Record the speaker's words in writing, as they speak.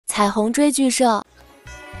彩虹追剧社。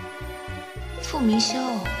傅明修，我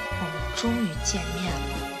们终于见面了。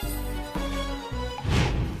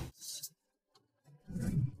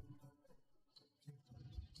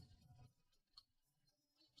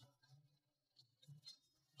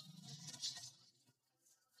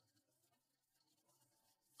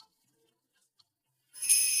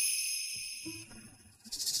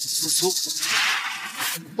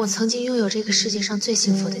我曾经拥有这个世界上最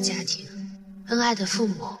幸福的家庭，恩爱的父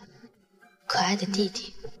母，可爱的弟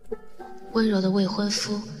弟，温柔的未婚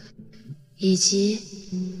夫，以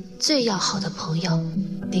及最要好的朋友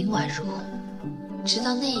林婉如。直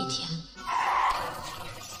到那一天，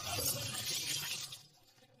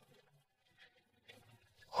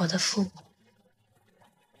我的父母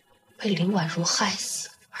被林婉如害死，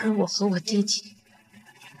而我和我弟弟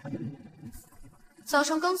早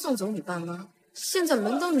上刚送走你爸妈，现在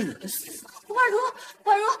轮到你的叔叔。婉如，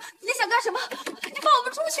你想干什么？你放我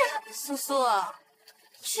们出去！苏苏，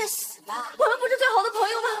去死吧！我们不是最好的朋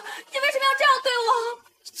友吗？你为什么要这样对我？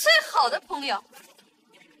最好的朋友？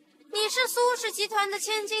你是苏氏集团的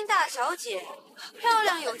千金大小姐，漂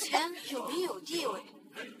亮、有钱、有名有地位，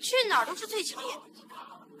去哪儿都是最抢眼的。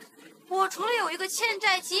我除了有一个欠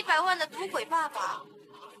债几百万的赌鬼爸爸，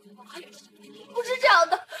不是这样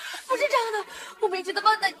的，不是这样的，我们一直都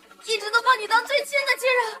把你当最亲的亲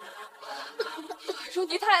人。如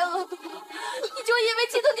你太恶毒了，你就因为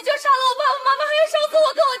嫉妒你就杀了我爸爸妈妈，还要烧死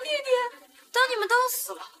我跟我弟弟。等你们都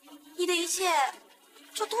死了，你的一切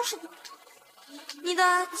就都是我的，你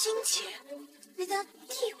的金钱，你的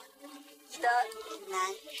地位，你的男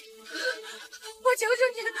人。我求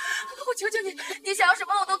求你，你想要什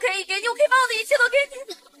么我都可以给你，我可以把我的一切都给你。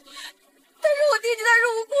但是我弟弟他是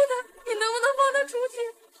无辜的，你能不能放他出去？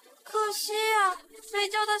可惜啊，谁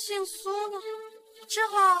叫他姓苏呢？只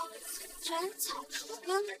好斩草除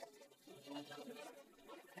根。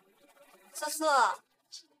苏苏，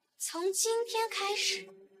从今天开始，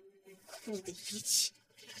你的一切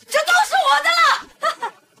这都是我的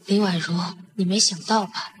了。林婉如，你没想到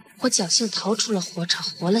吧？我侥幸逃出了火场，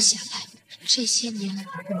活了下来。这些年，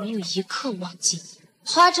我没有一刻忘记你。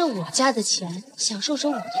花着我家的钱，享受着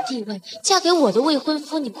我的地位，嫁给我的未婚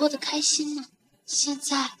夫，你过得开心吗？现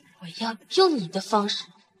在我要用你的方式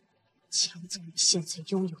抢走你现在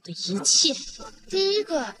拥有的一切。第一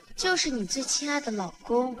个就是你最亲爱的老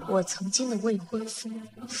公，我曾经的未婚夫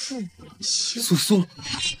傅明修。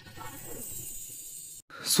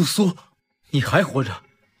苏苏，你还活着？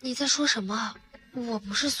你在说什么？我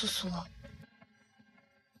不是苏苏。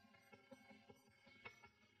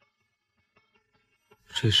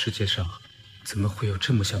这世界上怎么会有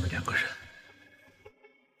这么像的两个人？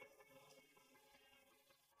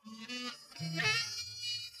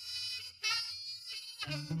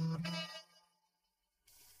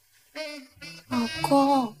老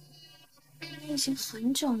公，你已经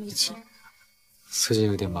很久没亲了。最近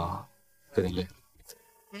有点忙，有点累。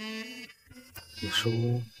你说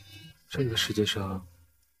这个世界上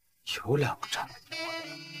有两个渣男？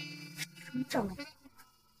什么渣男？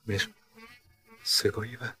没什么，随口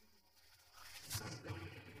一问。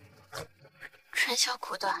春宵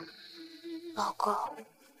苦短，老公，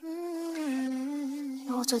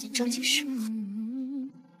让我做点正经事吗？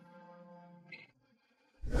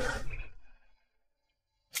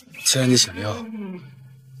既然你想要，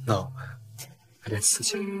那我们来点刺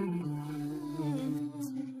激。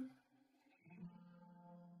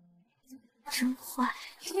真坏。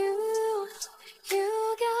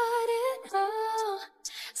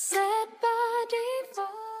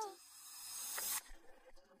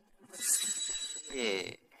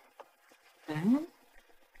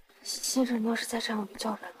先生，你要是再这样，我就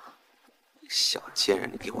叫人了。小贱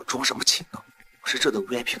人，你给我装什么清高？我是这的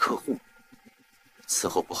VIP 客户，伺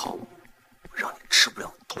候不好我，我让你吃不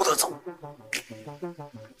了兜着走。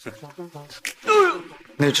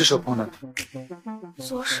哪只手碰的？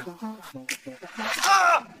左手。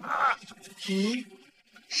鱼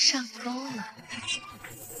上钩了，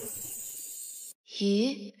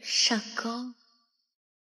鱼上钩。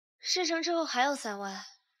事成之后还有3万。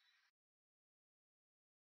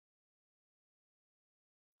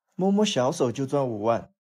摸摸小手就赚5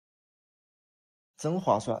万，真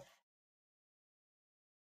划算。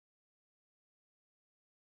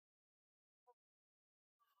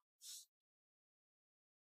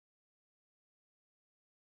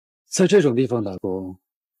在这种地方打工，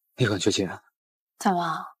你很缺钱？怎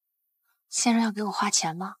么，先生要给我花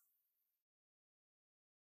钱吗？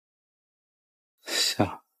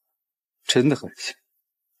像，真的很像。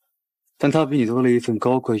但他比你多了一份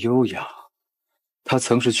高贵优雅。他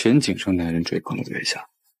曾是全景城男人追捧的对象，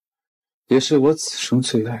也是我此生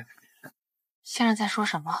最爱的女人。先生在说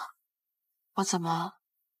什么？我怎么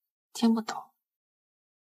听不懂？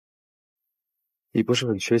你不是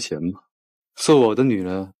很缺钱吗？做我的女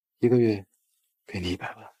人，1个月给你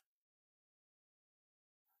100万。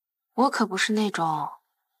我可不是那种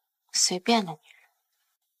随便的女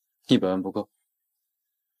人。100万不够，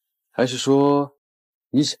还是说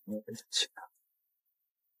你想要这种钱啊？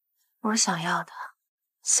我想要的，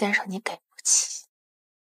先生你给不起。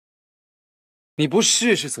你不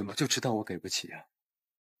试试怎么就知道我给不起啊？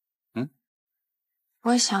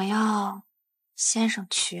我想要先生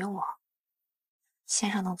娶我，先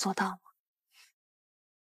生能做到吗？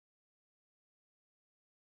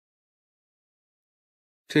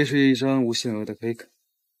这是一张无限额的黑卡，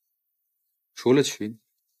除了娶你，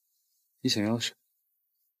你想要什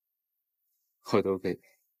么，我都给你。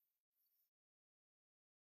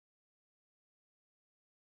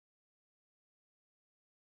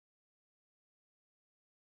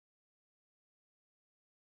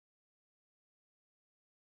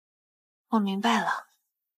我明白了，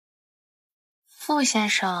傅先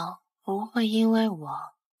生不会因为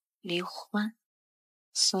我离婚，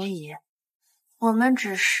所以我们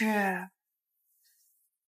只是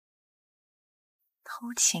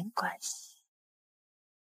偷情关系。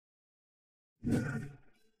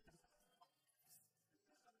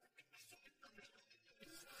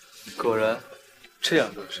果然，这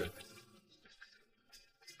样都是。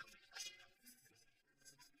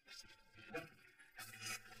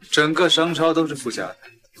整个商超都是傅家的，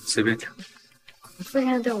随便挑。傅先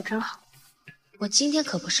生对我真好，我今天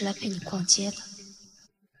可不是来陪你逛街的。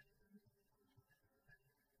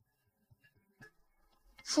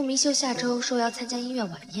傅明秀下周说要参加音乐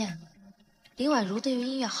晚宴，林婉如对于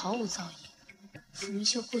音乐毫无造诣，傅明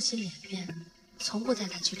秀顾及脸面，从不带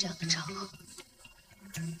她去这样的场合。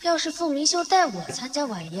要是傅明秀带我参加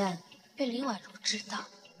晚宴，被林婉如知道，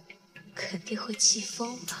肯定会气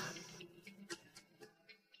疯吧。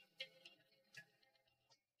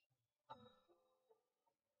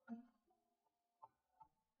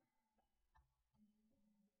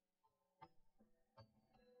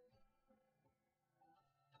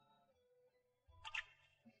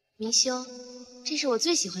明修，这是我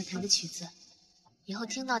最喜欢弹的曲子，以后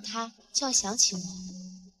听到它就要想起我。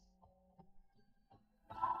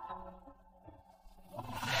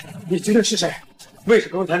你究竟是谁？为什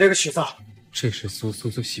么会弹这个曲子？这是苏苏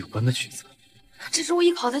最喜欢的曲子。这是我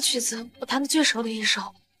艺考的曲子，我弹的最熟的一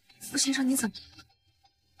首。傅先生，你怎么了？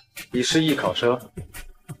你是艺考生？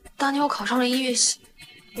当年我考上了音乐系，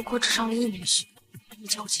不过只上了1年学，你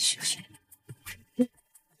叫我继续学。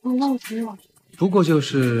我忘了。不过就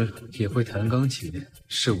是也会弹钢琴，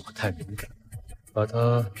是我太敏感，把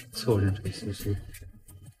它错认成苏苏。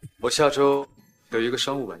我下周有一个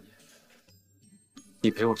商务晚宴，你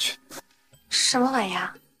陪我去。什么晚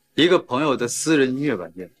呀？一个朋友的私人音乐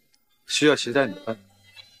晚宴，需要携带女伴，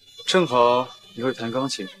正好你会弹钢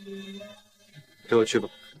琴，陪我去吧。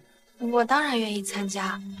我当然愿意参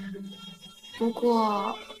加，不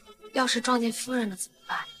过要是撞见夫人了怎么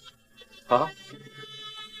办？啊？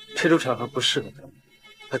这种场合不适合他，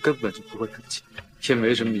他根本就不会弹琴，也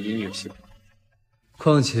没什么音乐性。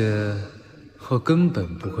况且，我根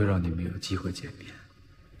本不会让你们有机会见面。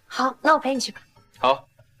好，那我陪你去吧。好，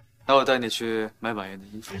那我带你去买晚宴的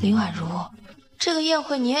衣服。林婉如，这个宴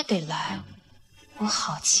会你也得来，我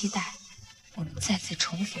好期待我们再次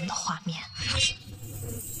重逢的画面。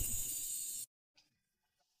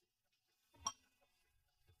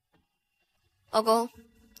老公，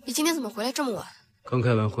你今天怎么回来这么晚？刚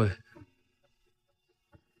开完会，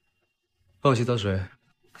帮我洗澡水。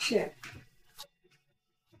是。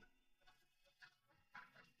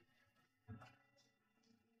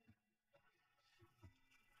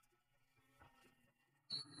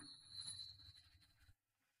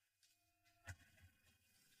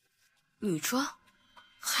女装，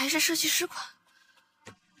还是设计师款？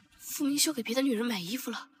傅明秀给别的女人买衣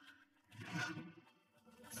服了。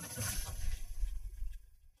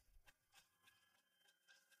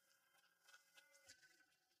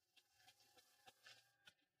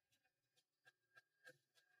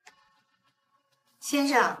先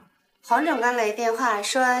生，黄总刚来电话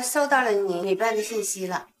说收到了你女伴的信息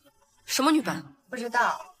了。什么女伴？不知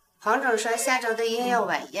道。黄总说下周的音乐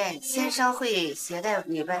晚宴，先生会携带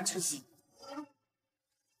女伴出席。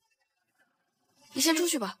你先出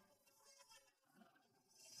去吧。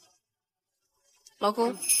老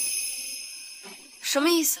公，什么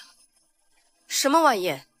意思？什么晚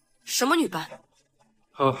宴？什么女伴？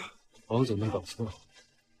啊，黄总没搞错，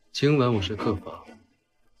今晚我是客房。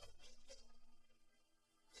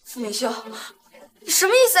傅明秀，你什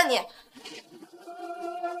么意思啊你？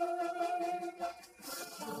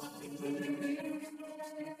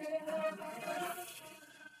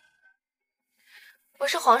我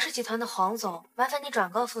是皇氏集团的黄总，麻烦你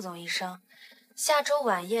转告副总一声，下周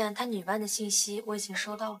晚宴他女伴的信息我已经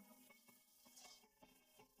收到了。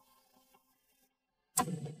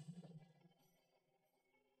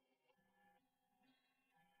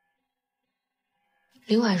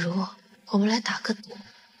林婉如，我们来打个赌，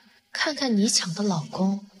看看你抢的老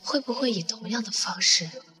公会不会以同样的方式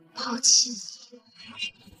抛弃你。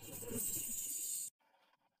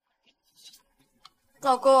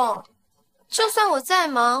老公，就算我再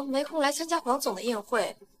忙，没空来参加黄总的宴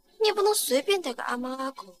会，你也不能随便带个阿猫阿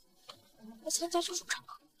狗来参加这种场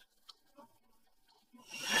合。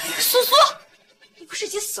苏苏，你不是已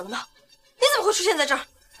经死了吗？你怎么会出现在这儿？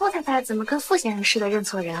傅太太怎么跟傅先生似的认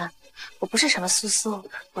错人？我不是什么苏苏，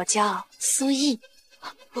我叫苏毅。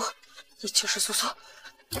不，你就是苏苏。上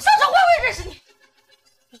场会我也认识你。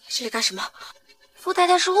你来这里干什么？傅太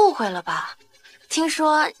太是误会了吧？听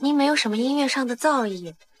说您没有什么音乐上的造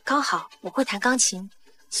诣，刚好我会弹钢琴，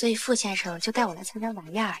所以傅先生就带我来参加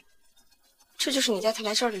晚宴而已。这就是你带他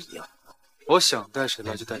来这儿的理由？我想带谁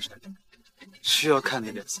来就带谁，需要看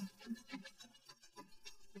你脸色。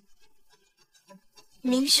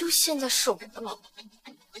明修现在是我的老婆，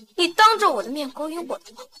你当着我的面勾引我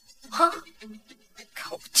的老婆，哈！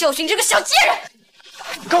看我教训这个小贱人！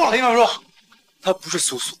够了，林婉如，她不是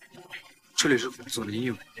苏苏，这里是傅总的音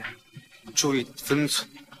乐晚宴，注意分寸，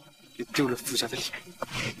别丢了傅家的脸。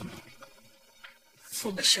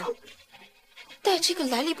傅明修，带这个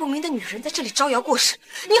来历不明的女人在这里招摇过市，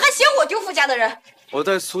你还嫌我丢傅家的人？我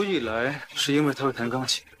带苏毅来是因为她会弹钢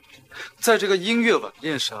琴，在这个音乐晚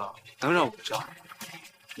宴上能让我招，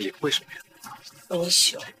你为什么呀？明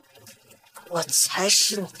修，我才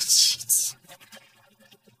是你的妻子。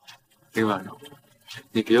林婉如，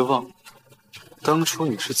你别忘了，当初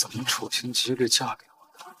你是怎么处心积虑嫁给我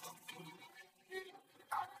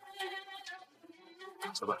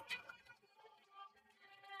的。走吧。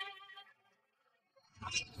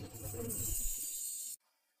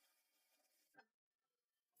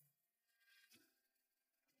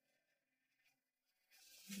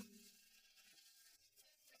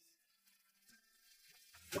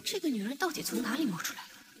这个女人到底从哪里冒出来的？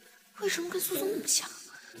为什么跟苏苏那么像？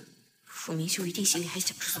傅明修一定心里还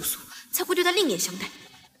想着苏苏，才会对她另眼相待。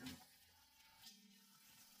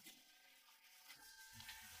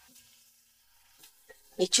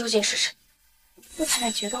你究竟是谁？傅太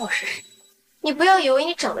太觉得我是谁？你不要以为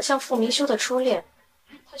你长得像傅明修的初恋，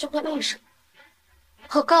他就会爱上你。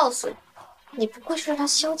我告诉你，你不过是他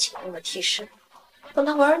消遣用的替身，等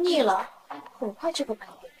他玩腻了，很快就会把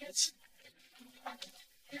你给背弃。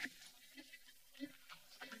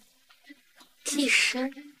替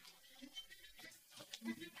身？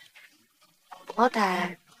好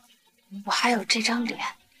歹我还有这张脸，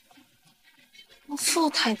那傅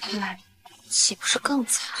太太岂不是更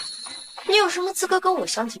惨？你有什么资格跟我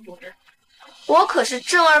相提并论？我可是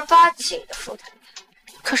正儿八经的傅太太。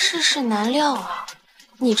可世事难料啊，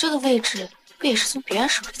你这个位置不也是从别人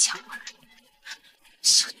手里抢过来的？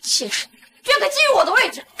小贱人，居然敢觊觎我的位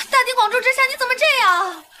置！大庭广众之下，你怎么这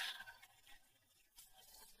样？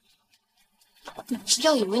你不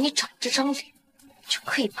要以为你长这张脸就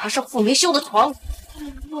可以爬上傅明修的床。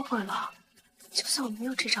误会了，就算我没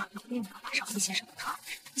有这张脸，我也能爬上傅先生的床。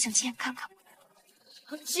你想亲眼看看吗？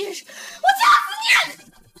贱人，我掐死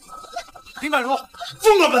你！林婉如，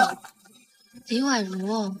疯了吧？林婉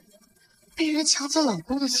如，被人抢走老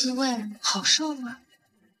公的滋味好受吗？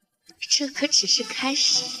这可只是开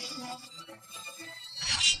始。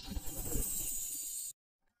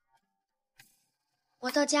我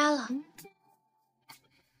到家了。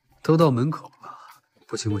都到门口了，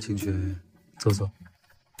不请我进去走走？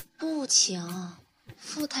不请，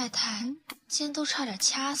傅太太今天都差点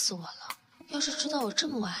掐死我了。要是知道我这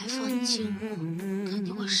么晚还放你进屋，肯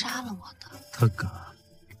定会杀了我的。他敢？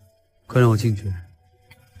快让我进去，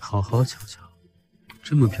好好瞧瞧，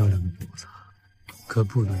这么漂亮的脖子，可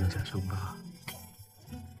不能有假伤疤。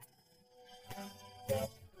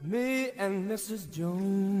Me and Mrs.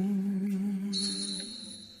 Jones.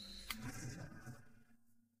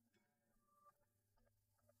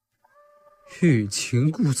 欲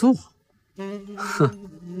擒故纵，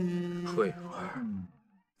哼，会玩。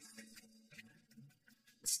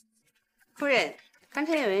夫人，刚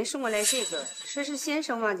才有人送过来这个，说是先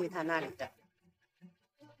生忘记他那里的。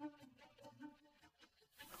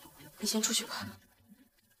你先出去吧。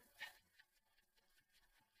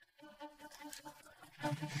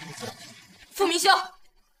傅明修，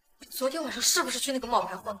你昨天晚上是不是去那个冒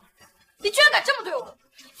牌货？你居然敢这么对我！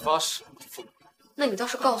发誓，傅。那你倒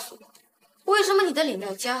是告诉我，为什么你的领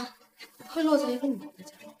带夹会落在一个女人的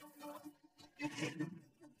家里？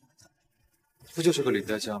不就是个领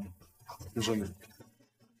带夹吗？你说没？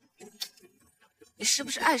你是不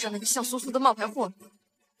是爱上那个笑苏苏的冒牌货了？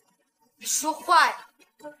你说话呀！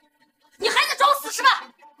你还在装死是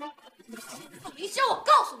吧？傅明轩，我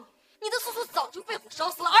告诉你，你的苏苏早就被火烧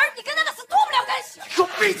死了，而你跟他的死脱不了干系。给我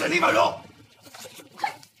闭嘴，林婉柔！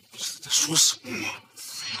是在说什么？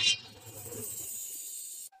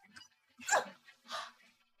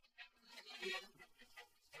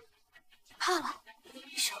怕了，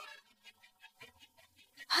医生，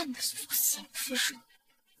怕你的苏苏死了废水，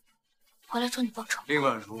回来找你报仇。林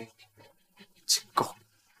婉如，警告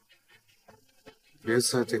你，别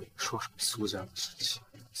再对我说什么苏家的事情，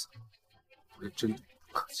我也真的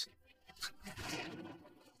不客气。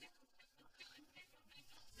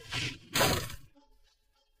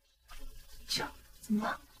怎么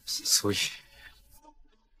了？所以，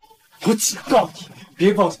我警告你，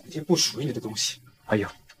别妄想那些不属于你的东西。还有，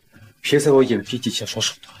别在我眼皮底下耍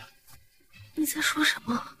手段。你在说什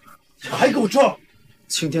么？你还给我装！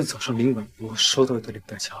今天早上林婉如收到一对领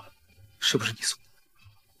带夹，是不是你送的？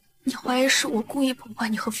你怀疑是我故意破坏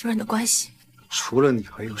你和夫人的关系？除了你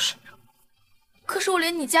还有谁啊？可是我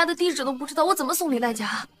连你家的地址都不知道，我怎么送领带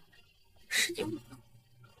夹？是你吗？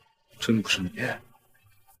真不是你。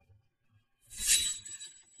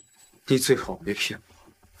你最好别骗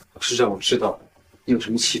我，是让我知道你有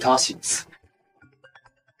什么其他心思。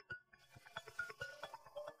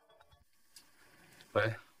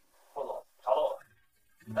喂，傅总，查漏了，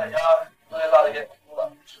在家昨天拉的烟筒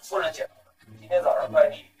了，是夫人捡到的。今天早上快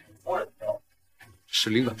递夫人拿到。是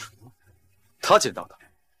林婉如，她捡到的。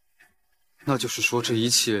那就是说，这一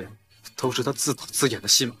切都是她自导自演的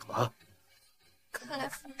戏码吧？看来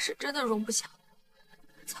夫人是真的容不下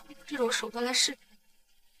我，才会用这种手段来试探。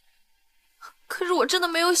可是我真的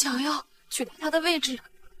没有想要取代她的位置，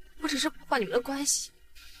我只是破坏你们的关系。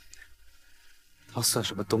她算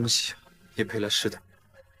什么东西，也配来试探？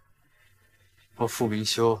我傅明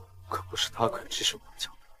修可不是她可以指手画脚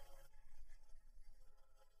的。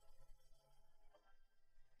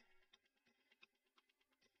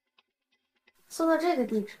送到这个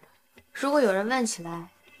地址，如果有人问起来，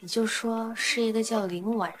你就说是一个叫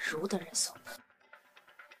林婉如的人送的。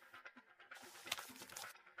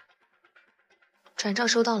转账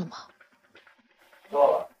收到了吗？收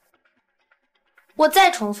到了。我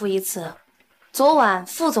再重复一次，昨晚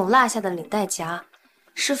傅总落下的领带夹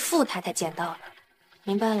是傅太太捡到的，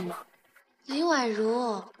明白了吗？林婉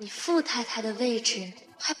如，你傅太太的位置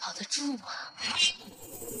还保得住吗？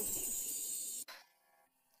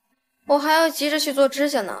我还要急着去做指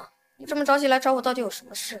甲呢，你这么着急来找我，到底有什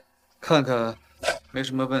么事？看看没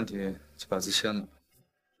什么问题，就把字签了。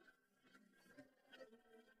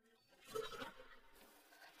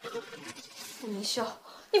傅明秀，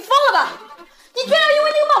你疯了吧？你居然要因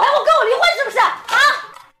为那个冒牌货跟我离婚是不是？啊！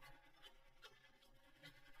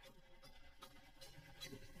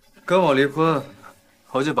跟我离婚，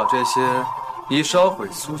我就把这些你烧毁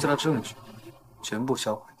苏家的证据全部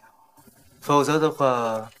销毁掉，否则的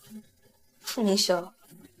话，傅明秀，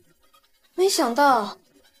没想到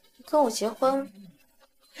你跟我结婚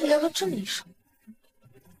还留了这么一手。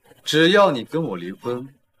只要你跟我离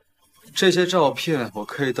婚，这些照片我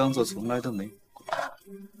可以当做从来都没有过。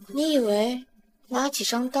你以为拿几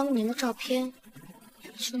张当年的照片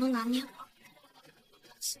就能拿捏我？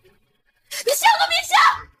你想都别想！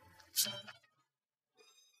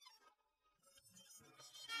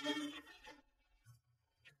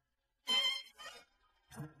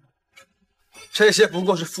这些不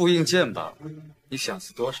过是复印件吧？你想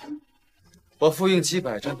撕多少？我复印几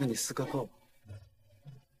百张给你撕个够。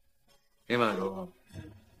林婉如，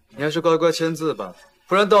你还是乖乖签字吧，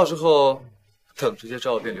不然到时候等这些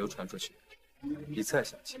照片流传出去，你再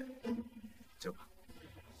想签就晚。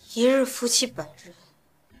一日夫妻百日，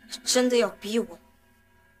你真的要逼我？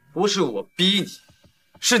不是我逼你，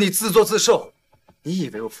是你自作自受。你以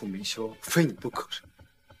为我傅明修非你不可是？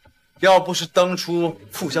要不是当初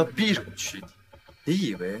傅家逼着我娶你，你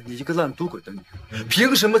以为你一个烂赌鬼的女人，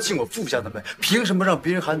凭什么进我傅家的门？凭什么让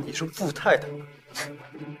别人喊你一声傅太太？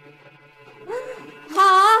好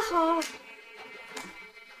啊，好啊，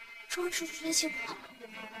终于是真心话了。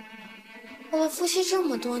我们夫妻这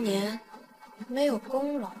么多年，没有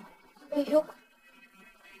功劳，没有苦，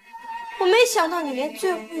我没想到你连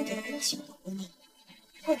最后一点恩情都不念，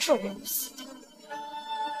要置我于死地。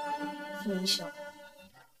傅明秀，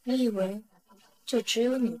你以为就只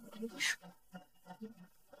有你会说？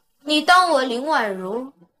你当我林婉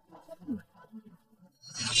如？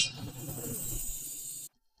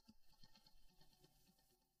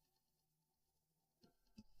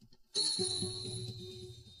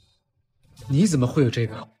你怎么会有这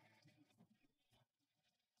个？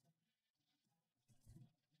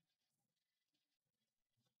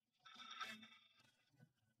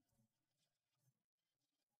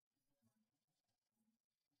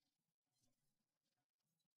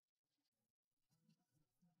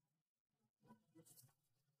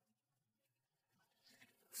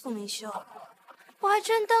傅明修，我还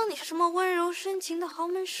真当你是什么温柔深情的豪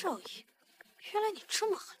门少爷，原来你这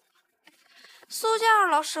么狠。苏家二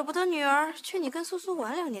老舍不得女儿，劝你跟苏苏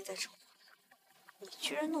玩2年再成婚，你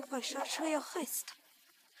居然弄坏刹车要害死她。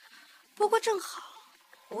不过正好，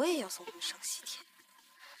我也要送他们上西天，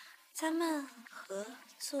咱们合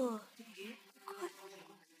作愉快。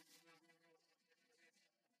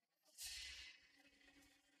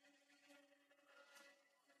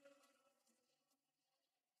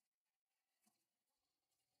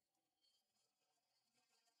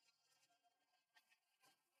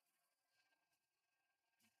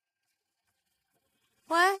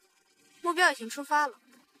喂，目标已经出发了，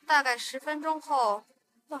大概10分钟后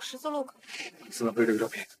到十字路口。怎么会有这个照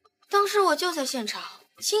片？当时我就在现场，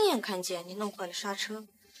亲眼看见你弄坏了刹车，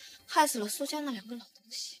害死了苏家那2个老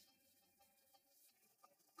东西。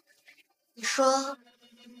你说，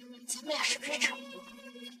咱们俩是不是成了？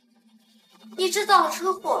你制造了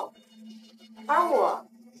车祸，而我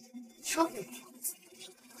说服你。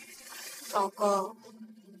老公，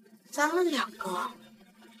咱们2个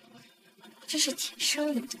真是天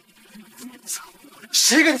生一对。走。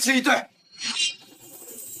谁跟你是一对？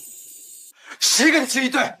谁跟你是一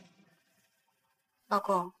对？老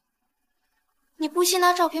公，你不惜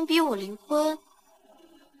拿照片逼我离婚，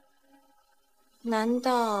难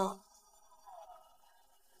道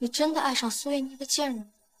你真的爱上苏叶那个贱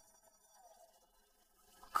人？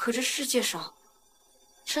可这世界上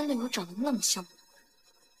真的有长得那么像的男人？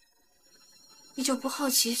你就不好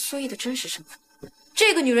奇苏叶的真实身份？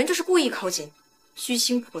这个女人就是故意靠近你，居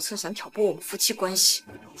心叵测，想挑拨我们夫妻关系。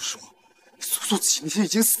我说，苏苏今天已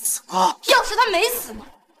经死了。要是她没死呢？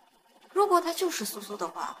如果她就是苏苏的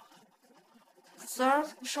话，死而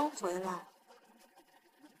复生回来，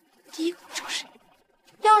第一个找谁？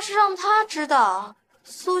要是让她知道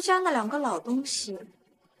苏家那2个老东西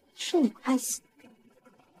是你害死的，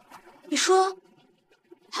你说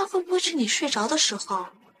她会不会趁你睡着的时候？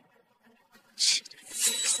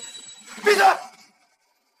闭嘴！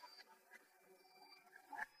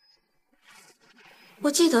我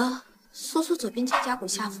记得苏苏左边肩胛骨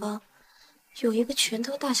下方有一个拳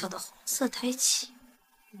头大小的红色胎记。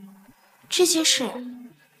这件事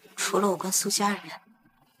除了我跟苏家人，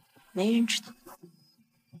没人知道。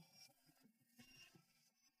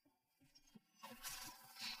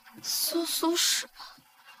苏苏是吧？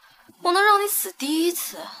我能让你死第1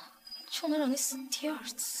次，就能让你死第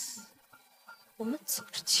2次。我们走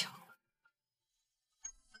着瞧。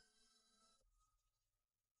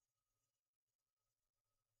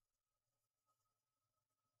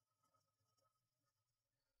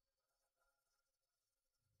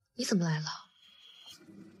你怎么来了？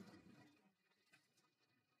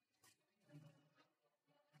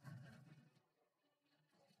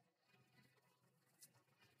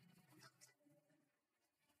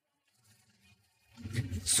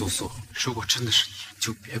苏苏，如果真的是你，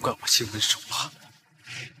就别怪我心狠手辣。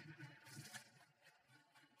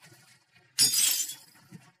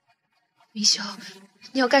明修，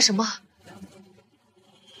你要干什么？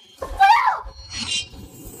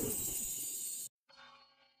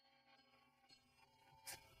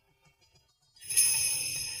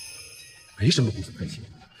没什么公司关系，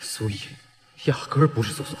苏毅压根儿不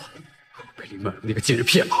是苏苏，我被林婉如那个贱人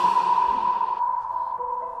骗了。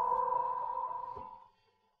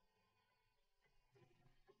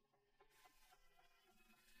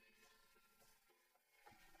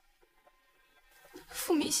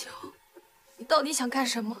傅明修，你到底想干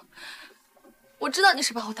什么？我知道你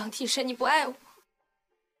是把我当替身，你不爱我，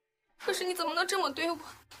可是你怎么能这么对我？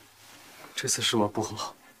这次是我不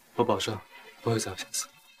好，我保证不会再有下次。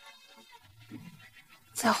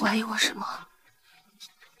在怀疑我什么？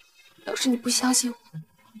要是你不相信我，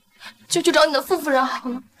就去找你的傅夫人好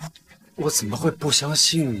了。我怎么会不相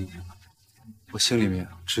信你呢？我心里面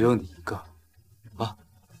只有你一个，啊！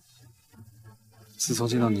自从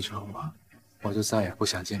见到你之后吧，我就再也不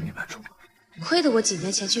想见林婉如了。亏得我几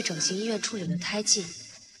年前去整形医院处理了胎记，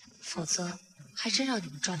否则还真让你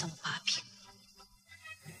们抓到了把柄。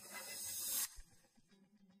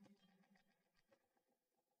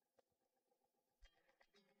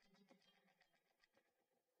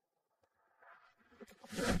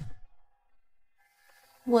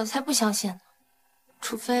我才不相信呢，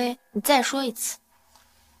除非你再说一次。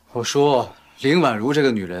我说林婉如这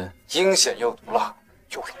个女人阴险又毒辣，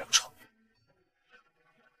又老又丑，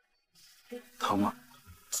疼吗？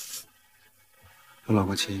用老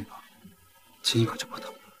公亲一口，亲一口就不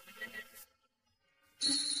疼。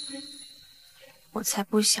我才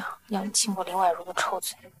不想让你亲我林婉如的臭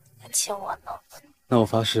嘴，还亲我呢。那我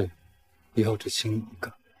发誓，以后只亲你一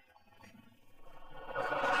个。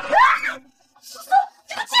苏苏，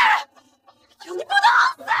这个贱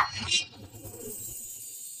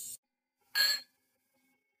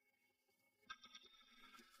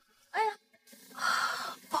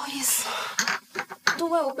都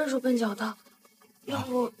怪我笨手笨脚的，要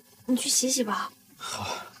不你去洗洗吧。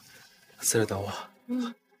好，在这等我。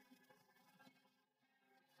嗯。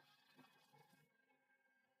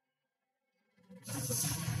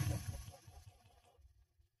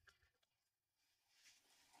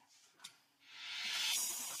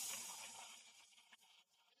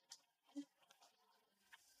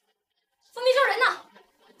傅明修人呢？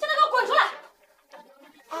叫他给我滚出来！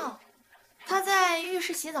哦，他在浴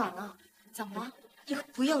室洗澡呢。怎么了？你个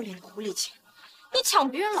不要脸的狐狸精！你抢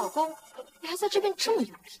别人老公，你还在这边这么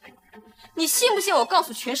有理？你信不信我告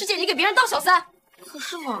诉全世界你给别人当小三？可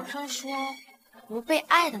是网上说，不被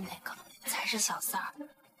爱的那个才是小三儿。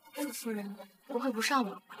傅夫人不会不上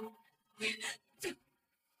网吧？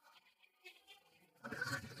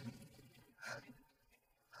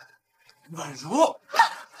宛如，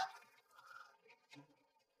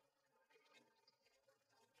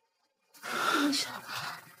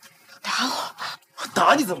打我！我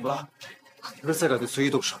打你怎么了？你要是再敢对随意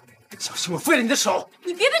动手，小心我废了你的手！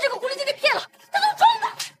你别被这个狐狸精给骗了，他都是装的。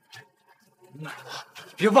宛如，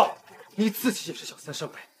别忘了，你自己也是小三上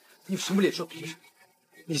辈，你有什么脸说别人？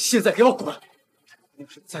你现在给我滚！你要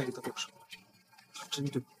是再对他动手，他真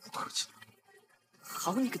对我不客气了。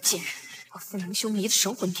好你个贱人，把傅明修迷得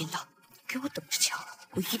神魂颠倒，给我等着瞧！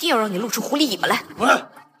我一定要让你露出狐狸尾巴来！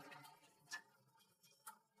滚！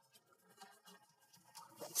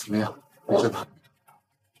怎么样，没事吧？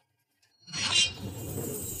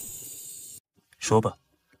说吧，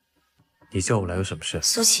你叫我来有什么事？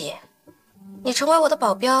苏琪，你成为我的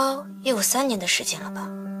保镖也有3年的时间了吧？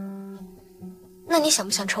那你想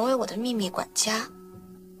不想成为我的秘密管家，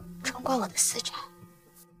掌管我的私宅？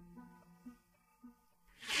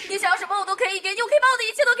你想要什么我都可以给你，我可以把我的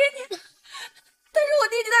一切都给你。但是我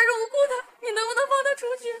弟弟他是无辜的，你能不能放他出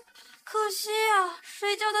去？可惜啊，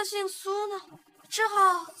谁叫他姓苏呢？只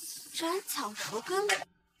好斩草除根。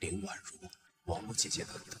林宛如，王母姐姐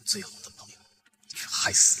和你的最好的朋友，你却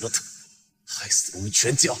害死了她，害死了我们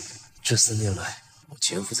全家。这4年来，我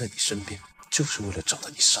潜伏在你身边，就是为了找到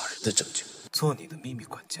你杀人的证据，做你的秘密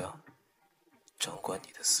管家，掌管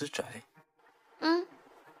你的私宅。嗯，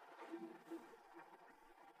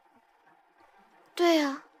对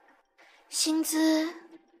啊，薪资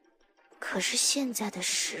可是现在的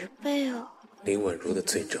10倍哦。林宛如的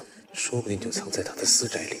罪证，说不定就藏在她的私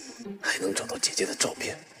宅里，还能找到姐姐的照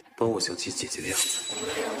片，帮我想起姐姐的样子。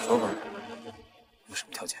说吧，有什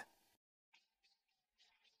么条件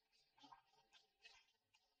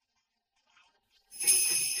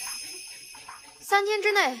？3天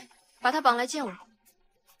之内把他绑来见我。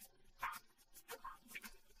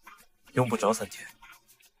用不着3天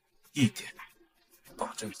，1天，保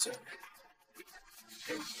证你见人。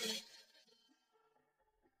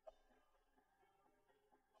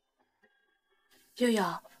悠悠，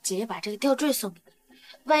姐姐把这个吊坠送给你，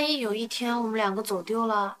万一有一天我们2个走丢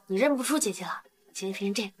了，你认不出姐姐了，姐姐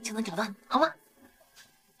凭这个就能找到你，好吗？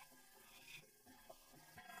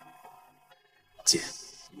姐，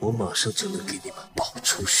我马上就能给你们报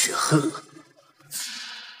仇雪恨了。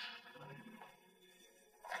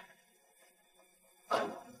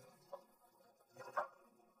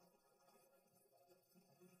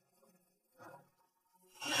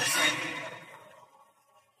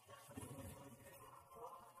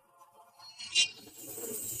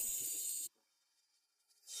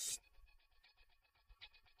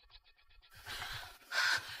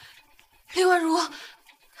林宛如，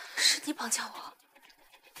是你绑架我？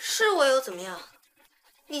是我又怎么样？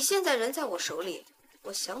你现在人在我手里，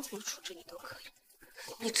我想怎么处置你都可以。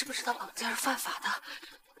你知不知道绑架是犯法的？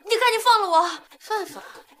你赶紧放了我！犯法？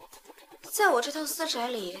在我这套私宅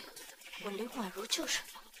里，我林宛如就是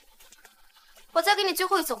犯。我再给你最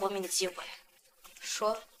后一次活命的机会，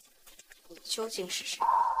说，你究竟是谁？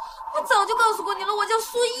我早就告诉过你了，我叫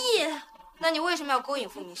苏毅。那你为什么要勾引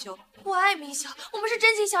傅明修？我爱明修，我们是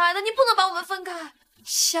真情相爱的，你不能把我们分开。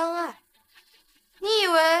相爱？你以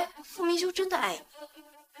为傅明修真的爱你？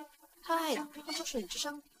他爱的不就是你这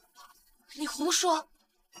张？你胡说！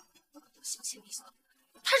我相信明修，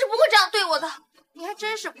他是不会这样对我的。你还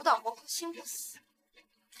真是不到黄河心不死。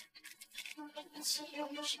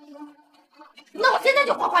那我现在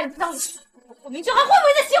就画画你知道你，傅明修还会不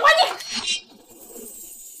会再喜欢你？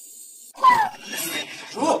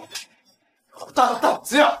如，好大的胆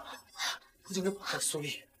子呀！不仅给绑架苏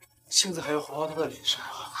毅，现在还要划到他的脸上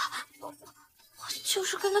啊！我就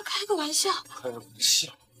是跟他开个玩笑。开个玩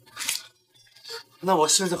笑？那我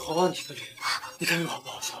现在划到你的脸，你看有好不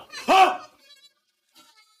好笑啊？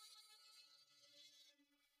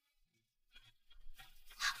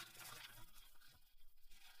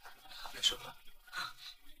没事吧？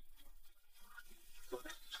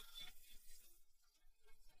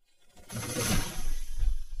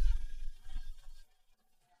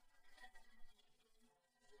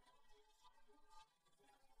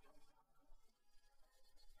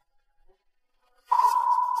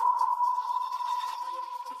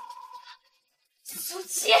苏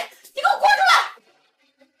琪，你给我滚出来！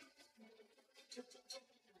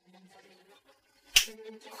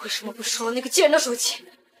为什么不收了那个贱人的手机？为什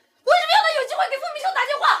么要他有机会给傅明秀打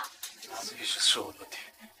电话？自己是是我的问题，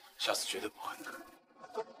下次绝对不会。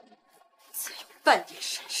再有半点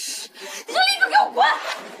闪失，你就立刻给我滚！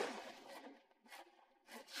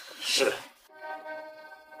是。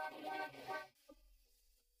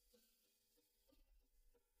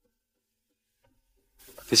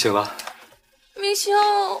你醒了？明秀，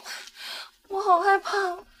我好害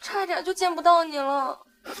怕，差一点就见不到你了。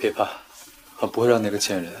别怕，我不会让那个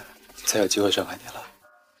贱人再有机会伤害你了。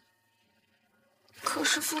可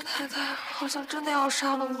是傅太太好像真的要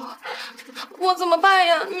杀了我，我怎么办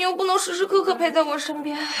呀？你又不能时时刻刻陪在我身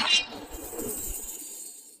边。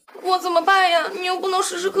我怎么办呀？你又不能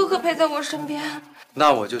时时刻刻陪在我身边。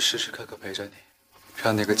那我就时时刻刻陪着你，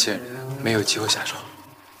让那个贱人没有机会下手。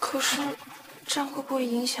可是，这样会不会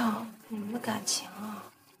影响你们的感情啊？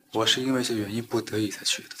我是因为一些原因不得已才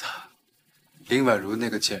娶的她。林婉如那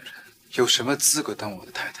个贱人有什么资格当我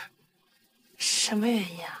的太太？什么原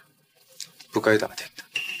因啊？不该打听的，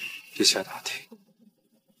别瞎打听。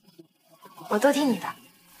我都听你的。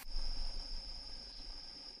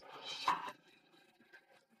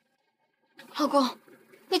老公，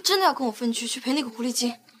你真的要跟我分居去陪那个狐狸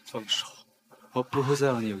精？放手，我不会再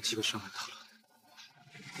让你有机会伤害她了。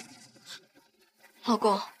老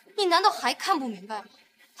公，你难道还看不明白吗？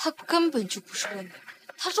他根本就不是为你，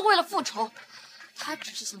他是为了复仇，他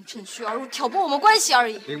只是想趁虚而入，挑拨我们关系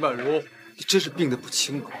而已。林婉如，你真是病得不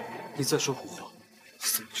轻啊！你再说胡话，我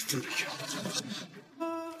送你去疯人院！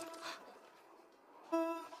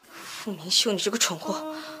傅明秀，你这个蠢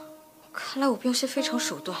货！看来我不用些非常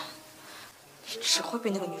手段，你只会被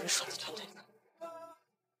那个女人耍得团团转。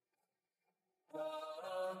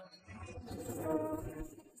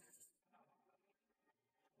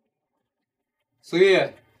苏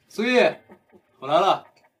毅，苏毅，我来了。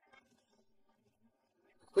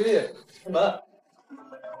苏毅，开门。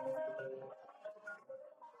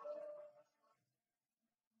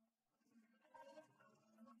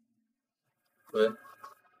喂。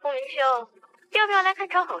傅明秀，要不要来看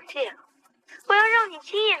场好戏啊？我要让你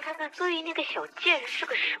亲眼看看苏毅那个小贱人是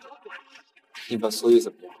个什么鬼。你把苏毅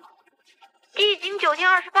怎么样了？已经9进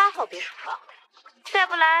28号别墅房了，再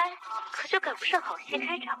不来可就赶不上好戏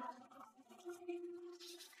开场了。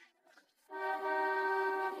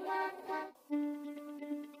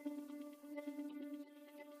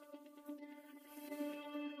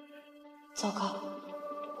糟糕，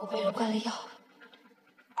我被人灌了药。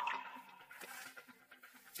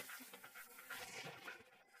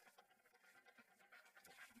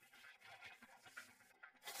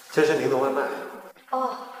这是您的外卖。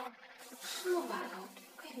哦，这么晚了，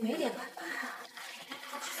可以没点外卖啊？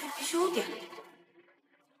是必须点。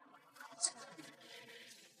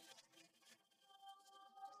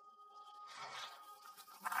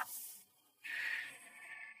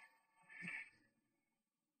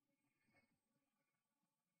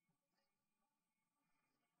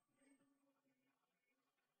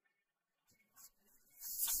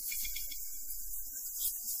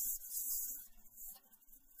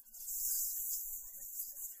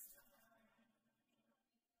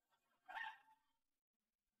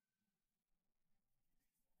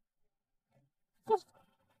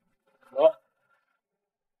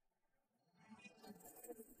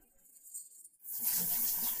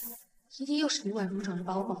一定又是林婉如找人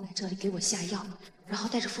把我绑在这里，给我下药，然后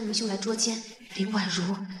带着傅明秀来捉奸。林婉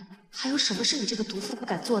如，还有什么是你这个毒妇不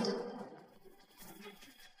敢做的？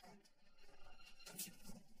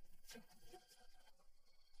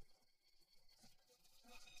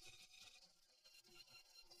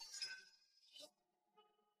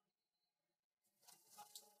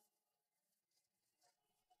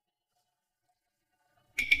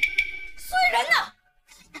苏玉人呢？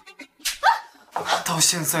到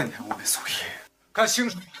现在你还误会苏毅？看清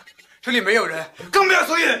楚了，这里没有人，更没有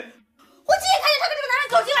苏毅。我亲眼看见他跟这个男人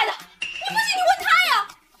走进来的，你不信你问他呀。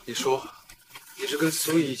你说，你是跟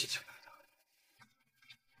苏毅一起进来的？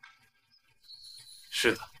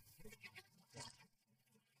是的。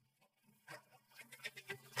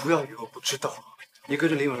不要以为我不知道，你跟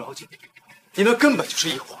着林婉如好几年，你们根本就是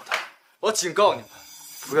一伙的。我警告你们，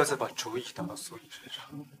不要再把主意打到苏毅身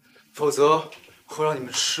上，否则会让你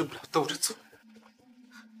们吃不了兜着走。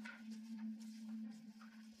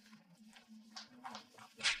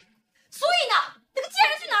苏毅呢？那个贱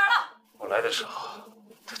人去哪儿了？我来的时候，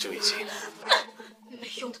他就已经……没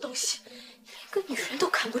用的东西，连个女人都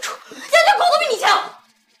看不出，人家口都比你强。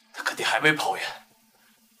他肯定还没跑远，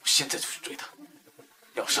我现在就去追他，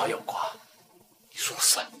要杀要剐，你说了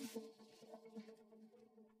算。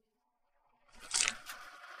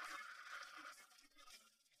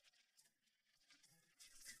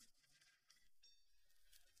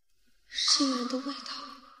的味道，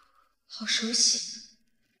好熟悉。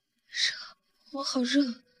热，我好热，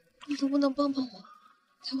你能不能帮帮我，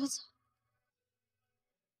带我走？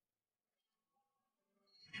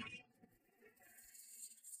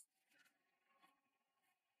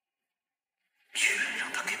居然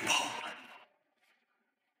让他给跑了！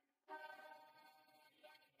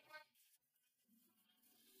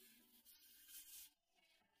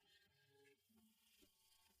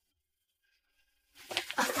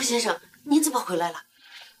啊，傅先生，您怎么回来了？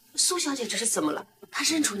苏小姐这是怎么了？她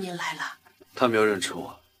认出您来了？她没有认出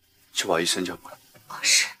我，去把医生叫过来。哦，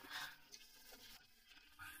是。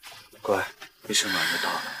乖，医生马上就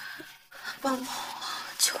到了。帮帮我，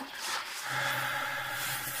求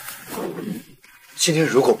你！今天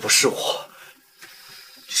如果不是我，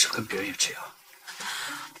医生跟别人也这样。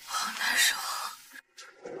好难受。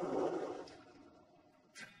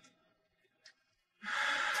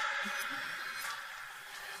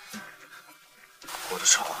我的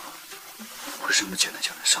床为什么简单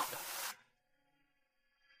就能上的？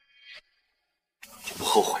你不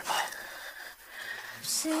后悔吗？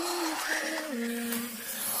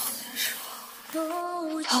帮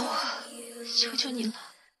我，求求你了。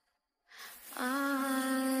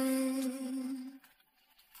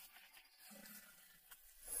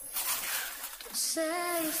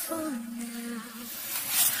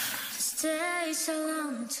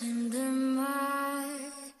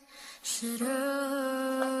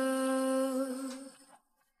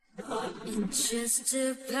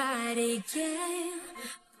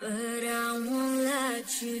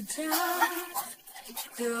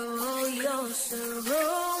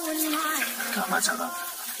干嘛这个？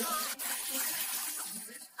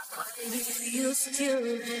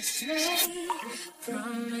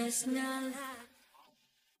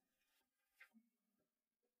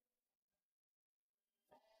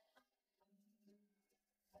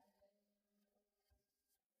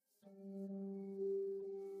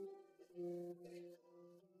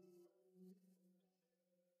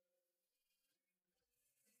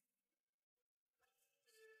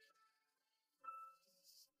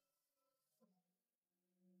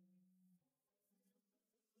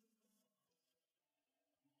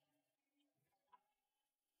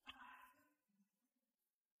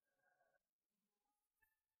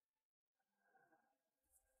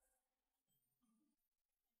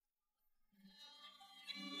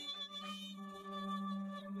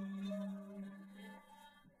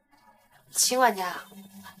秦管家，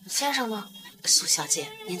先生呢？苏小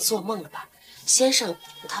姐，您做梦了吧？先生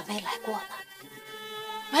他没来过呢。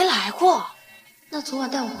没来过？那昨晚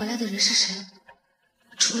带我回来的人是谁？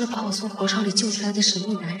除了把我从火场里救出来的神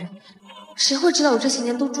秘男人，谁会知道我这些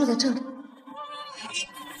年都住在这里？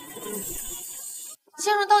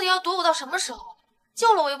先生到底要躲我到什么时候？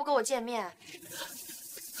救了我又不跟我见面。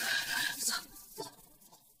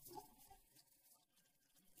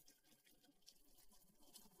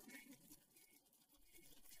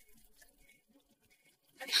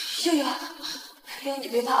悠悠，悠悠，你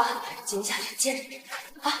别怕啊，紧下去接着你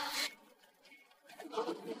啊！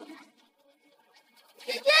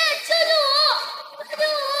姐姐，救救我！救救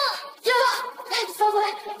我！悠悠，来，你翻过来，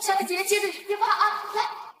小姐姐接着你，别怕啊！来。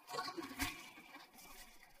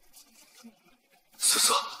苏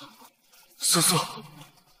苏，苏苏。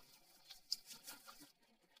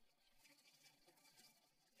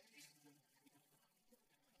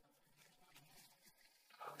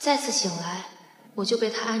再次醒来，我就被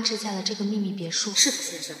他安置在了这个秘密别墅。是的，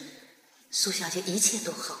先生，苏小姐一切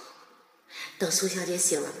都好。等苏小姐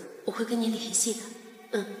醒了，我会跟您联系的。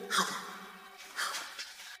嗯，好的。好。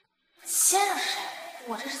先生是谁？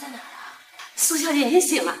我这是在哪儿啊？苏小姐，您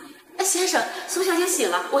醒了。哎，先生，苏小姐醒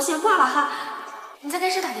了，我先挂了哈。你在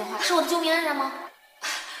跟谁打电话？是我的救命恩人吗？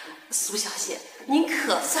苏小姐，您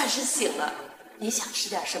可算是醒了。您想吃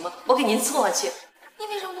点什么？我给您做去。你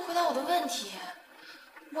为什么不回答我的问题？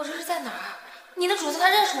我这是在哪儿？你的主子他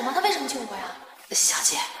认识我吗？他为什么救我呀？小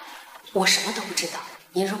姐，我什么都不知道。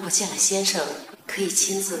您如果见了先生，可以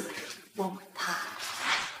亲自问问他。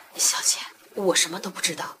小姐，我什么都不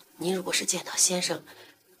知道。您如果是见到先生，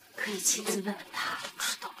可以亲自问问他。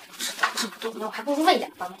不知道这么多，我还不如问哑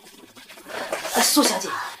巴呢。苏小姐，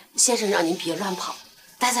先生让您别乱跑，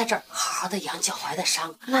待在这儿，好好的养脚踝的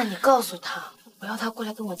伤。那你告诉他，我要他过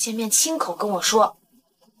来跟我见面，亲口跟我说。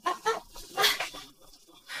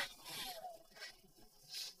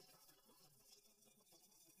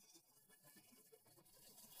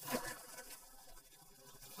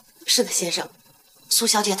是的，先生，苏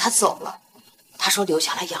小姐她走了，她说留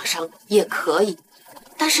下来养伤也可以，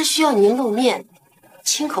但是需要您露面，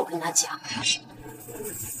亲口跟她讲。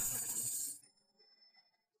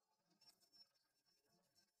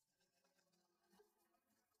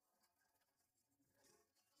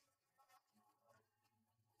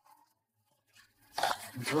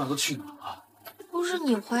你昨晚都去哪儿了？不是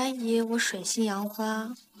你怀疑我水性杨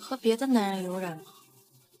花，和别的男人有染吗？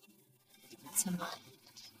怎么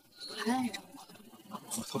还来找我？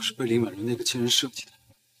我都是被林婉如那个贱人设计的，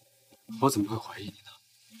我怎么会怀疑你呢？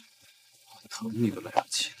我疼你都来不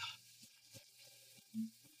及呢。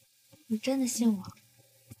你真的信我？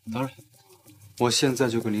当然，我现在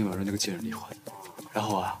就跟林婉如那个贱人离婚，然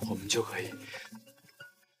后啊，我们就可以。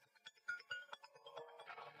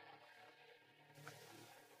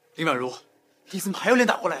林婉如，你怎么还有脸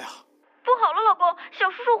打过来呀？不好了，老公，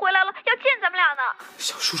小叔叔回来了，要见咱们俩呢。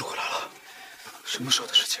小叔叔回来了，什么时候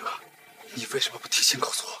的事情啊？你为什么不提前告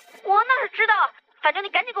诉我？我哪是知道啊，反正你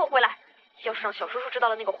赶紧给我回来，要是让小叔叔知道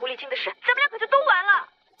了那个狐狸精的事，咱们俩可就都完了。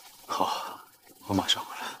好，我马上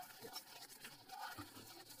回来。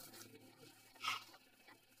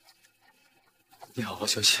你好好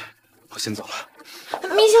休息，我先走了。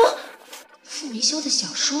明修，傅明修的小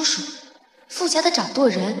叔叔，傅家的掌舵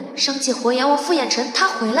人，商界活阎王傅衍辰，他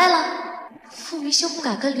回来了。傅明修不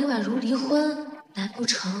敢跟林婉如离婚，难不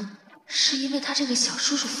成是因为他这个小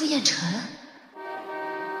叔叔傅衍辰？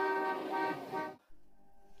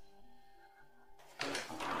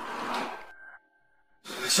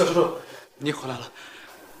小叔叔，你回来了。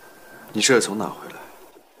你这是从哪回来？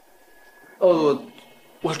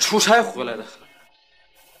我出差回来的。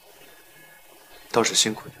倒是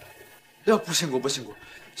辛苦你了。要不辛苦不辛苦。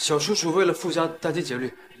小叔叔为了傅家殚精竭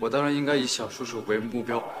虑，我当然应该以小叔叔为目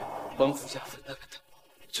标，帮傅家分担分担。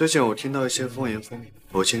最近我听到一些风言风语，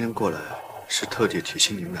我今天过来是特地提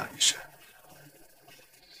醒你们俩一声，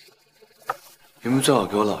你们最好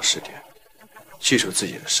给我老实点，记住自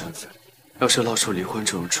己的身份。要是闹出离婚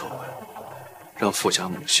这种丑闻，让傅家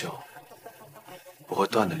母秀，我会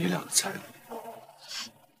断了你俩的财路。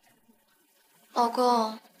老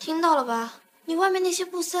公，听到了吧？你外面那些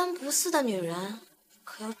不三不四的女人，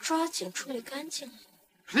可要抓紧处理干净。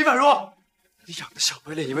李婉如，你养的小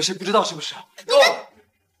傀儡，以为谁不知道是不是？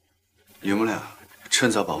你们俩趁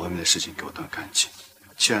早把外面的事情给我断干净。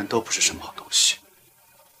既然都不是什么好东西，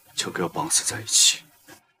就给我绑死在一起，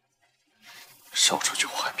少出去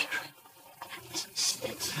害别人。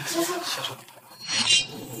小叔，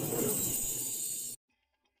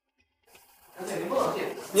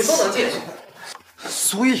你不能进去。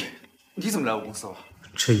所以你怎么来我公司了？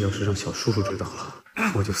这要是让小叔叔知道了，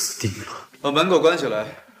我就死定了。把门给我关起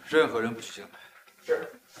来，任何人不许进来。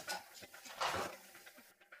是。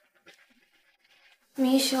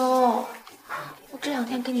明修，我这2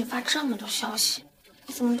天给你发这么多消息，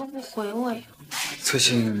你怎么都不回我呀？最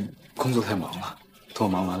近工作太忙了，等我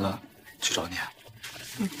忙完了去找你。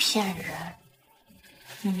你骗人！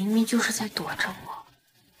你明明就是在躲着我。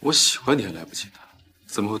我喜欢你还来不及呢，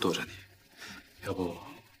怎么会躲着你？要不，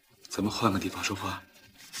咱们换个地方说话？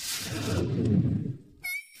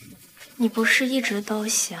你不是一直都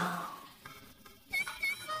想，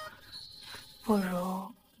不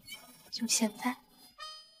如就现在。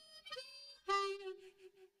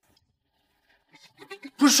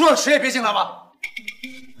不是说了谁也别进来吗？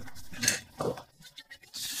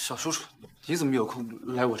小叔叔，你怎么有空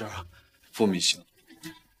来我这儿啊？傅明星，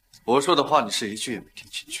我说的话你是一句也没听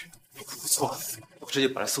进去。不错，我直接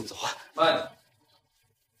把他送走啊！慢，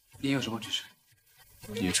您有什么指示？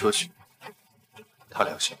你出去，他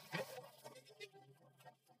留下。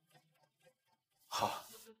好。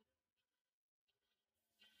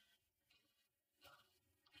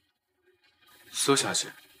苏小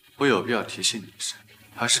姐，我有必要提醒你一声，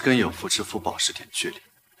还是跟有妇之夫保持点距离，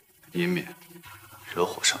以免惹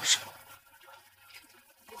火上身。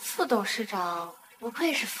傅董事长不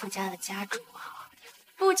愧是傅家的家主啊，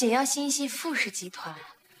不仅要心系傅氏集团，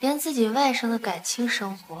连自己外甥的感情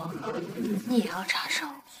生活，你也要插手。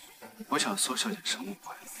我想苏小姐是误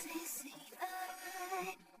会了，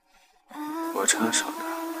我插手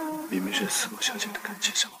的明明是苏小姐的感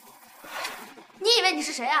情生活。你以为你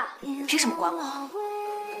是谁啊？凭什么管我？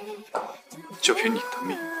就凭你的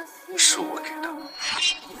命，是我给的。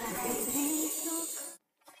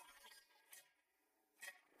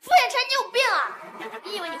傅衍辰，你有病啊！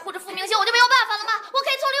你以为你护着傅明星，我就没有办法了吗？我可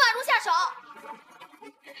以从林婉如下手。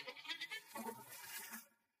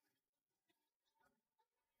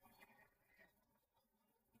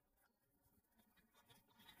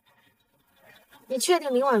你确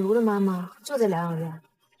定林婉如的妈妈就在疗养院？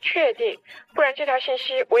确定，不然这条信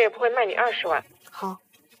息我也不会卖你20万。好，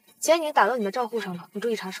钱已经打到你的账户上了，你注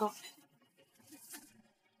意查收。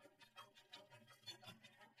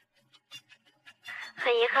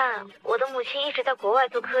很遗憾，我的母亲一直在国外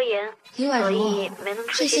做科研，林婉如，没能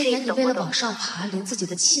出这些席这年你为了一次活动。往上爬，连自己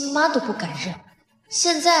的亲妈都不敢认。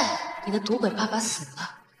现在你的赌鬼爸爸死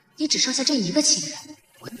了，你只剩下这一个亲人，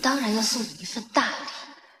我当然要送你一份大礼。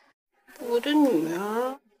我的女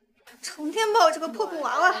儿，成天抱着个破布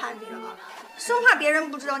娃娃喊你了，生怕别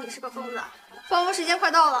人不知道你是个疯子。放风时间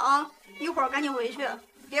快到了啊，一会儿赶紧回去，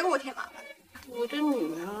别给我添麻烦。我的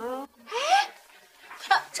女儿，哎，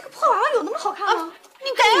这个破娃娃有那么好看吗？你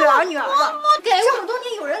给我女儿的，给我！这么多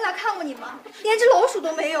年有人来看过你吗？连只老鼠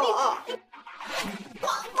都没有。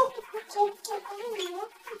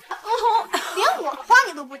连我的话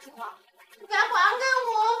你都不听话，你该还给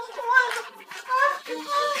我！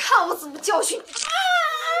看我怎么教训你！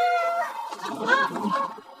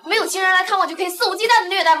没有亲人来看我就可以肆无忌惮的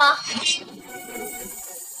虐待吗？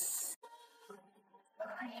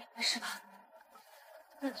没事吧？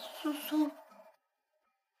苏苏，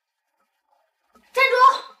站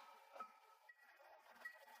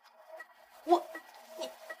住！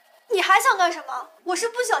你还想干什么？我是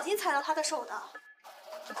不小心踩到他的手的。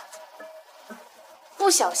不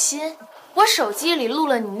小心，我手机里录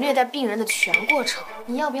了你虐待病人的全过程，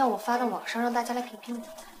你要不要我发到网上让大家来评评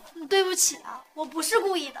你？对不起啊，我不是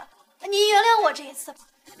故意的，您原谅我这一次吧。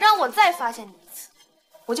让我再发现你一次，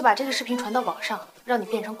我就把这个视频传到网上，让你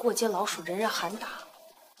变成过街老鼠，人人喊打。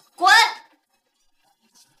滚！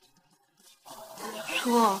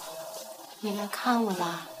苏，你来看我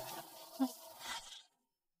啦。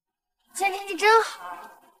今天天气真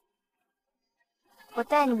好，我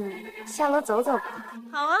带你下楼走走吧。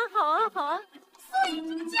好啊，好啊，好啊！苏怡，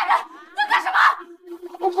你贱人，你要干什么？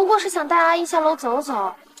我不过是想带阿姨下楼走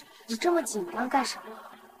走，你这么紧张干什么？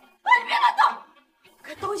你别乱动，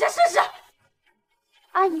快动一下试试。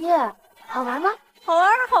阿姨，好玩吗？好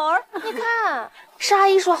玩，好玩。你看，是阿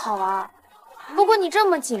姨说好玩。不过你这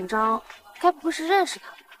么紧张，该不会是认识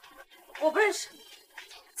他吧？我不认识。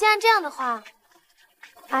既然这样的话，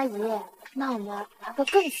阿姨，那我们玩个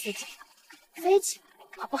更刺激的，飞起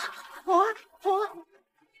来，好不好？好啊，好啊。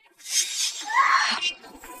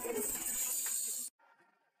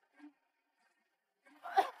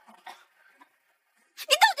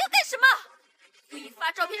你到底要干什么？故意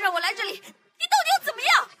发照片让我来这里，你到底要怎么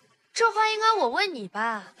样？这话应该我问你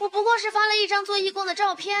吧，我不过是发了一张做义工的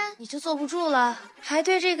照片，你就坐不住了，还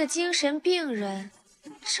对这个精神病人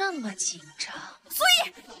这么紧张。所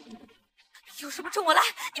以有什么冲我来，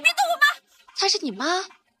你别动我妈。她是你妈？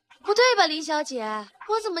不对吧，林小姐？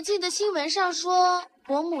我怎么记得新闻上说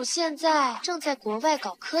伯母现在正在国外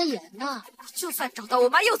搞科研呢？就算找到我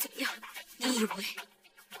妈又怎么样？你以为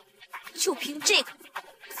就凭这个，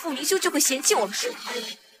傅明修就会嫌弃我们是吗？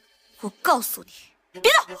我告诉你，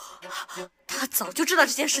别动！他早就知道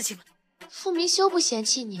这件事情了。傅明修不嫌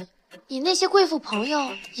弃你，你那些贵妇朋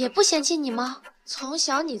友也不嫌弃你吗？从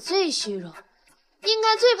小你最虚荣，应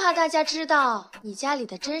该最怕大家知道你家里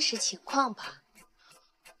的真实情况吧？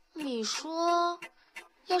你说，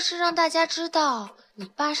要是让大家知道你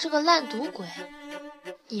爸是个烂赌鬼，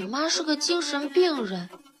你妈是个精神病人，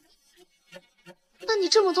那你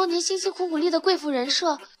这么多年辛辛苦苦立的贵妇人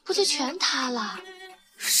设不就全塌了？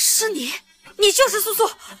是你，你就是苏苏，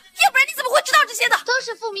要不然你怎么会知道这些的？都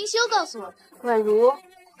是傅明修告诉我的。宛如，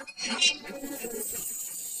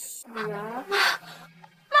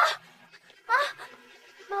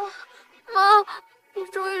妈，你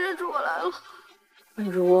终于认出我来了。宛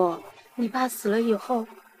如，你爸死了以后，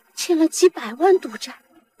欠了几百万赌债，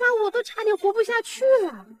妈我都差点活不下去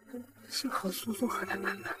了。幸好苏苏和他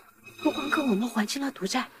妈妈不光跟我们还清了赌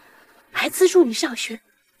债，还资助你上学，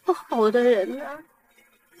多好的人啊！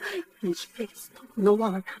你一辈子都不能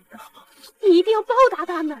忘了他们的好，你一定要报答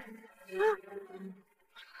他们啊！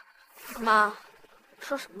妈，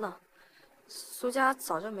说什么呢？苏家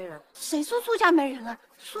早就没人了。谁说苏家没人了？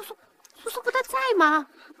苏苏不他在吗？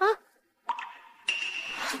啊！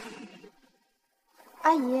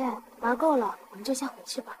阿姨，玩够了，我们就先回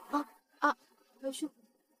去吧。回去。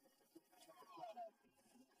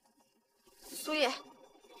苏叶，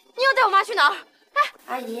你要带我妈去哪儿？哎，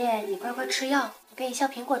阿姨，你乖乖吃药，我给你削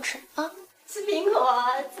苹果吃啊。吃苹果，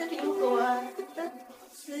吃苹果，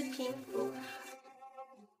吃苹果。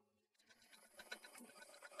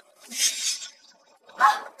啊！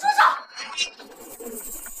住手！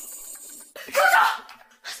住手！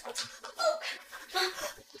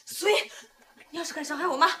苏叶，你要是敢伤害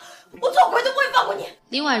我妈，我做鬼都不会放过你。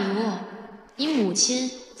林宛如，你母亲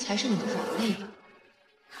才是你的软肋吧？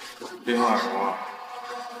林宛如，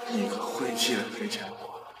你可晦气的亏欠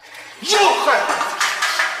我，要害我！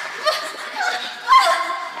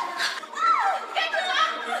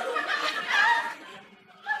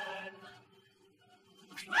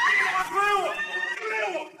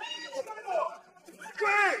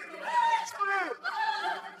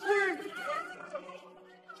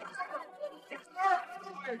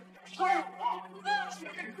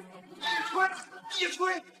一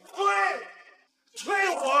吹，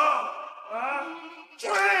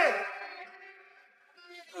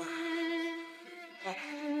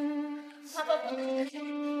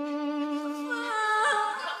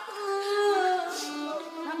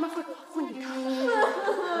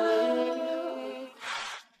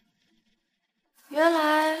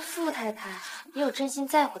太太，也有真心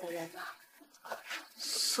在乎的人呢。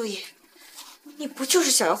苏怡，你不就是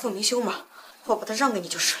想要傅明修吗？我把他让给你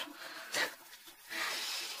就是了。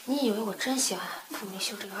你以为我真喜欢傅明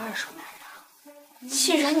修这个二手男人啊？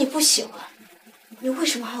既然你不喜欢，你为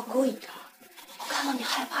什么还要勾引他？我看到你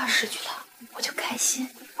害怕失去他，我就开心。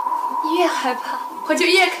你越害怕，我就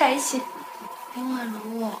越开心。林婉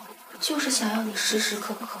如，就是想要你时时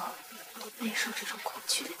刻刻都备受这种恐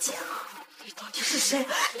惧的煎熬。你到底是谁？你这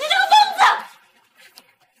个疯子！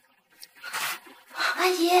阿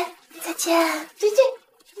姨，再见，再见，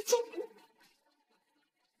再见。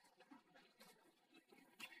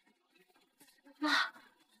妈，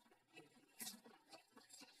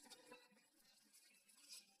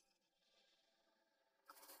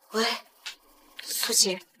喂，苏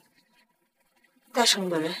琪，带上你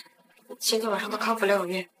的人，今天晚上到康复疗养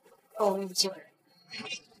院帮我秘密接吻人。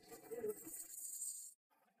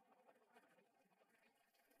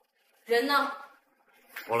人呢？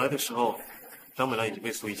我来的时候，张美兰已经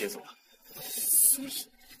被苏怡接走了。苏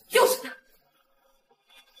怡，又是他！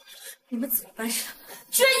你们怎么办事的？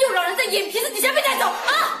居然又让人在眼皮子底下被带走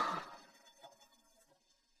啊！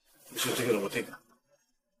不是这个了，我这个。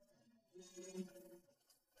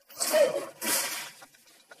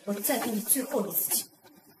我再给你最后一次机会。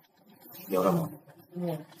你要干嘛？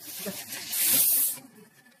我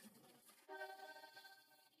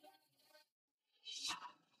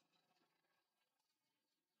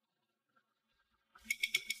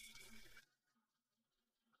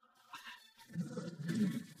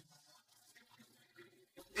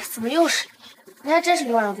怎么又是你？你还真是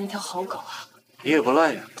林婉如的一条好狗啊！你也不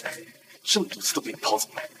赖呀，这么多次都被你跑走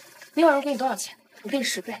了。林婉如给你多少钱？我给你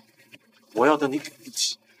10倍。我要的你给不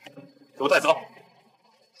起，给我带走！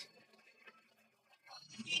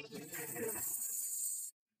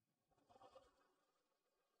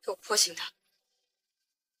给我泼醒他！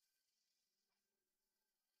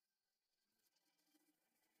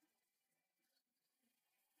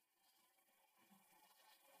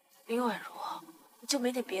林婉如，你就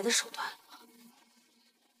没点别的手段？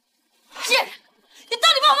贱人，你到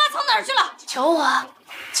底把我妈藏哪儿去了？求我，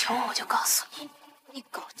求我，我就告诉你。你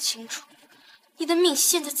搞清楚，你的命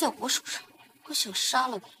现在在我手上，我想杀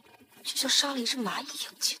了你，就像杀了一只蚂蚁一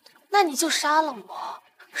样简单。那你就杀了我，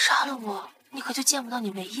杀了我，你可就见不到你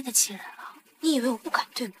唯一的亲人了。你以为我不敢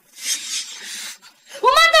对吗？我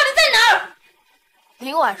妈到底在哪儿？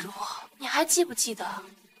林婉如，你还记不记得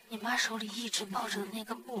你妈手里一直抱着的那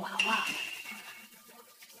个布娃娃？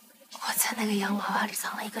我在那个洋娃娃里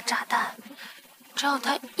藏了一个炸弹，只要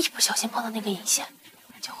它一不小心碰到那个引线，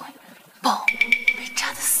就会嘣被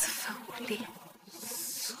炸得四分五裂。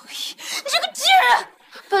所以你这个贱人！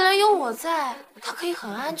本来有我在，它可以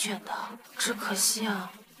很安全的，只可惜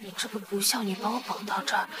啊，你这个不孝女把我绑到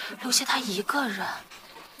这儿，留下他一个人。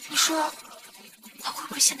你说他会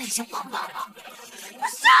不会现在已经碰到了？我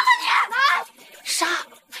杀了你！杀，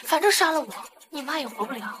反正杀了我，你妈也活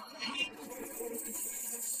不了。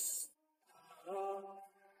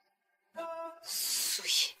苏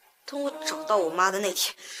怡，等我找到我妈的那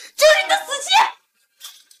天，就是你的死期！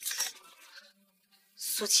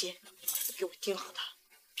苏琪，给我盯好她，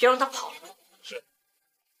别让她跑了。是。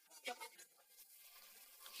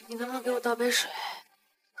你能不能给我倒杯水？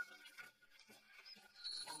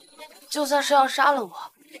就算是要杀了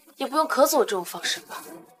我，也不用渴死我这种方式吧？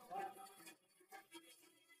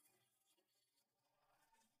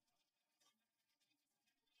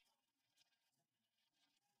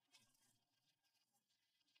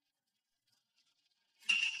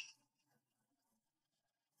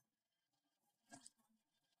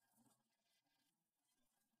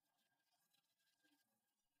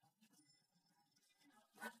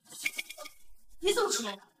你怎么出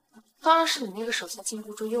来的？当然是你那个手下禁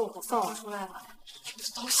不住诱惑放我出来了。这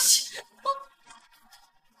东西！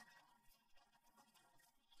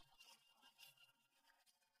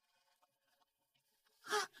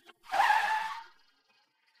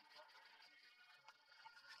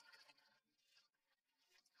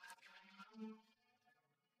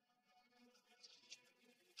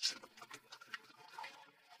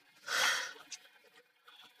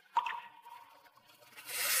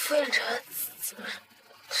傅远辰，怎么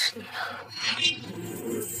是你啊？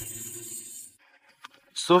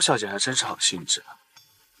苏小姐还真是好兴致，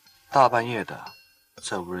大半夜的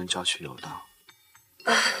在无人郊区游荡。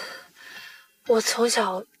我从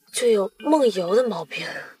小就有梦游的毛病。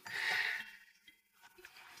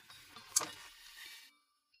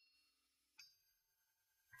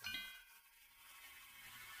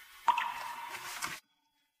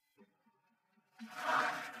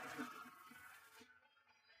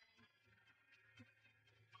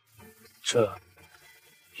这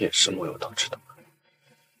也是莫有导致的。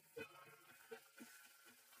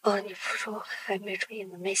哦，你不是说还没注意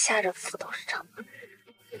门没吓着副董事长吗？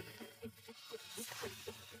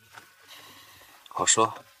好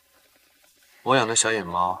说，我养的小野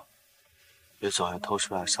猫，别总还偷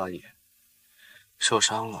出来撒野，受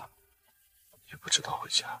伤了也不知道回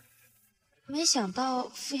家。没想到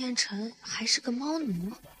傅彦辰还是个猫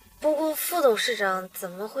奴。不过副董事长怎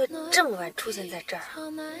么会这么晚出现在这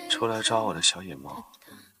儿？出来抓我的小野猫。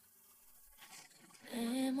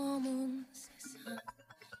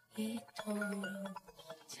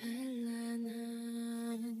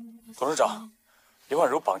董事长，林婉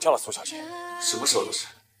如绑架了苏小姐。什么时候的事？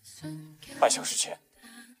半小时前。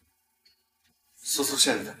苏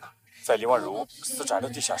现在在哪？在林婉如私宅的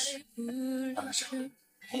地下室。那没事，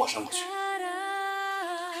我马上过去。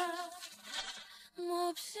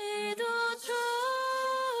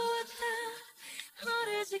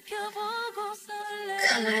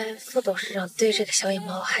看来副董事长对这个小野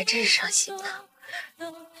猫还真是上心呢。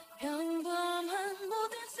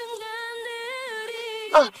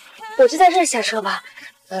哦，我就在这儿下车吧。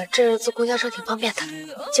这坐公交车挺方便的，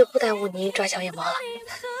就不耽误您抓小野猫了。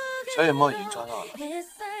小野猫已经抓到了。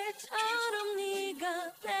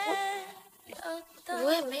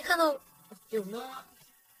我也没看到有猫啊。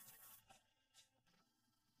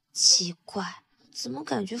奇怪，怎么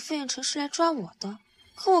感觉傅彦辰是来抓我的？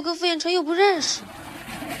可我跟傅彦辰又不认识。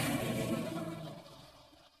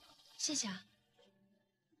谢谢啊。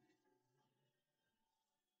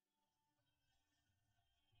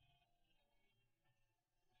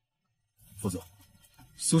副总，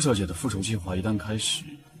苏小姐的复仇计划一旦开始，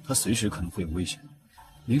她随时可能会有危险。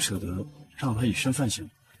您舍得让她以身犯险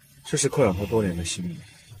吗？这是困扰她多年的心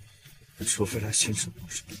愿，除非她亲手报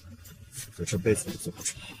仇，否则这辈子都做不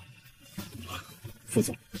成。副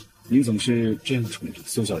总，您总是这样宠着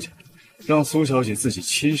苏小姐，让苏小姐自己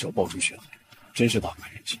亲手报出血来，真是大快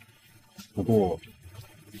人心。不过，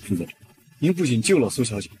副总，您不仅救了苏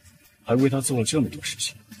小姐，还为她做了这么多事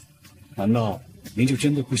情，难道您就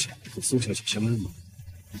真的不想和苏小姐相认吗？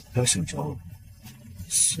要想着，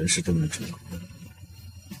随时都能成功，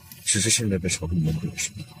只是现在被朝中蒙蔽了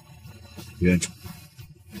什么？冤种。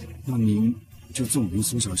那您就纵容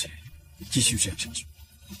苏小姐继续这样下去，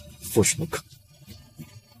做什么可能？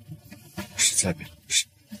实在被不是，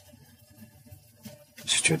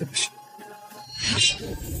是绝对不行。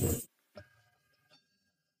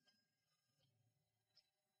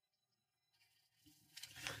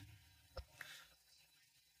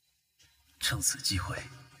趁此机会，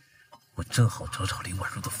我正好找找林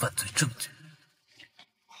婉如的犯罪证据。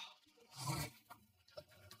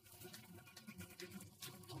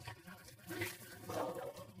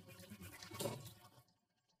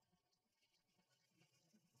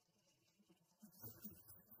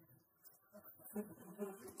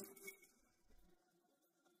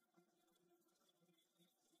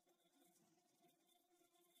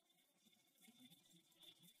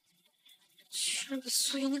居然给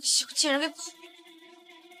苏妍那个小贱人给跑！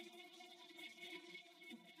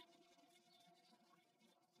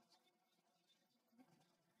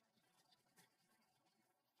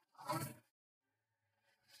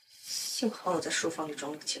幸好我在书房里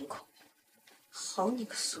装了个监控。好你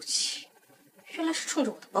个苏琪，原来是冲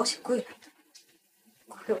着我的保险柜来的，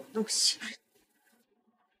亏我那么信任。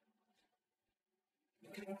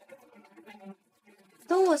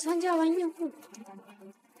等我参加完宴会。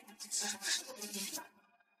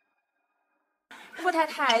傅太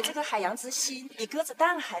太这个海洋之心比鸽子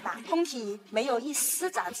蛋还大，通体没有一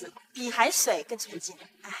丝杂质，比海水更纯净。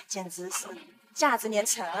哎，简直是价值连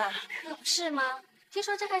城啊！可不是吗？听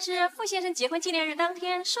说这还是傅先生结婚纪念日当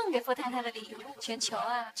天送给傅太太的礼物，全球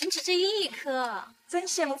啊，仅止这1颗。真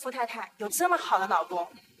羡慕傅太太有这么好的老公。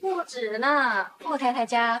不止呢，傅太太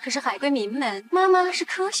家可是海归名门，妈妈是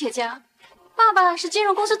科学家，爸爸是金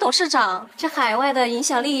融公司董事长，这海外的影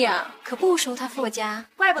响力呀，可不输他傅家。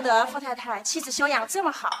怪不得傅太太妻子修养这么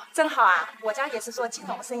好。正好啊，我家也是做金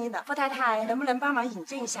融生意的，傅太太能不能帮忙引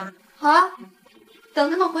荐一下？好啊，等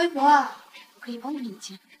他们回国啊，我可以帮你引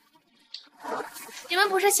荐。你们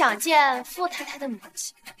不是想见傅太太的母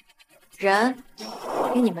亲？人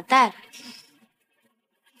给你们带来。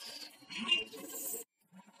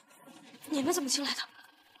你们怎么进来的？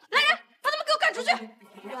来人，把他们给我赶出去！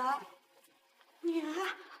女儿，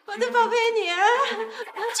我的宝贝女儿，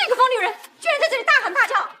这个疯女人居然在这里大喊大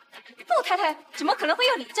叫！傅太太怎么可能会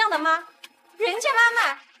有你这样的妈？人家妈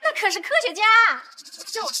妈那可是科学家。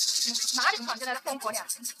就是哪里闯进来的疯婆娘，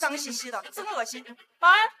脏兮兮的，真恶心！保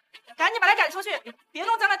安，赶紧把她赶出去，别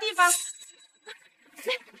弄脏了地方。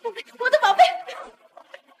我的宝贝，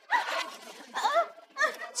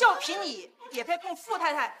就凭你也配碰傅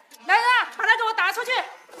太太？来人啊，把他给我打出去！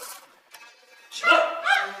起来！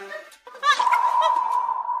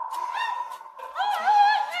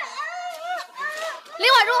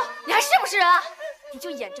林婉如，你还是不是人啊？你就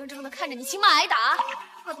眼睁睁的看着你亲妈挨打？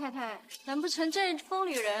傅太太，难不成这疯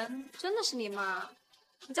女人真的是你妈？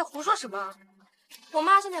你在胡说什么？我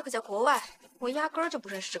妈现在可在国外，我压根儿就不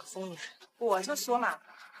认识这个疯女人。我就说嘛，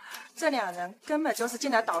这两人根本就是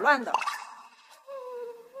进来捣乱的。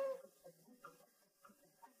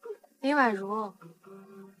林婉如，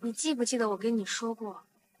你记不记得我跟你说过，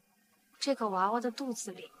这个娃娃的肚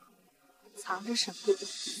子里藏着什么？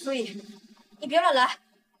所以你别乱来。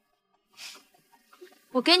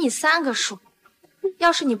我给你3个数，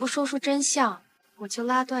要是你不说出真相，我就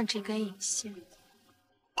拉断这根引线。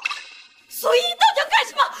所以你到底要干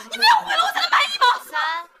什么？你不要毁了我才能满意吗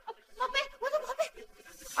？3，宝贝，我的宝贝。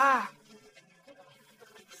2。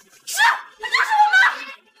是，那就是我妈。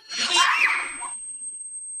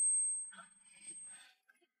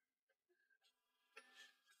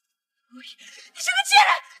你是个贱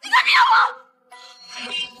人，你敢骗我！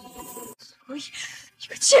所以，你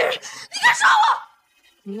个贱人，你敢耍我！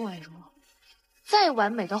林婉如，再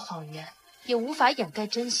完美的谎言也无法掩盖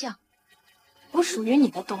真相。不属于你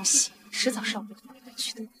的东西，迟早是要被我夺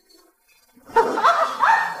去的。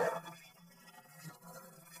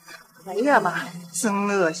哎呀妈，真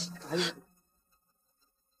恶心！哎呀，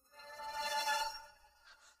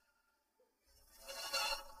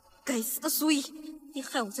该死的苏怡，你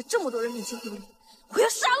害我在这么多人面前丢脸，我要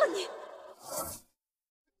杀了你！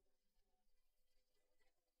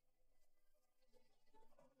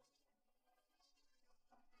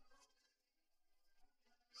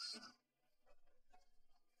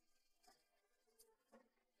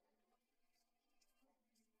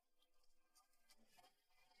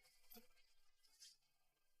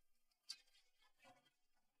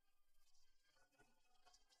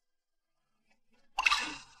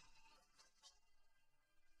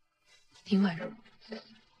林婉如，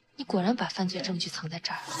你果然把犯罪证据藏在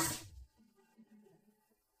这儿了。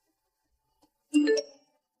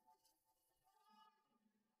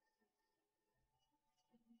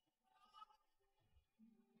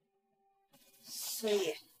所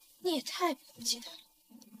以你也太不顾忌他了，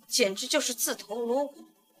简直就是自投罗网。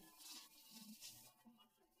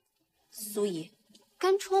苏怡，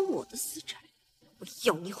敢闯我的私宅，我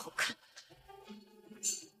要你好看！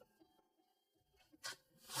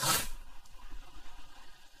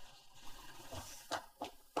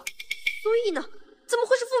苏怡呢？怎么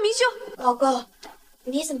会是傅明秀？老公，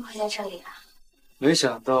你怎么会在这里啊？没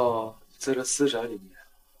想到在这私宅里面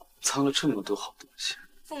藏了这么多好东西。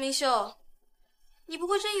傅明秀，你不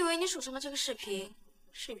会真以为你手上的这个饰品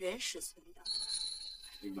是原始存的？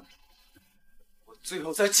明白。我最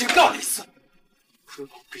后再警告你一次，不要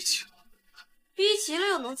把我逼急了。逼急了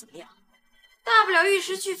又能怎么样？大不了玉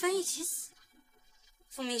石俱焚，一起死。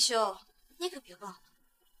傅明秀，你可别忘了，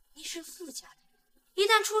你是傅家的，一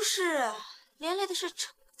旦出事，连累的是整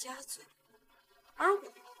个家族。而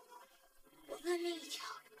我烂命一条，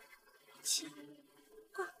亲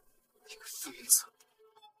二，你个疯子！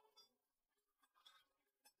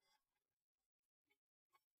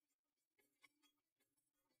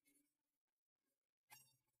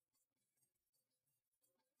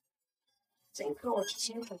这个我提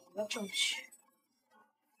前准备了证据，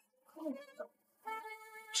根本不懂，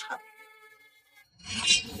差。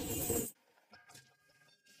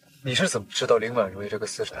你是怎么知道林婉如这个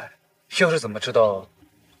私宅？又是怎么知道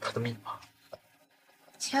她的密码？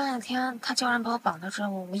前2天他叫人把我绑到这儿，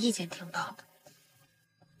我无意间听到的。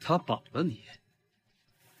他绑了你？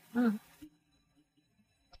嗯。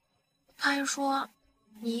他还说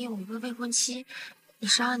你有一个未婚妻，你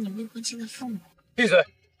杀了你未婚妻的父母。闭嘴！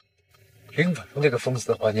林婉如那个疯子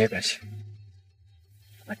的话你也敢信？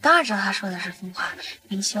我当然知道他说的是疯话。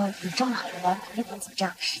明修，你这么好的人，肯定不会做这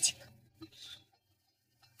样的事情的。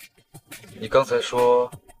你刚才说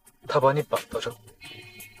他把你绑到这，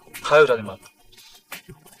还要找你麻烦？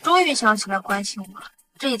终于想起来关心我了。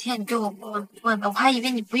这几天你对我不闻不问的，我还以为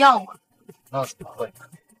你不要我。那怎么会呢？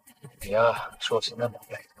你呀，是我心肝宝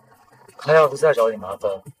贝。他要是再找你麻烦，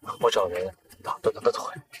我找人打断他的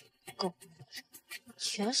腿。够，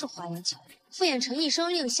全是花言巧语，傅衍成一声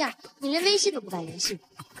令下，你连微信都不敢联系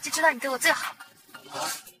我，我就知道你对我最好。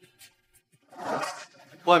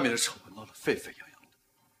外面的丑闻闹得沸沸扬扬的，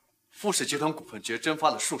傅氏集团股份绝蒸发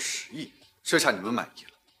了数10亿，这下你们满意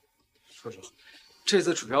了？说实话，这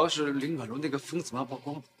次主要是林婉如那个疯子妈曝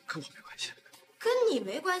光了，跟我没关系。跟你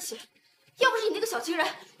没关系，要不是你那个小情人，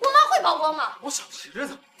我妈会曝光吗？我小情人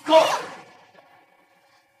怎么？够了！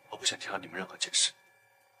我不想听到你们任何解释。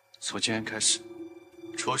从今天开始，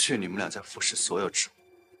除去你们俩在服侍所有职务，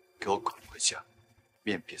给我滚回家，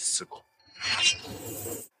面壁思过。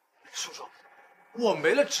叔叔，我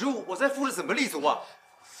没了职务，我在傅氏怎么立足啊？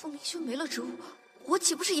傅明修没了职务，我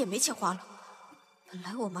岂不是也没钱花了？本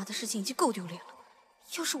来我妈的事情已经够丢脸了，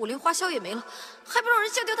要是我连花销也没了，还不让人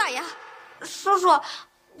笑掉大牙？叔叔，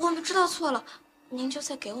我们知道错了，您就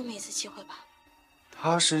再给我们一次机会吧。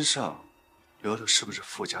他身上流的是不是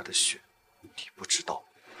傅家的血，你不知道。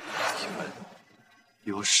你们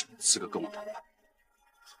有什么资格跟我谈判？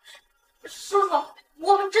叔叔，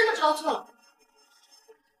我们真的知道错了，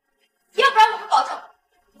要不然我们保证，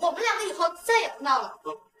我们两个以后再也不闹了。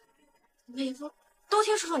美夫，都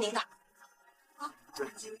听叔叔您的。啊，对，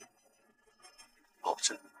保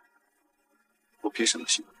证。我凭什么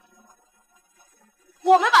信？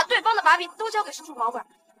我们把对方的把柄都交给叔叔保管，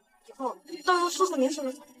以后都由叔叔您说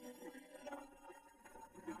了算。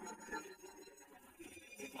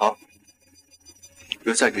好，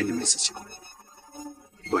我再给你们一次机会，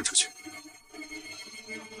滚出去。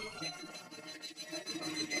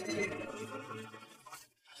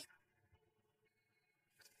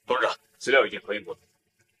董事长，资料已经核验过了，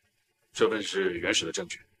这份是原始的证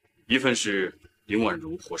据，一份是林婉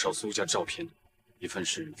如火烧苏家照片，一份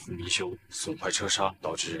是傅明修损坏车刹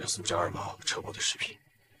导致苏家二宝车祸的视频。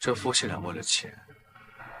这夫妻俩为了钱，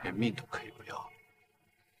连命都可以不要，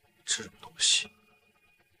这种东西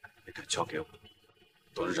也敢交给我？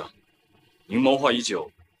董事长，您谋划已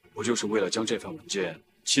久，不就是为了将这份文件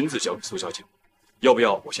亲自交给苏小姐？要不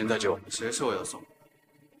要我现在就？谁说我要送？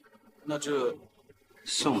那这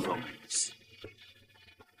送都没意思。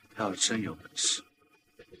要真有本事，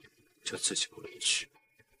就自己过去。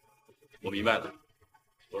我明白了，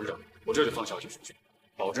董事长，我这就放消息出去，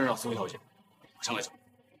保证让苏小姐马上来找。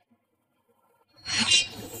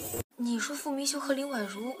你说傅明修和林婉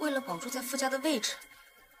如为了保住在傅家的位置，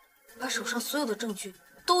把手上所有的证据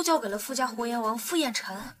都交给了傅家活阎王傅彦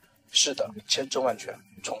辰？是的，千真万确，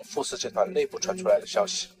从傅氏集团内部传出来的消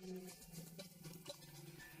息。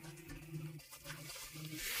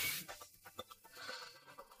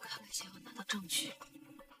看来想要拿到证据，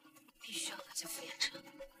必须要拿下傅彦辰。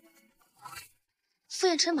傅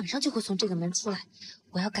彦辰马上就会从这个门出来，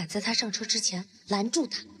我要赶在他上车之前拦住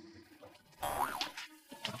他。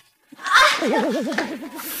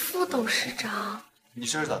傅董事长，你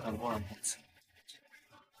这是打算公然碰瓷？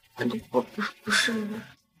不是。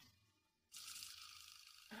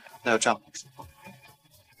那就这样说，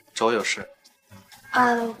找我有事。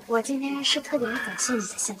我今天是特地来感谢你的，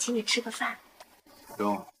想请你吃个饭。不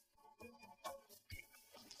用了。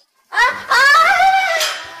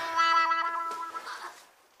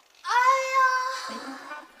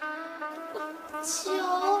脚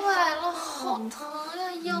崴了，好疼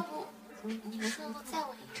呀！要不你顺路载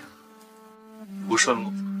我一程？不顺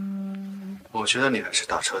路，我觉得你还是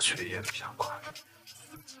打车去也比较快。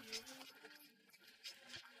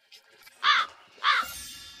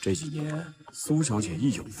这几年，苏小姐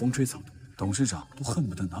一有风吹草动，董事长都恨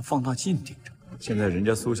不得拿放大镜盯着。现在人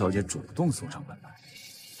家苏小姐主动送上门来，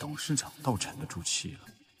董事长倒沉得住气了。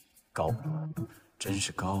高，真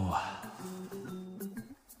是高啊！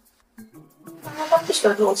他不喜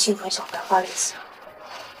欢这种清纯小白花类型。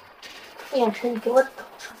傅远辰，你给我等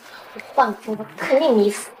着，我换个风格肯定迷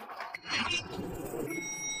死。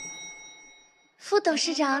傅董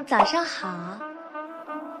事长，早上好。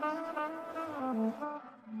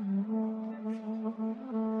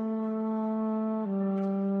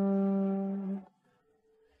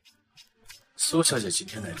苏小姐今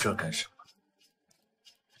天来这儿干什么？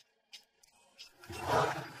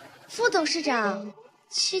傅董事长，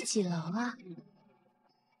去几楼啊？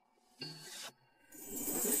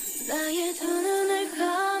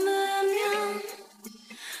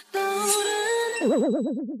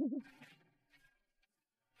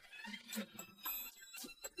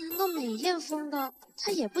难道美艳风的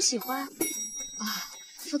他也不喜欢？啊，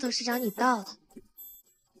傅董事长，你到了。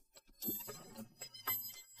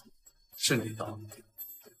是你到。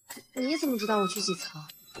你怎么知道我去几层？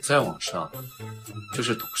再往上就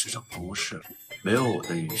是董事长办公室了，没有我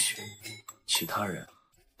的允许，其他人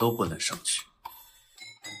都不能上去。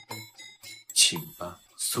请吧，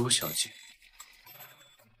苏小姐。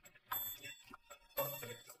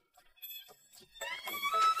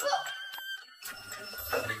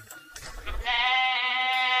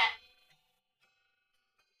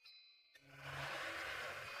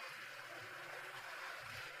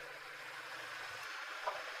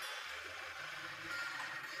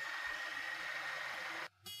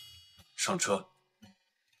上车。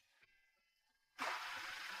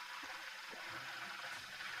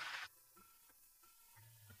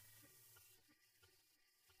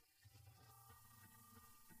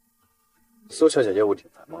苏小姐业务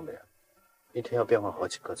挺繁忙的呀，一天要变换好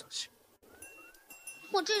几个造型。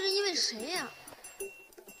我这是因为谁呀？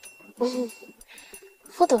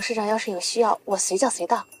副董事长要是有需要，我随叫随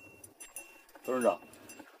到。董事长，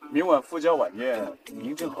明晚傅家晚宴，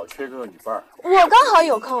您正好缺个女伴。我刚好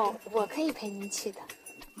有空，我可以陪您去的。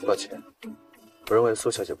抱歉，我认为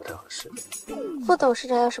苏小姐不太合适。副董事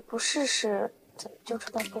长要是不试试，怎么就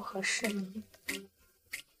知道不合适呢？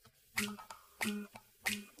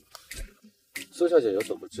苏小姐有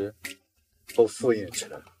所不知，我傅衍辰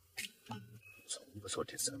从不做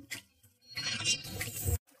第三者。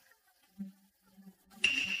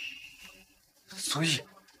所以，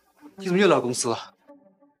你怎么又来公司了？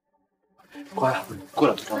乖，过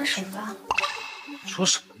来，分手吧。说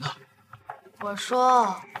什么呢？我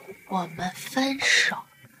说我们分手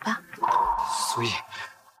吧。所以，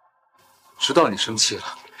知道你生气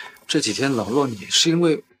了，这几天冷落你是因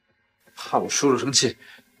为怕我叔叔生气，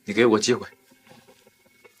你给我机会，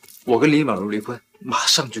我跟林婉如离婚，马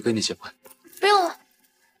上就跟你结婚。不用了，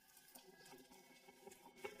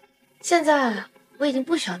现在我已经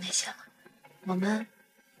不需要那些了，我们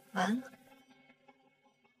完了。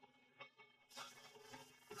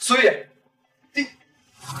所以，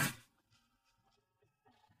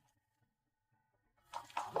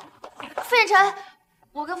傅衍辰，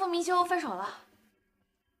我跟傅明修分手了。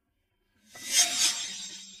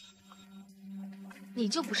你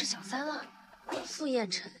就不是小三了？傅衍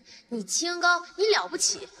辰，你清高，你了不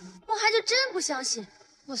起，我还就真不相信，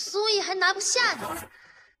我苏毅还拿不下你。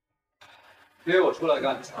约我出来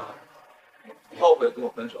干啥？后悔跟我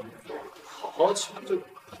分手，好好求着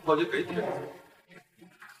我就给你。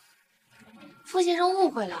傅先生误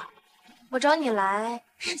会了，我找你来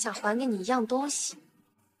是想还给你一样东西，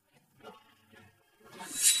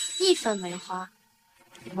一分没花，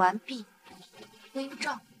完璧归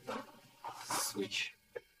赵。所以，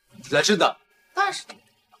你来真的？当然是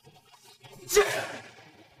真的。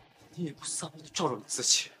你也不撒谎的照照你自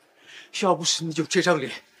己，要不是你有这张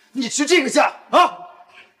脸，你去这个家啊？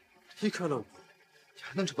离开了我，你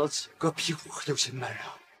还能找到几个比我有钱的男人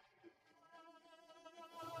啊？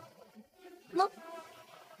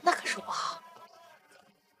那可是我好。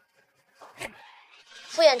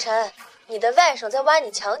傅衍辰，你的外甥在挖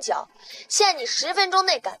你墙角，限你10分钟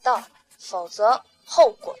内赶到，否则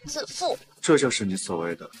后果自负。这就是你所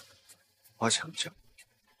谓的挖墙脚。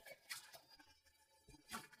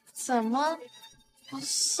怎么不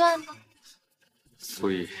算呢？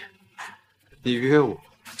所以，你约我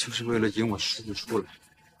就是为了引我叔叔出来。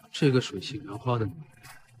这个水性杨花的女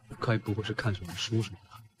人，该不会是看上我叔叔吧？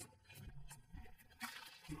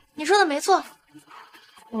你说的没错，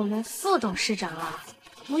我们副董事长啊，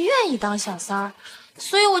不愿意当小三儿，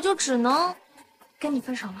所以我就只能跟你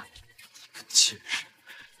分手了。贱人，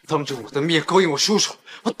当着我的面勾引我叔叔，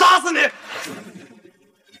我打死你！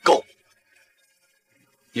够！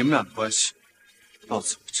你们俩的关系到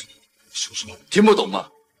此为止。叔叔，听不懂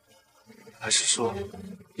吗？还是说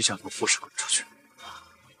你想从傅氏滚出去？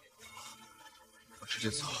我直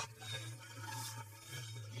接走。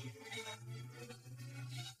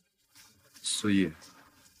所以，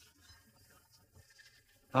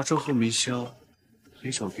拿周后明霄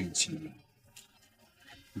随手给你亲了，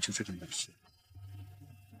你就这点本事？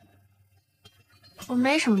我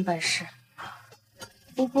没什么本事，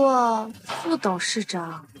不过副董事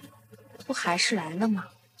长不还是来了吗？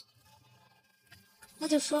那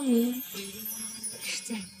就说明是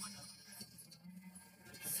在意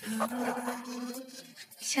我的。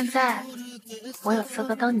现在我有资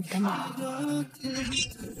格当你的女人。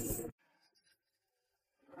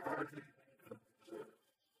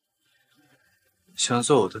想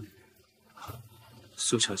做我的女人，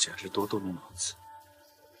苏小姐还是多动动脑子，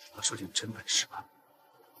拿出点真本事吧。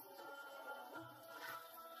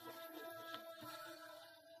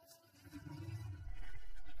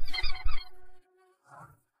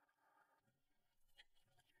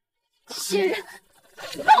新人，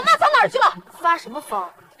你把我妈藏哪儿去了？发什么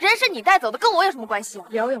疯？人是你带走的，跟我有什么关系啊？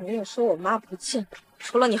辽远也说我妈不见，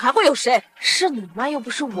除了你还会有谁？是你妈又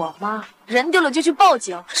不是我妈，人丢了就去报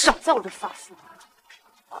警，少在我这发疯。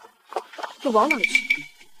又往哪去？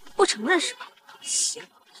不承认是吧？行，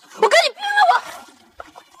我跟你拼了！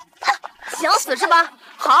我想死是吧？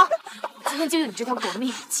好，今天就用你这条狗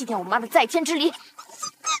命祭奠我妈的在天之灵。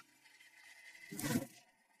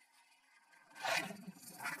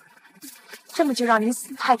这么就让你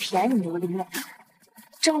死，太便宜你了，林远。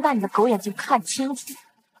睁大你的狗眼睛看清楚，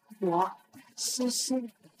我苏苏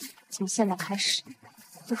从现在开始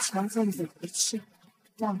会抢走你的一切，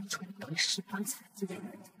让你重回18层地狱。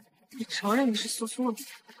你承认你是苏苏了，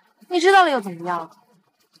你知道了又怎么样？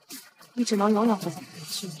你只能永远活在过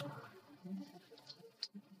去。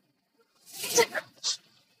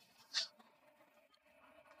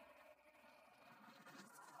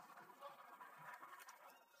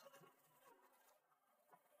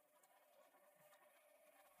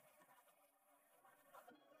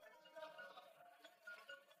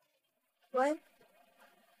喂？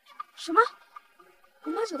什么？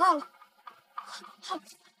我妈找到了。好，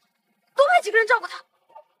多派几个人照顾她。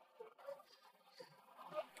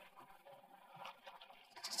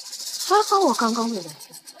还好我刚刚没来。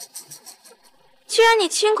既然你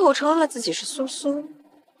亲口承认了自己是苏苏，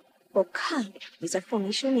我看你在凤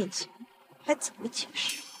鸣兄面前还怎么解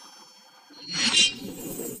释？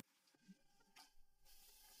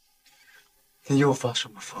你又发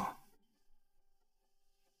什么疯？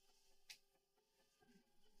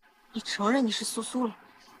你承认你是苏苏了，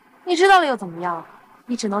你知道了又怎么样？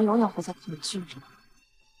你只能永远活在恐惧中。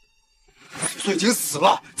苏苏已经死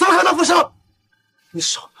了，怎么可能复生？你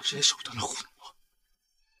少拿这些手段来糊弄我！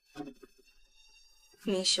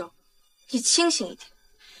明修，你清醒一点！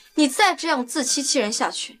你再这样自欺欺人下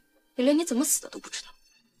去，你连你怎么死的都不知道。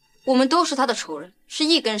我们都是他的仇人，是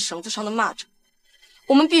一根绳子上的蚂蚱。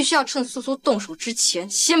我们必须要趁苏苏动手之前，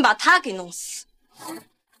先把他给弄死。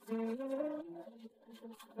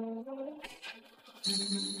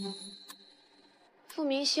傅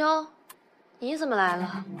明修，你怎么来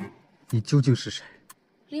了？你究竟是谁？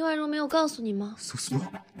林婉如没有告诉你吗？苏苏，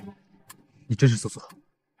你真是苏苏？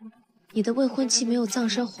你的未婚妻没有葬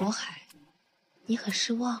身火海，你很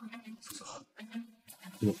失望。苏苏，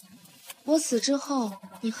我死之后，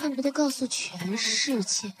你恨不得告诉全世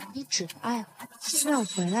界你只爱我。现在我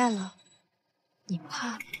回来了，你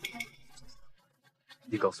怕？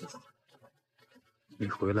你告诉我，你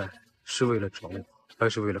回来是为了找我，还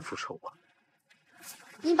是为了复仇啊？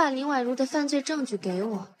你把林婉如的犯罪证据给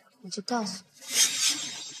我，我就告诉你。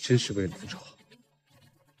真是为了复仇？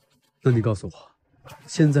那你告诉我，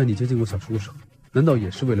现在你接近我小叔手，难道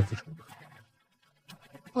也是为了复仇吗？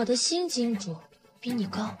我的新金主比你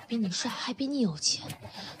高，比你帅，还比你有钱，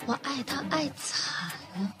我爱他爱惨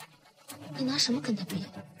了，你拿什么跟他比？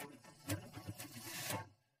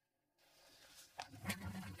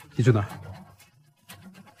你去哪儿？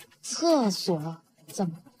厕所？怎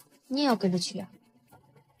么，你也要跟着去啊？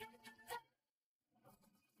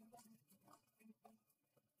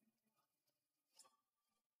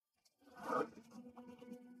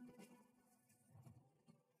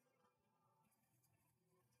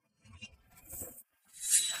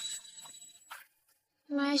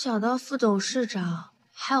没想到副董事长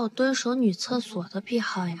还有蹲守女厕所的癖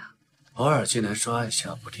好呀！偶尔竟然说爱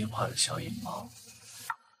下不听话的小野猫，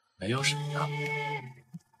没有什么大不了。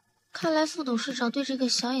看来副董事长对这个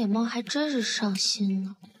小野猫还真是上心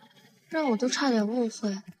呢，让我都差点误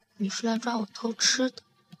会你是来抓我偷吃的。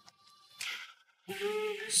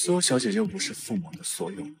苏小姐又不是父母的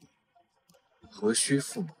所有，何须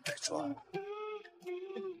父母来抓？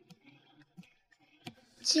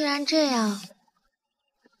既然这样，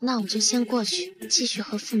那我就先过去，继续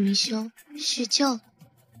和傅明修叙旧。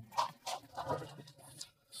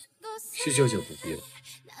叙旧就不必了，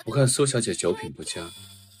我看苏小姐酒品不佳，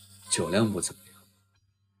酒量不怎么样。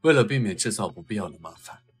为了避免制造不必要的麻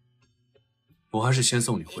烦，我还是先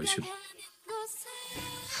送你回去吧。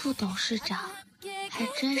副董事长还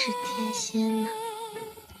真是贴心呢。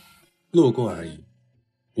路过而已，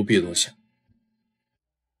不必多想。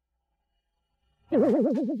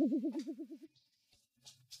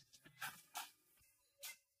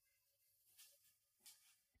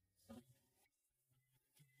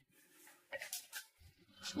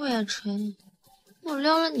朱远纯，我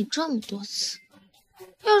撩了你这么多次，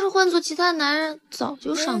要是换做其他男人，早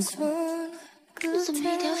就上钩。你怎么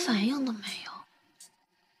一点反应都没有？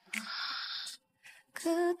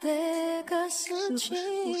是不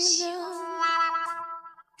是不行？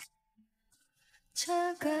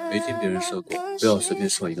没听别人说过，不要随便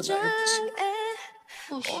说一个男人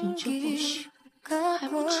不行。不行就不行，还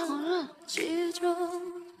不承认？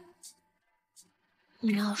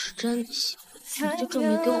你要是真的行，你就证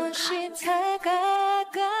明给我看。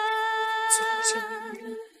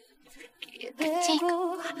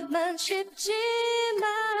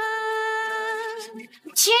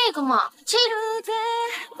这个嘛，这个。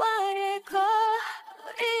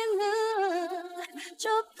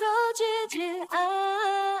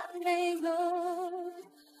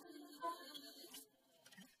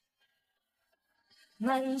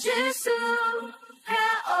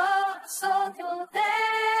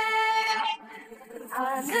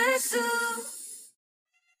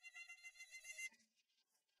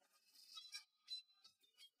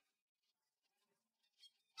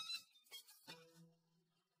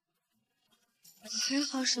还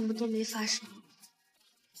好什么都没发生，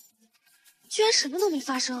居然什么都没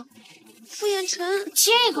发生。傅衍辰，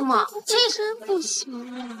这个嘛，这真不行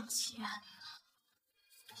啊！天哪，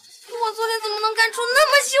我昨天怎么能干出那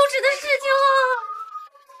么羞耻的事情啊！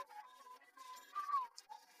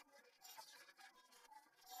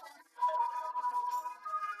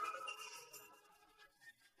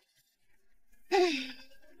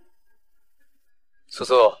素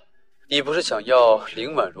素，你不是想要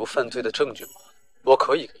林婉如犯罪的证据吗？我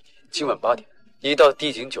可以给你，今晚8点，你到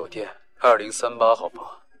帝景酒店2038号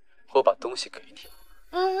房，我把东西给你。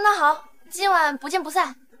那好，今晚不见不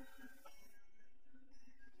散。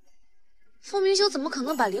傅明修怎么可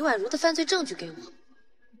能把林婉如的犯罪证据给我？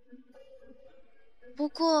不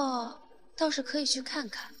过倒是可以去看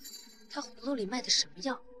看他葫芦里卖的什么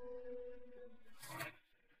药。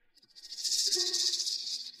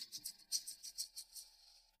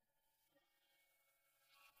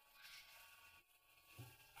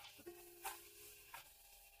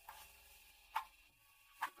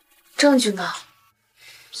证据呢？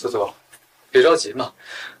素素，别着急嘛，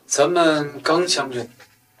咱们刚相认，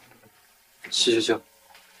叙旧。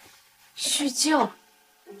叙旧？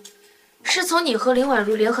是从你和林婉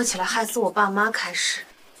如联合起来害死我爸妈开始，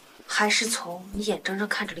还是从你眼睁睁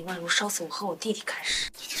看着林婉如烧死我和我弟弟开始？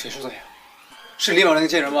谁说的呀？是林婉如那个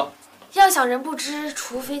贱人吗？要想人不知，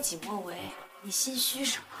除非己莫为。你心虚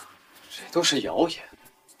什么？这都是谣言。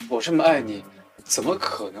我这么爱你，怎么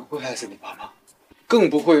可能会害死你爸妈？更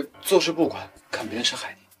不会坐视不管，看别人伤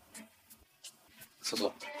害你。素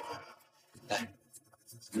素，来，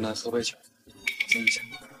我们喝杯酒，敬一下。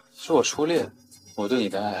是我初恋，我对你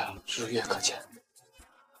的爱啊，日月可见。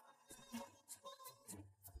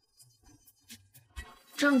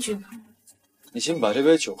证据呢？你先把这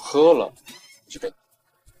杯酒喝了，就给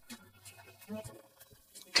你。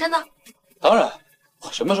真的？当然，我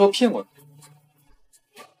什么时候骗过你？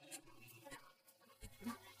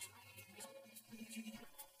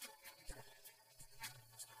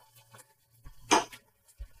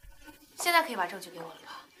现在可以把证据给我了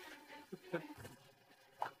吧？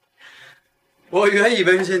我原以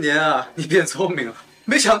为这些年啊，你变聪明了，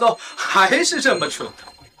没想到还是这么蠢。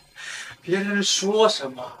别人说什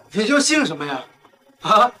么你就信什么呀？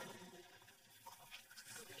啊！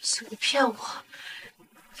是你骗我！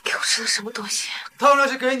你给我吃的什么东西？当然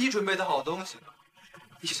是给你准备的好东西了。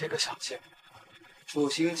你这个小贱人，处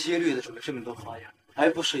心积虑的准备这么多花样，还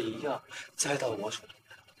不是一样栽到我手里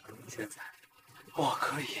的？现在我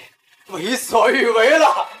可以为所欲为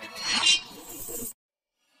了。开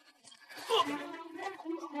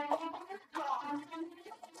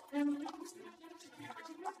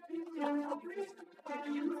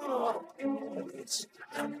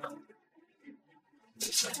门！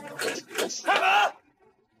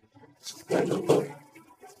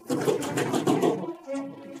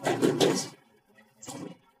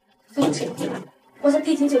对不起，我在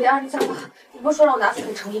帝庭酒店2038，你不是说让我拿出你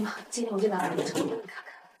的诚意吗？今天我就拿出你的诚意给你看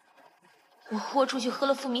看。我豁出去喝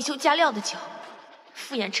了傅明修加料的酒。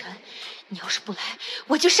傅衍辰，你要是不来，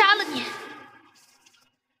我就杀了你！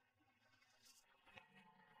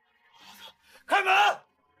开门！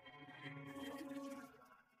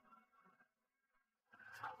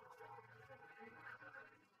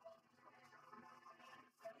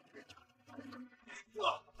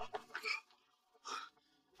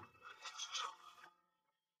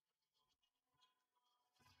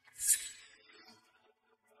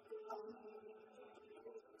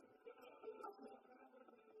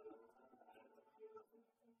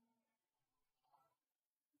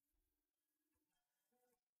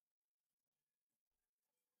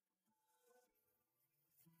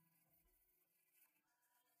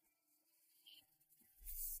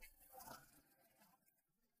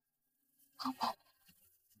帮帮我，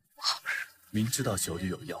我好热。明知道酒里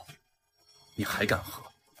有药，你还敢喝？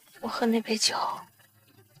我喝那杯酒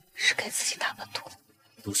是给自己打个赌。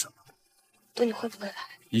赌什么？赌你会不会来？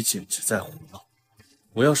你简直在胡闹！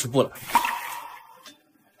我要是不来，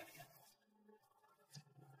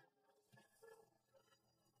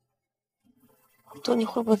赌你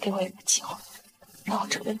会不会给我一个机会，让我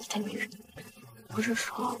成为你的女人？不是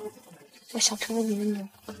说我想成为你的女人，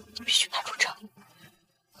你必须拿出诚意，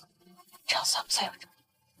这样算不算有诚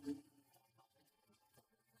意？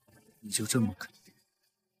你就这么肯定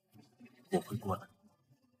我会过来？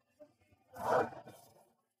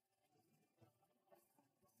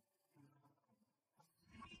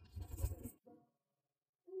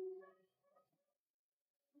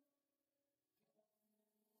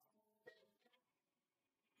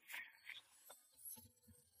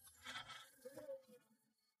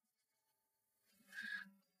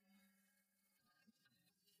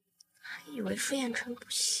还以为傅衍辰不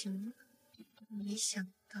行，没想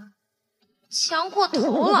到强过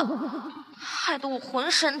头了，害得我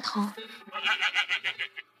浑身疼。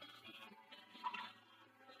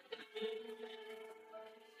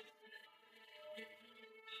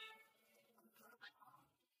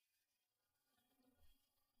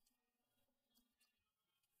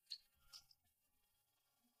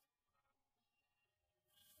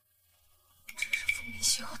这是傅明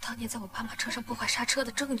以后当年在我爸妈车上破坏刹车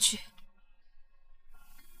的证据，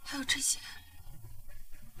还有这些，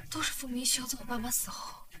都是傅明修在我爸妈死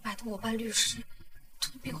后买的我办律师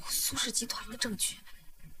吞并苏氏集团的证据。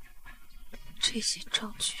这些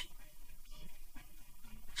证据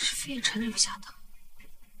是傅彦辰留下的，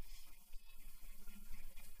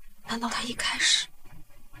难道他一开始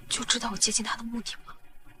就知道我接近他的目的吗？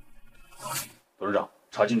董事长，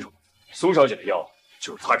查清楚，苏小姐的药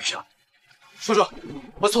就是他给下的。叔叔，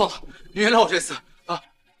我错了，你原谅我这次啊！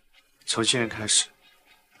从今天开始，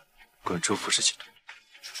滚出傅氏集团。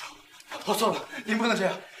我错了，您不能这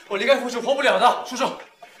样，我离开傅氏活不了的，叔叔，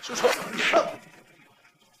叔叔。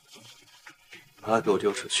把他给我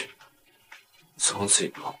丢出去，从此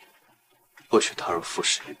以后不许踏入傅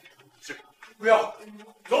氏一步。是，不要，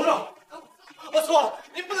董事长，我错了，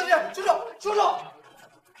您不能这样，叔叔，叔叔。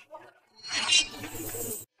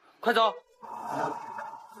快走！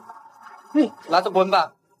拿着滚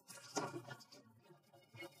吧！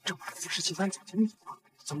这不是傅氏集团总经理吗？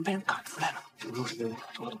怎么被人赶出来了？若是被我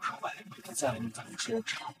捅了董事坏，他再来弄咱们是人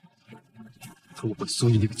知道。如果苏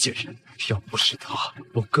毅那个贱人，要不是他，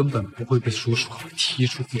我根本不会被叔叔踢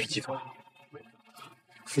出傅氏集团，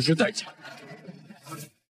付出代价。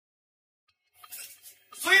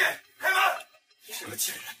苏毅，开门！这个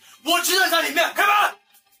贱人，我知道你在里面，开门！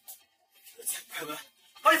再不开门，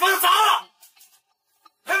把你房子砸了！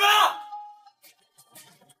开门！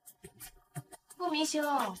傅明修，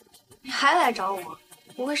你还来找我，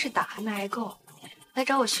不会是打还没挨够，来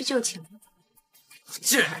找我叙旧情吗？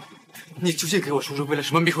贱人！你究竟给我说说为了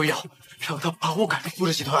什么迷魂药，让他把我赶出傅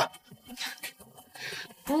氏集团？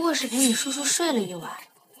不过是陪你叔叔睡了一晚，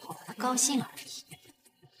哄他高兴而已。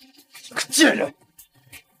你个贱人！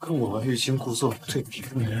跟我欲擒故纵、对比的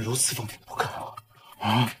女人如此风评不可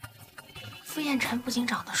啊！傅彦辰不仅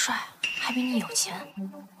长得帅，还比你有钱，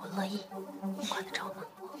我乐意，你管得着吗？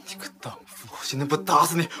你个荡妇！我现在不打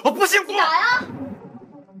死你，我不信活！敢啊！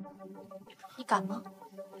你敢吗？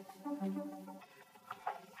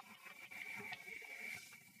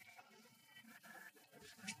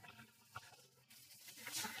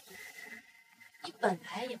你本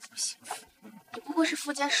来也不幸福，你不过是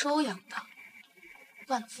傅家收养的，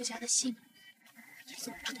断了傅家的性命，你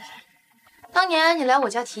怎么知道？当年你来我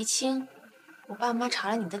家提亲，我爸妈查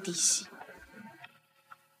了你的底细。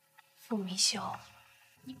傅明修，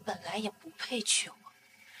你本来也不配娶我，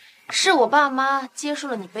是我爸妈接受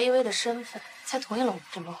了你卑微的身份，才同意了我们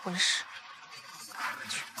这门婚事。可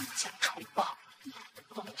却更加仇报，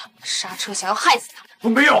动了他们的刹车，想要害死他们。我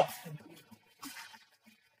没有。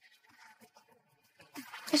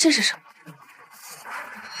那这是什么？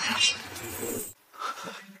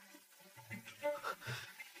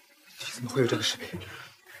你怎么会有这个视频？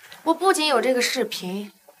我不仅有这个视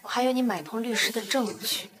频，我还有你买通律师的证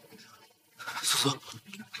据。苏苏，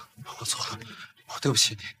我错了，我对不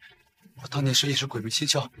起你。我当年是一时鬼迷心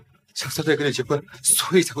窍，想早点跟你结婚，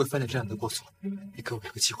所以才会犯下这样的过错。你给我一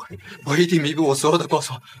个机会，我一定弥补我所有的过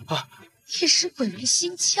错啊！一时鬼迷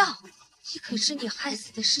心窍。可是你害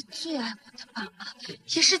死的是最爱我的爸妈，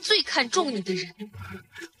也是最看重你的人。我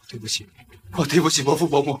对不起，我对不起伯父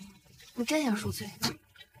伯母。你真想赎罪？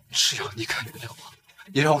只要你肯原谅我，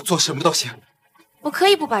你让我做什么都行。我可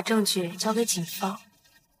以不把证据交给警方，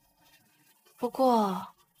不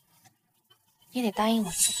过你得答应我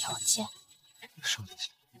一个条件。什么条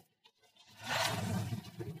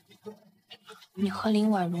件？你和林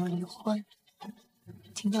婉如离婚，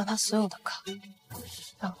停掉她所有的卡，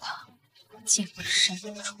让她净身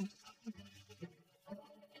出户。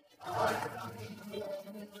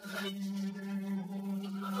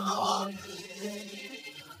好。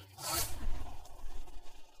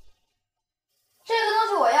这个东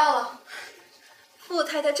西我要了。傅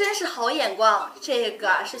太太真是好眼光，这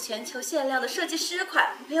个是全球限量的设计师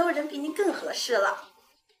款，没有人比您更合适了。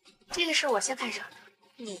这个是我先看上的。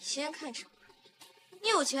你先看上？你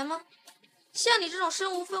有钱吗？像你这种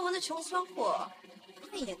身无分文的穷酸货，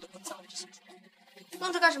看一眼都不脏这些。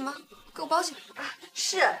弄这干什么？给我包起来。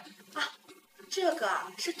是啊，这个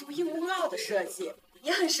是独一无二的设计，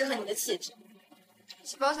也很适合你的气质。一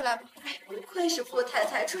起包起来吧。哎，不愧是傅太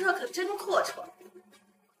太，出手可真阔绰。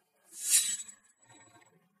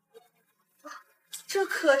这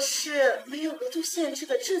可是没有额度限制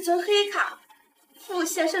的至尊黑卡，傅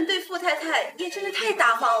先生对傅太太也真的太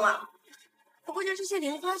大方了。不过就这些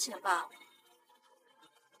零花钱吧。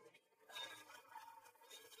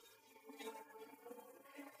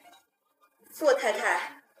傅太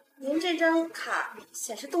太，您这张卡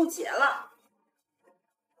显示冻结了。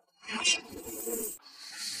什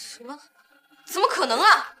么？怎么可能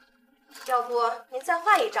啊？要不您再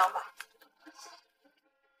换一张吧。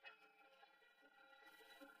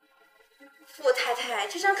傅太太，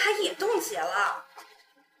这张卡也冻结了。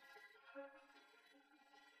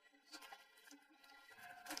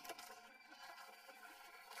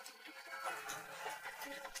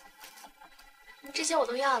这些我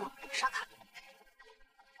都要了，刷卡。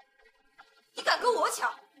你敢跟我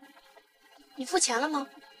抢？你付钱了吗？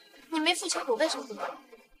你没付钱，我为什么不能？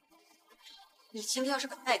你今天要是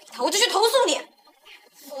敢卖给他，我就去投诉你。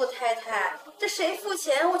傅太太，这谁付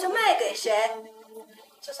钱我就卖给谁，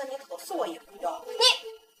就算你投诉我也不用。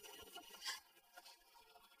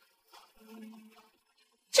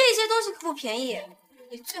这些东西可不便宜，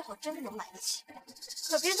你最好真的能买得起，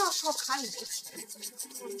可别到时候卡里没钱。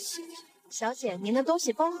小姐，您的东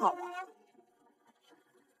西包好了。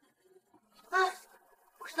啊，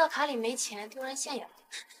不知道卡里没钱，丢人现眼。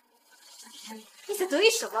你在得意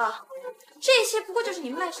什么？这些不过就是你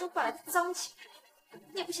卖身换来的脏钱，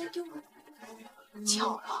你也不嫌丢人？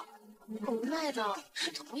巧了，我们卖的是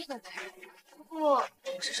同一个男人，不过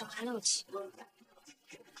至少还6起。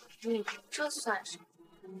这算什么？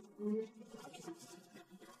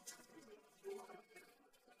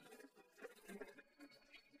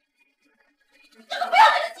这个不要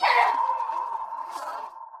脸的贱人！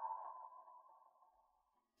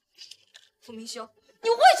傅明修，你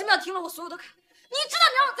为什么要停了我所有的卡？你知道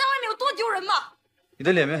你让我在外面有多丢人吗？你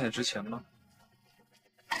的脸面很值钱吗？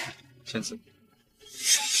签字。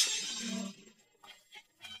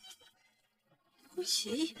婚协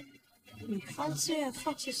议，女方自愿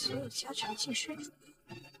放弃所有家产进宣主义，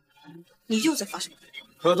你又在发什么？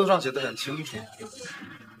合同上写的很清楚，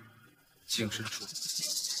净身出户。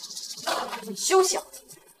你休想！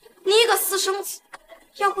你一个私生子，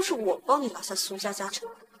要不是我帮你拿下苏家家产，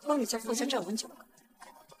帮你在傅家站稳脚跟，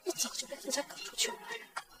你早就被傅家赶出去了。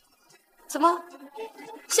怎么，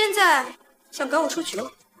现在想赶我出局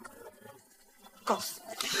了？告诉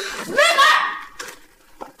你，妹妹！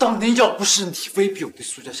当年要不是你威逼我对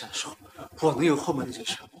苏家下手，我能有后面那些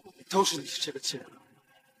事，都是你这个贱人。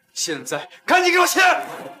现在赶紧给我签！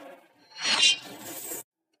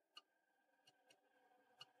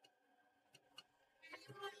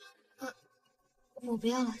我不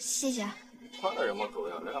要了，谢谢。他那人模狗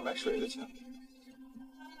样，连个买水的钱。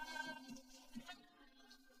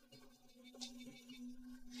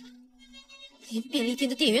连便利店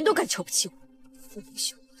的店员都敢瞧不起我，傅明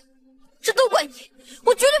修，这都怪你！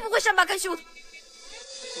我绝对不会善罢甘休的。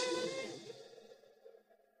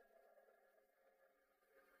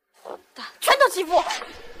全都欺负我！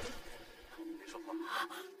别说话，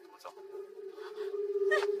我走。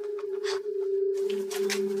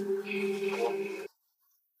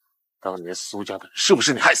当年苏家的人是不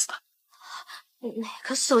是你害死的？哪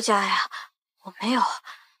个苏家呀？我没有。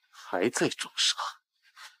还在装傻！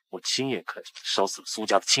我亲眼看见你烧死了苏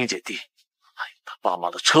家的亲姐弟，还有他爸妈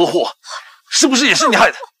的车祸，是不是也是你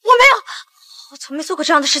害的？我没有，我从没做过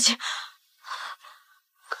这样的事情。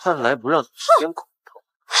看来不让你先口头，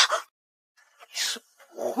你是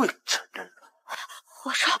不会承认的。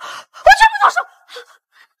我说，我真不早说。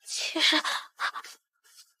其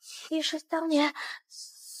实当年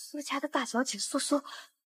苏家的大小姐苏苏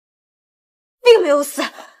并没有死。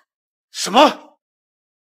什么？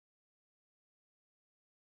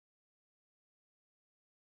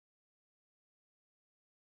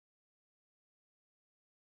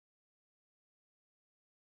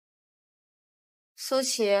苏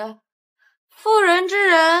琪，妇人之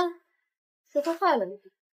仁，似乎害了你。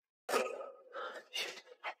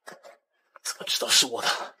怎么知道是我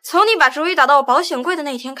的？从你把主意打到我保险柜的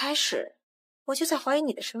那天开始，我就在怀疑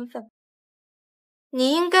你的身份。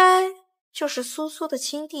你应该就是苏苏的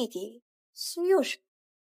亲弟弟苏佑神。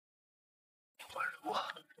婉如，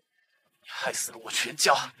你害死了我全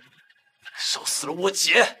家，烧死了我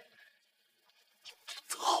姐，你不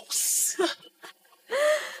得好死！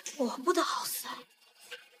我不得好死，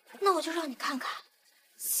那我就让你看看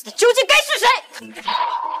死的究竟该是谁！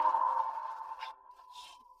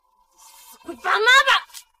死鬼爸妈吧！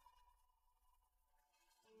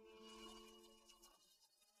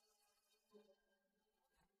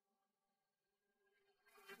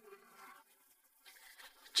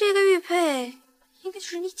这个玉佩应该就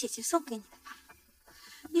是你姐姐送给你的吧？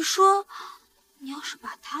你说，你要是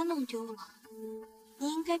把它弄丢了，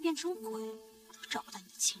你应该变成鬼，都找不到你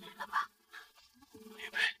的亲人了吧？玉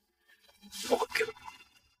佩，我会给我。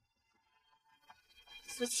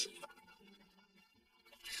苏琪，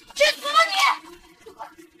治死了你！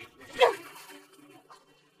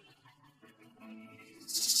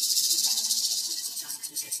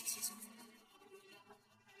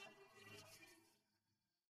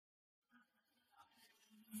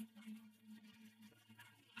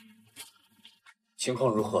情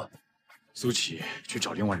况如何？苏琪去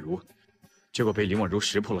找林婉如，结果被林婉如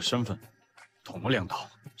识破了身份，捅了2刀。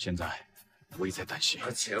现在危在旦夕。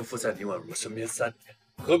她潜伏在林婉如身边3年，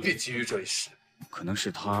何必急于这一时？可能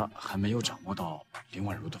是他还没有掌握到林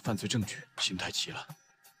婉如的犯罪证据，心太急了。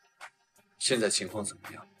现在情况怎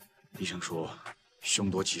么样？医生说凶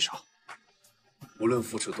多吉少，无论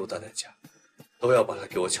付出多大代价，都要把她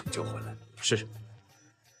给我抢救回来。是。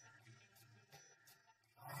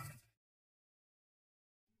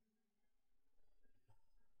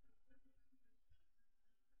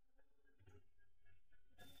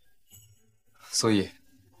所以，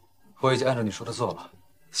我已经按照你说的做了。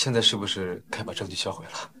现在是不是该把证据销毁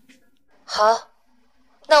了？好，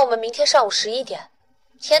那我们明天上午11点，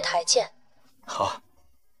天台见。好。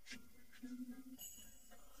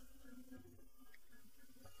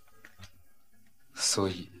所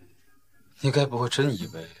以，你该不会真以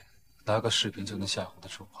为拿个视频就能吓唬得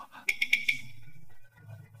住我吧？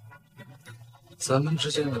咱们之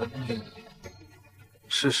间的恩义，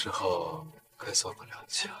是时候该做个了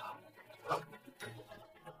结了。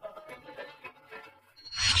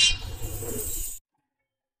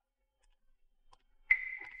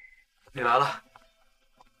你来了，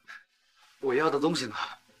我要的东西呢？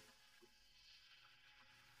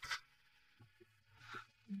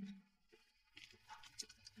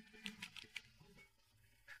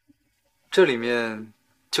这里面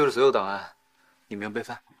就是所有档案，你没有备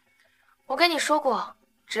份。我跟你说过，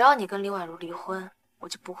只要你跟林婉如离婚，我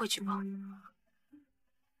就不会举报你。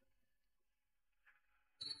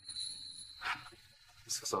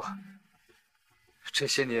苏苏，这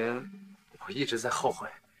些年我一直在后悔，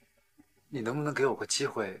你能不能给我个机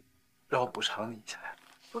会，让我补偿你一下呀？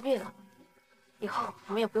不必了，以后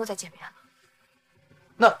我们也不用再见面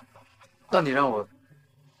了。那你让我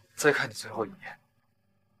再看你最后一眼。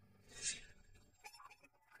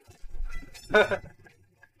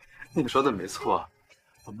你说的没错，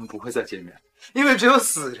我们不会再见面，因为只有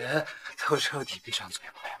死人才会彻底闭上嘴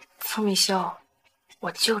巴呀。傅明修，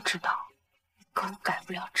我就知道狗改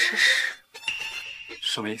不了吃屎。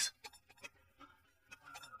什么意思？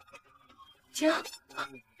听，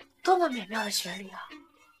多么美妙的旋律啊！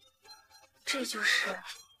这就是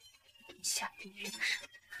你下地狱的声音。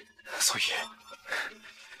所以，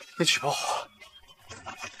你举报我，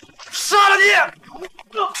杀了你！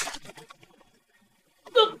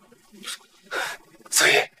所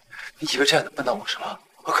以，你以为这样能办到我什么？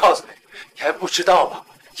我告诉你，你还不知道吧？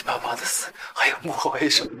你爸妈的死还有幕后黑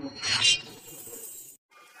手。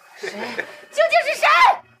谁？究竟是谁？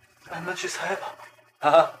慢慢去猜吧。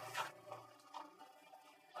啊！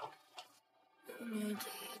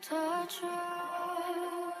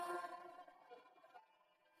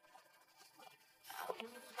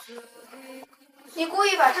你故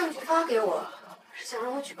意把证据发给我，是想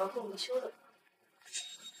让我举报顾明修的吧？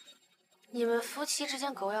你们夫妻之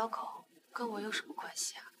间狗咬狗，跟我有什么关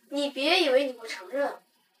系啊？你别以为你不承认，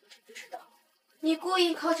我就不知道。你故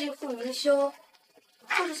意靠近傅明修，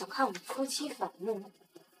就是想看我们夫妻反目，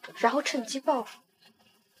然后趁机报复，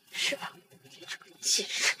是吧？你这个贱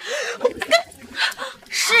人！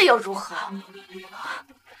是又如何？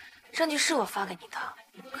证据是我发给你的，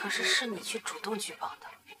可是是你去主动举报的。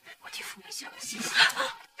我替傅明修谢谢。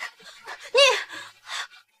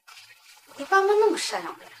你爸妈那么善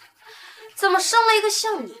良的人，怎么生了一个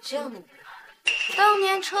像你这样的女儿？当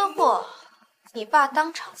年车祸，你爸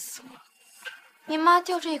当场死亡，你妈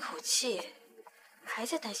吊着一口气，还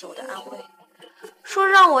在担心我的安危，说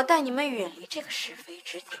让我带你们远离这个是非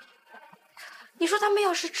之地。你说他们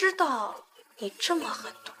要是知道你这么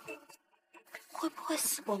狠毒，会不会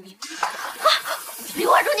死不瞑目？林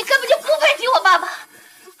婉如，你根本就不配听我爸爸。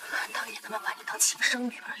当年他们把你当亲生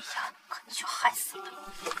女儿一样，可你却害死了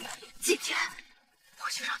我。今天我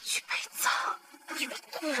就让你去陪葬，因为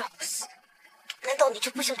都让我死。难道你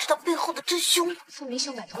就不想知道背后的真凶吗？傅明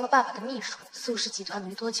秀买通了爸爸的秘术，苏氏集团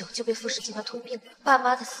没多久就被傅氏集团吞并了。爸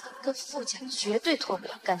妈的死跟傅家绝对脱不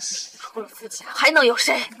了干系，除了傅家还能有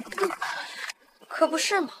谁？可不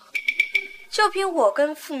是嘛！就凭我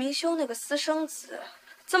跟傅明修那个私生子，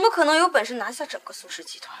怎么可能有本事拿下整个苏氏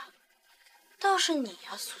集团？倒是你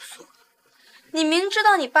呀，苏苏，你明知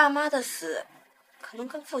道你爸妈的死可能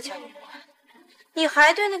跟傅家有关，你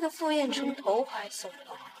还对那个傅彦成投怀送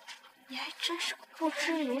抱，你还真是个不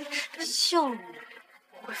知廉耻的孝女。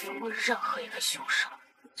我会放过任何一个凶手，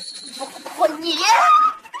包括你！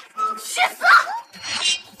去死！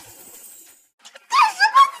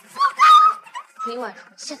林婉如，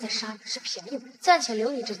现在杀你是便宜我，暂且留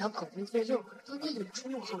你这条狗命做诱饵。等你引出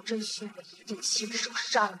幕后真凶，我一定亲手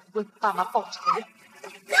杀了你，为你爸妈报仇。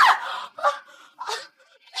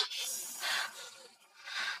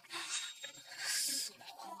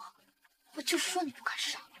我就说你不敢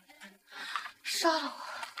杀我，杀了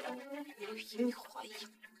我！有隐秘怀疑。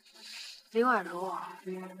林婉如，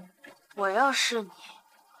我要是你，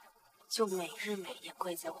就每日每夜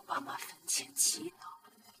跪在我爸妈坟前祈祷，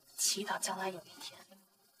祈祷将来有一天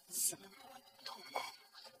死得不痛苦。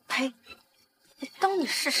呸！你当你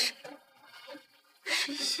是谁？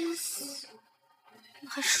谁先死，那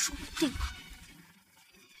还说不定。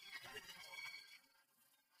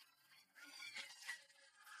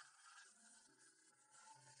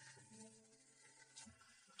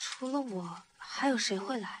除了我，还有谁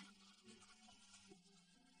会来？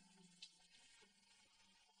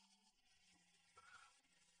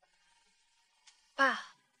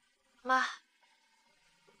爸妈，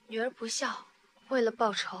女儿不孝，为了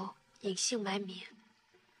报仇隐姓埋名，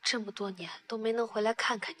这么多年都没能回来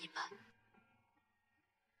看看你们。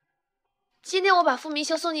今天我把傅明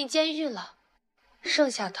修送进监狱了，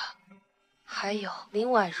剩下的还有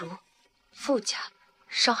林婉如、傅家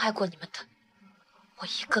伤害过你们的，我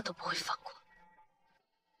一个都不会放过。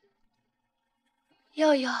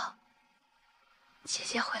佑佑，姐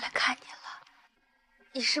姐回来看你了，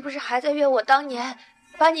你是不是还在怨我当年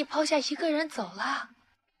把你抛下一个人走了？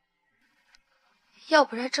要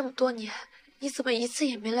不然这么多年，你怎么一次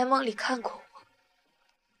也没来梦里看过我？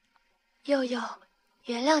佑佑，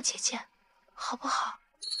原谅姐姐，好不好？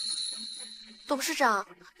董事长，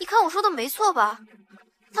你看我说的没错吧？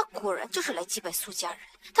他果然就是来击败苏家人，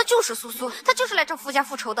他就是苏苏，他就是来找傅家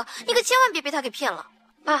复仇的，你可千万别被他给骗了。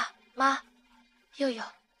爸妈，佑佑，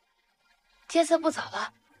天色不早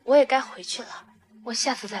了，我也该回去了，我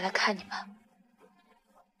下次再来看你们。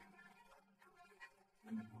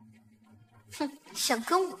哼，想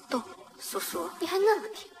跟我斗，苏苏，你还那么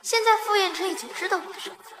甜。现在傅彦辰已经知道你的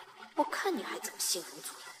身份，我看你还怎么兴风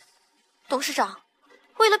作浪。董事长，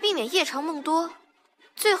为了避免夜长梦多，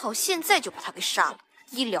最好现在就把他给杀了，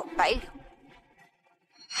一了百了。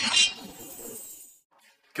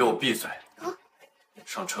给我闭嘴！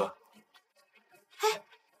上车！哎，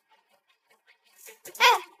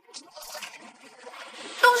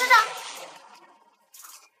董事长，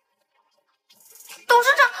董事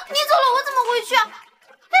长，你走了，我怎么回去啊？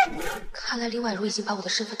哎，看来林婉如已经把我的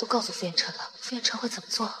身份都告诉傅彦辰了，傅彦辰会怎么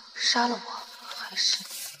做？杀了我，还是……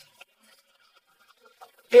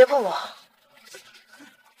别碰我！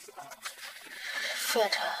傅彦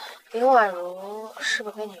辰，林婉如是不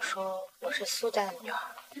是跟你说我是苏家的女儿，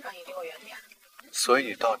让你离我远点？所以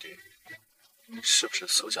你到底是不是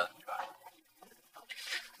苏家的女儿？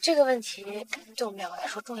这个问题对我们两个来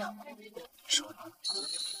说重要吗？说呢。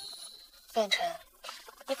傅彦辰，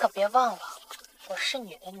你可别忘了，我是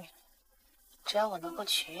你的女人，只要我能够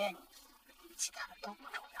取悦你，其他的都不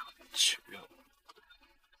重要。取悦我？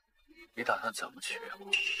你打算怎么取悦我？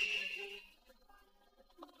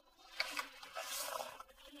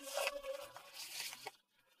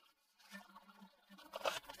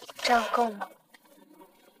这样够吗？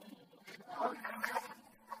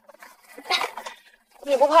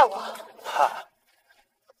你不怕我？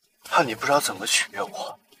怕你不知道怎么取悦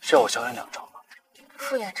我，要我教你两招吗？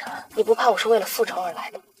傅彦辰，你不怕我是为了复仇而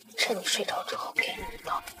来的？趁你睡着之后骗你一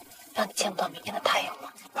刀，让你见不到明天的太阳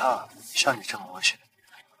吗？怕像你这么危险的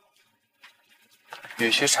女人，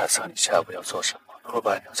与其猜测你下一步要做什么，不如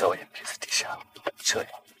把你留在我眼皮子底下，这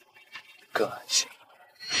样更安心。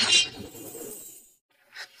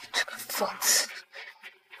这个疯子！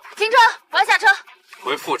停车！我要下车。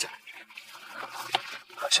回傅宅。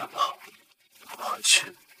还想跑？回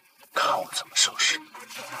去看我怎么收拾你。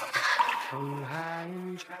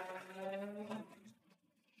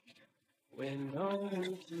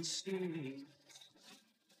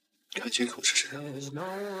看清楚是谁了？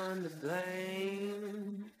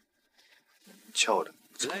叫我的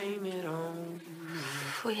名字。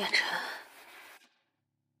傅彦辰。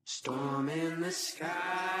Storm in the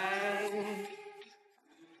sky,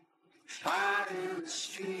 fire in the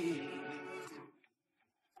street.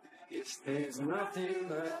 If there's nothing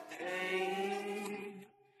but pain,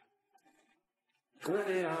 put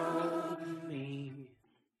it on me.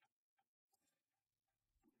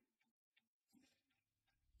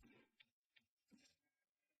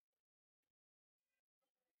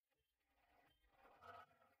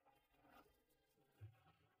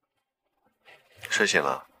 睡醒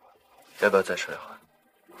了，要不要再睡会儿？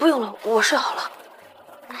不用了，我睡好了。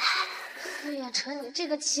傅彦辰，你这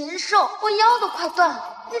个禽兽，我腰都快断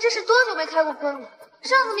了。你这是多久没开过荤了？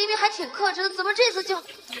上次明明还挺克制的，怎么这次就……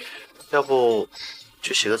要不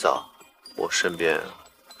去洗个澡，我顺便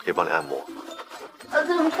可以帮你按摩。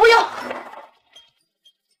不用。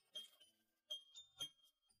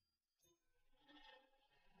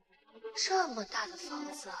这么大的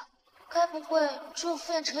房子，该不会只有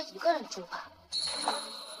傅彦辰一个人住吧？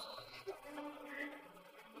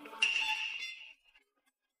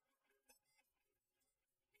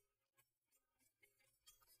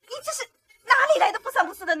这是哪里来的不三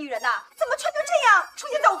不四的女人呐？怎么穿成这样出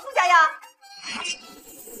现在我傅家呀？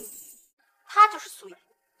她就是苏妍，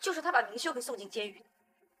就是她把明秀给送进监狱。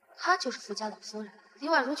她就是傅家老夫人，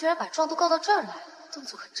林婉如居然把状都告到这儿来，动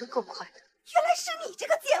作可真够快的。原来是你这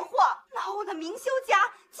个贱货，闹得明修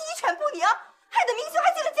家鸡犬不宁，害得明修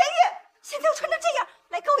还进了监狱。现在又穿成这样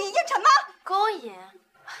来勾引燕晨吗？勾引？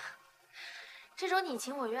这种你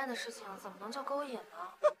情我愿的事情怎么能叫勾引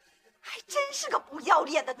呢？还真是个不要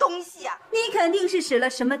脸的东西啊！你肯定是使了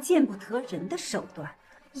什么见不得人的手段，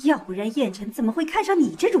要不然燕晨怎么会看上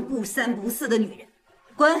你这种不三不四的女人？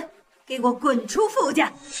滚，给我滚出傅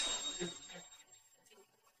家！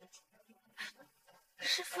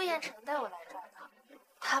是傅燕晨带我来这儿的，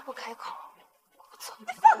他不开口，我走。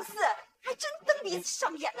放肆！还真蹬鼻子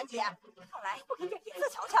上眼了你！看来不给点颜色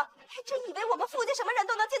瞧瞧，还真以为我们傅家什么人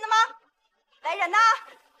都能进的吗？来人呐，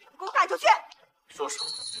给我赶出去！说说，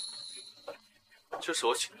这是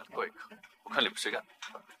我请来的贵客，我看你们谁敢？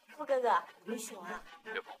傅哥哥，你醒了。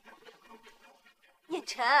别碰我！燕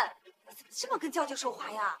晨，你怎么这么跟娇娇说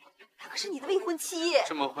话呀？她可是你的未婚妻。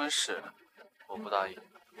这门婚事，我不答应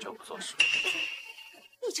就不作数。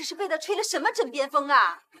你这是为他吹了什么枕边风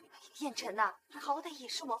啊？燕晨呐，好歹也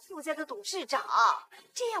是我傅家的董事长，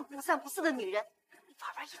这样不三不四的女人，你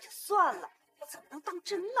玩玩也就算了，怎么能当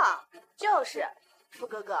真呢？就是，傅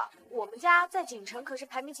哥哥，我们家在锦城可是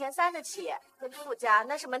排名前3的企业，跟傅家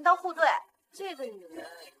那是门当户对。这个女人，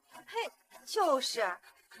嘿，就是，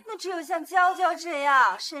那只有像娇娇这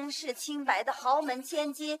样身世清白的豪门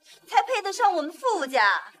千金，才配得上我们傅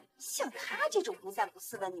家。像她这种不三不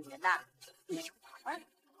四的女人呐，你就玩玩。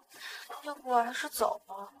要不我还是走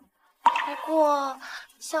吧。不过，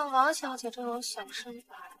像王小姐这种小身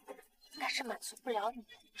板，应该是满足不了你的，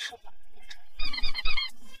是吧？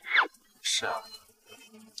是啊，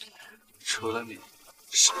除了你，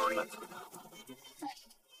谁满足得了？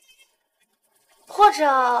或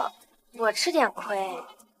者我吃点亏，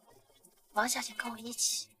王小姐跟我一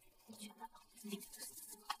起，你觉得呢？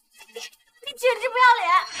你简直不要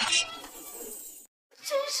脸！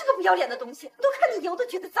真是个不要脸的东西，都看你油都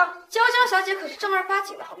觉得脏。娇娇小姐可是正儿八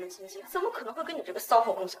经的豪门千金，怎么可能会跟你这个骚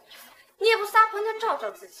货共享衣服？你也不撒盆的照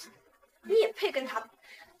照自己，你也配跟她？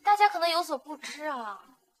大家可能有所不知啊，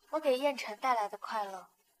我给燕晨带来的快乐，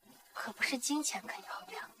可不是金钱可以衡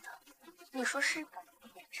量的。你说是吧，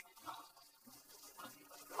燕晨？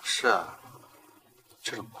是啊，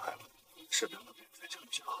这种快乐是两个人在讲比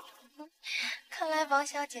较好。看来王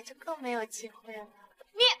小姐就更没有机会了。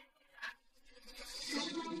你。对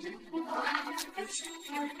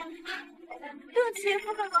不起，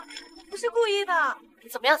傅哥哥，不是故意的。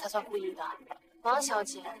怎么样才算故意的？王小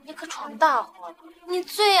姐，你可闯大祸了！你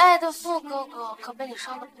最爱的傅哥哥可被你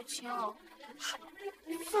伤得不轻。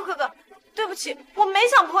傅哥哥，对不起，我没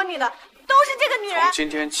想泼你的，都是这个女人。从今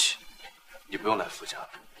天起，你不用来傅家了，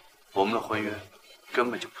我们的婚约根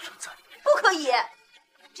本就不存在。不可以，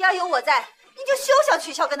只要有我在，你就休想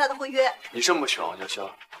取消跟他的婚约。你这么喜欢王潇潇，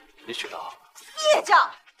你娶她好了。孽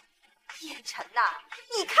障！燕晨呐，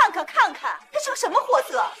你看看，他成什么货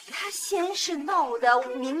色？他先是闹得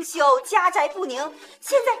明修家宅不宁，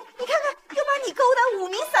现在你看看，又把你勾搭五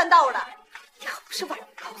迷三道了。要不是婉如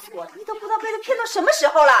告诉我，你都不知道被他骗到什么时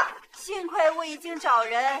候了。幸亏我已经找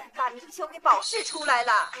人把明修给保释出来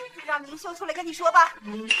了，让明修出来跟你说吧。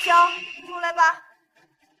萧，出来吧。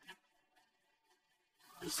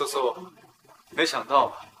苏苏，没想到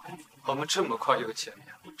吧，我们这么快就见面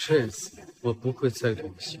了。这次我不会再对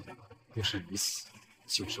你心软，不是你死，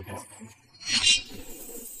就是我。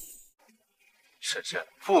沈慎，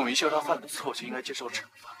傅明秀他犯的错就应该接受惩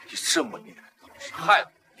罚。你这么厉害，是害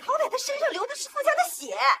了。好歹他身上流的是傅家的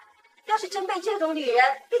血，要是真被这种女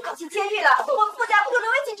人被搞进监狱了，我们傅家不就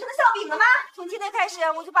沦为锦城的笑柄了吗？从今天开始，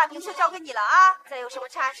我就把明秀交给你了啊！再有什么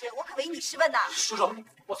差事，我可唯你是问呐。叔叔，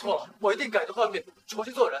我错了，我一定改头换面，重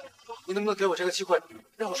新做人。你能不能给我这个机会，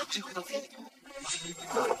让我重新回到自己？明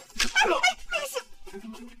秀，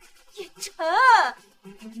燕晨，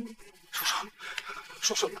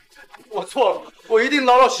叔叔，我错了，我一定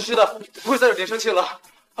老老实实的，不会再有点生气了。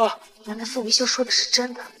啊！原来傅明秀说的是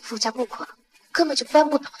真的，傅家不可能，根本就扳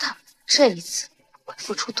不倒他。这一次，不管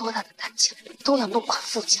付出多大的代价，都要弄垮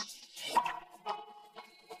傅家。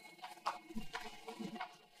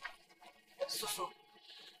苏苏，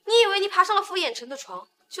你以为你爬上了傅衍辰的床，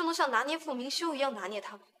就能像拿捏傅明修一样拿捏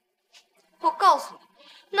他吗？我告诉你，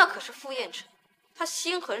那可是傅衍辰，他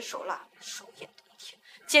心狠手辣，手眼通天，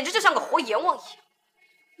简直就像个活阎王一样。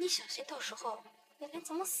你小心，到时候你连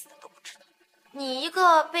怎么死的都不知道。你一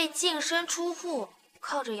个被净身出户，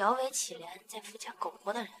靠着摇尾乞怜在傅家苟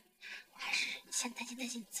活的人，还是先担心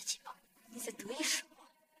你自己吧。你在得意什么？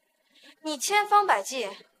你千方百计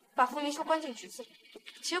把傅明修关进局子里，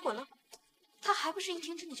结果呢，他还不是一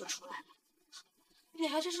天之内就出来了。你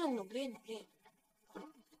还真是努力努力。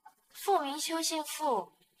傅明修姓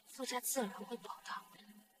傅，傅家自然会保他。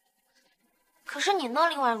可是你呢，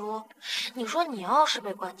林婉如？你说你要是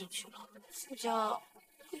被关进去了，傅家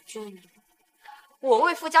会救你吗？我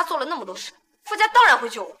为傅家做了那么多事，傅家当然会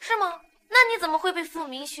救我，是吗？那你怎么会被傅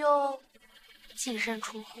明修净身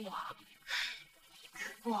出户啊？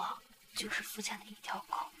不过就是傅家的一条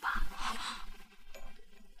狗吧。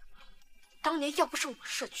当年要不是我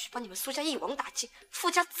设局把你们苏家一网打尽，傅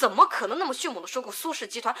家怎么可能那么迅猛的收购苏氏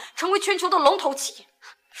集团，成为全球的龙头企业？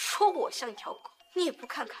说我像一条狗，你也不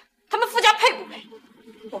看看他们傅家配不配？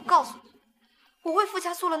我告诉你，我为傅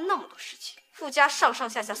家做了那么多事情，傅家上上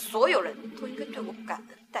下下所有人都应该对我感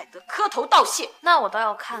恩戴德，磕头道谢。那我倒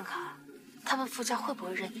要看看他们傅家会不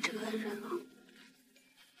会认你这个恩人啊？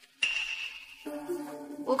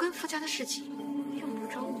我跟傅家的事情用不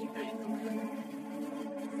着你来。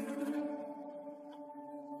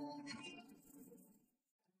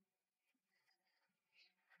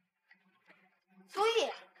所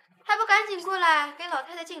以还不赶紧过来给老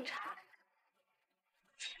太太敬茶？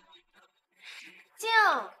敬，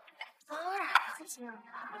当然要敬了。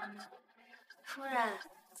夫人，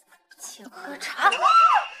请喝茶。贱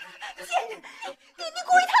人，你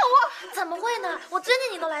故意烫我！怎么会呢？我真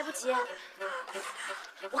的你都来不及。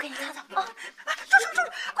我给你擦擦啊！住！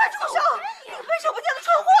快住手！你会手不见的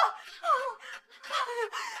蠢货！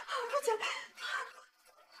不见。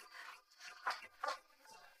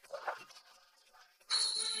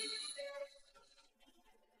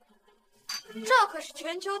这可是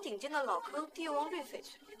全球顶尖的老坑帝王绿翡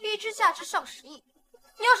翠，一支价值上10亿。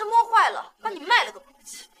你要是摸坏了，把你卖了都不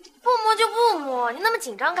起。不摸就不摸，你那么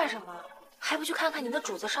紧张干什么？还不去看看你的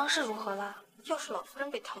主子伤势如何了？要是老夫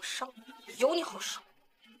人被烫伤，有你好受。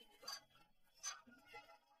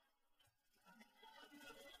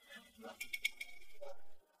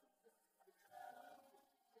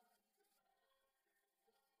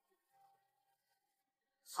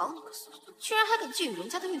好你个苏苏，居然还敢觊觎人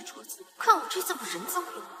家的玉镯子，看我这次不人赃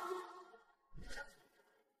并获！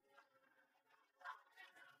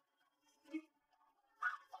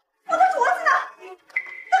我的镯子呢？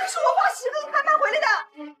那可是我花10个银盘买回来的。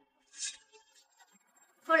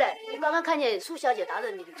夫人，你刚刚看见苏小姐拿着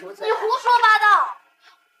你的镯子？你胡说八道！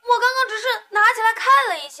我刚刚只是拿起来看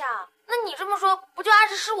了一下。那你这么说，不就暗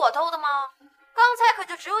示是我偷的吗？刚才可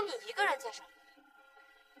就只有你一个人在上面，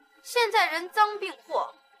现在人赃并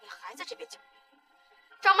获，你还在这边狡辩。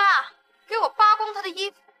张妈，给我扒光她的衣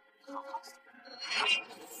服，好好死。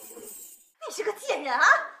你是个贱人啊！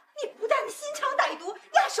你不但心肠歹毒，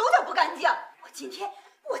你还手脚不干净。我今天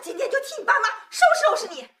就替你爸妈收拾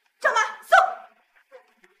你。张妈，走。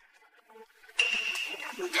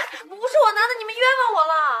不是我拿的，你们冤枉我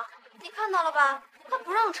了。你看到了吧？他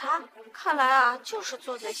不让查，看来啊，就是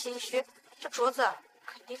做贼心虚。这镯子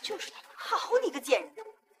肯定就是他的。好你个贱人！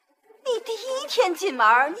你第一天进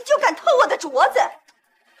门你就敢偷我的镯子，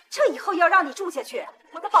这以后要让你住下去，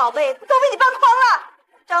我的宝贝不都被你搬光了？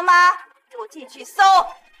张妈，给我进去搜。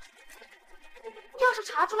要是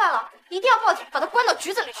查出来了，一定要报警，把他关到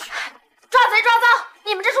局子里去。抓贼抓赃！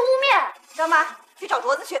你们这是污蔑！张妈，去找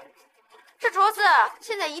镯子去。这镯子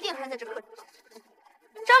现在一定还在这客厅。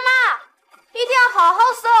张妈，一定要好好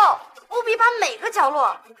搜，务必把每个角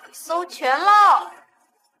落搜全喽。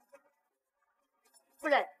夫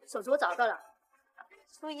人，手镯找到了。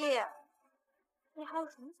苏叶，你还有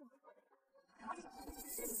什么想说的？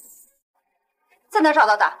在哪找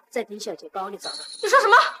到的？在丁小姐包里找到。你说什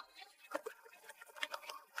么？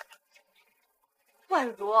婉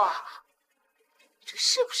如，这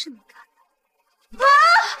是不是你干的？啊！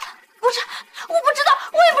不是，我不知道，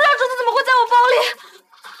我也不知道镯子怎么会在我包里。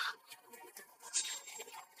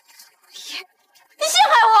你陷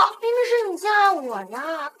害我！明明是你陷害我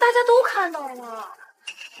呀！大家都看到了。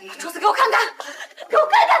把镯子给我看看！给我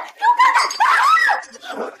看看！给我看看！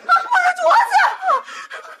我的镯子！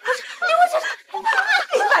不是，你我这……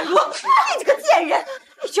林婉如，你这个贱人，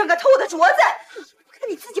你居然敢偷我的镯子！看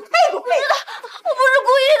你自己配不配？我不是故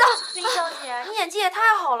意的。林小姐，你演技也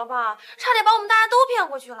太好了吧，差点把我们大家都骗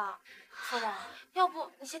过去了。夫人，要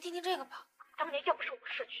不你先听听这个吧。当年要不是我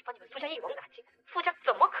设局把你们傅家一网打尽，傅家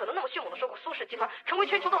怎么可能那么迅猛的收购苏氏集团，成为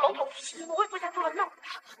全球的龙头企业？我为傅家做了那么多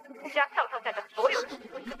事，傅家上上下下所有人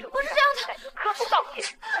不是这样的，磕头道谢。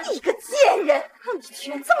你个贱人，你居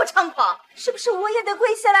然这么猖狂！是不是我也得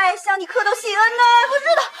跪下来向你磕头谢恩呢？不是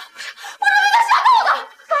的，不是被他吓到的。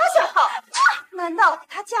他吓到？难道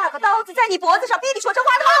他架个刀子在你脖子上逼你说这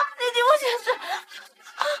话的吗？你听我解释。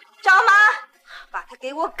张妈，把他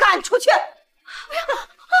给我赶出去！不要！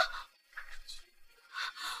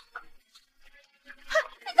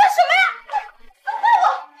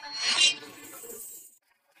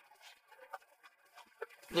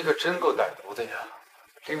可真够歹毒的呀！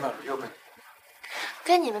林婉如又被你……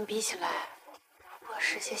跟你们比起来，我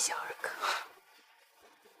是些小儿科。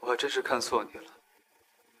我还真是看错你了，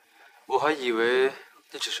我还以为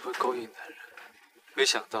你只是会勾引男人，没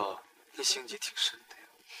想到你心机挺深的呀。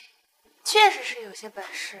确实是有些本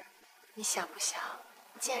事，你想不想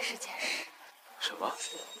见识见识？什么？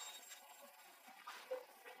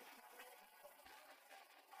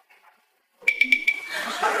傅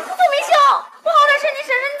明修，我好歹是你婶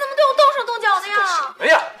婶，你怎么对我动手动脚的呀？哎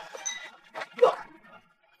呀！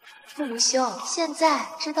傅明修，现在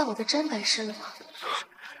知道我的真本事了吗？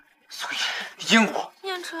你阴我！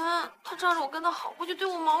燕晨，他仗着我跟他好，我就对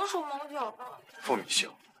我毛手毛脚的。傅明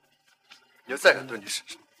修，你要再敢对你婶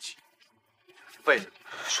婶动气，废了！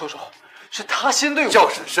叔叔，是他先对我叫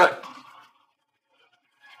婶婶。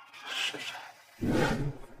婶婶，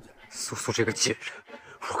苏苏这个贱人，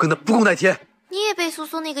我跟他不共戴天。你也被苏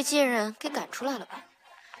苏那个贱人给赶出来了吧？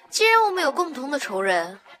既然我们有共同的仇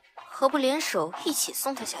人，何不联手一起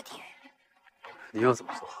送他下地狱？你要怎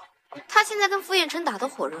么做？他现在跟傅彦辰打得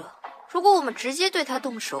火热，如果我们直接对他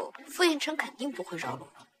动手，傅彦辰肯定不会饶了我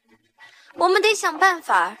们。我们得想办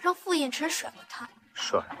法让傅彦辰甩了他。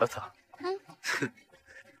甩了他？哼！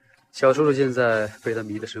小叔叔现在被他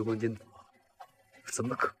迷得神魂颠倒，怎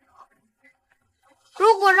么可能？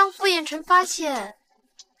如果让傅彦辰发现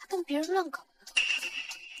他跟别人乱搞，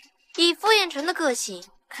以傅彦辰的个性，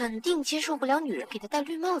肯定接受不了女人给他戴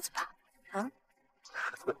绿帽子吧？啊？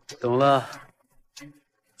懂了，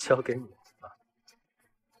交给我吧。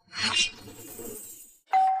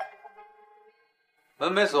门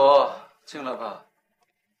没锁，进来吧。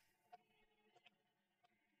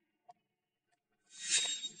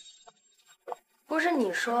不是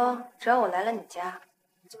你说，只要我来了你家，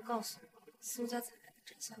你就告诉我苏家惨案的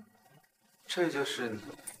真相？这就是你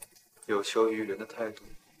有求于人的态度。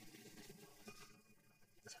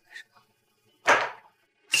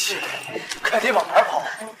快点往哪儿跑！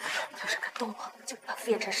要是敢动我，就把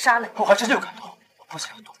傅彦辰杀了你。我还真就敢动，我不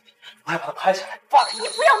想要动你，我要把他拍下来放给你。你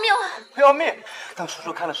不要命了！不要命！当叔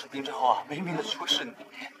叔看了视频之后啊，明明的说是你，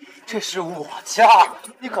这是我家，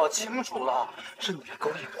你搞清楚了，是你勾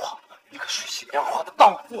引我，一个水性杨花的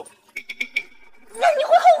荡妇。那你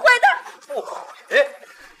会后悔的。不悔！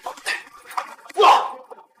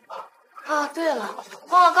啊，对了，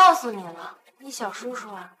忘了告诉你了，你小叔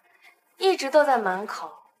叔啊，一直都在门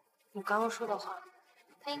口。你刚刚说的话，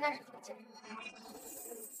他应该是听见。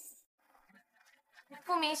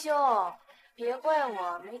傅明修，别怪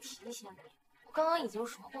我没提醒你，我刚刚已经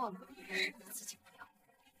说过了，是你自己不要。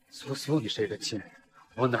苏苏，你是一个贱人，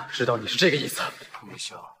我哪知道你是这个意思？傅明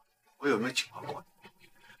修，我有没有警告过你？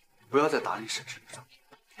不要再打你婶婶的主意，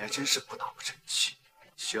你还真是不打不成器。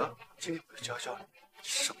行，今天我就教教你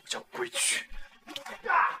什么叫规矩。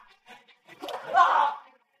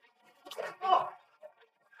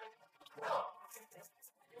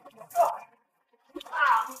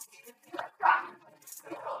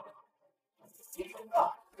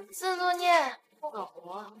自作孽不可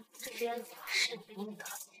活，这鞭子是你应得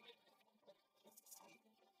的。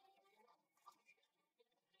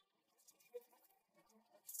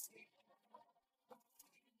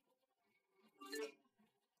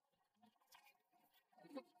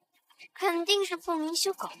肯定是傅明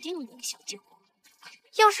修搞定了那个小贱货。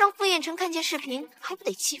要是让傅彦辰看见视频，还不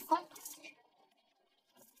得气疯？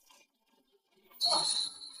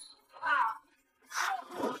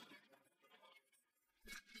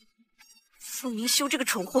傅明修这个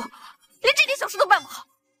蠢货，连这点小事都办不好。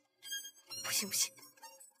不行不行，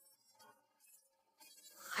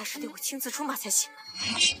还是得我亲自出马才行。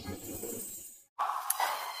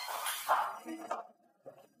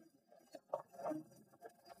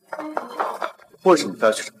为什么非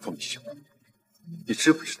要去找傅明修？你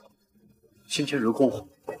知不知道，今天如果我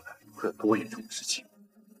不过来，会有多严重的事情？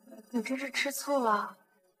你这是吃醋了？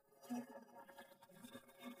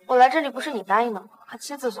我来这里不是你答应的吗？还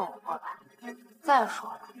亲自送我过来。再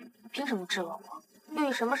说了，你凭什么质问我？又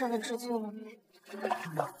以什么身份吃醋呢？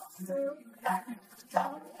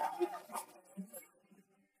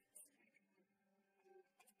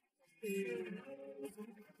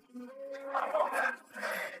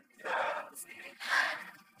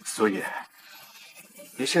所以，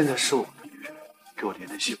你现在是我的女人，给我离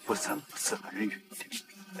那些不三不四的男人远一点。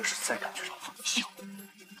要是再敢去找傅明修，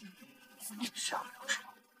你就下不了手。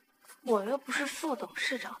我又不是副董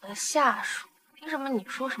事长的下属，凭什么你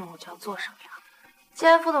说什么我就要做什么呀？既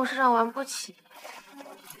然副董事长玩不起，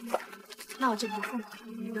那我就不负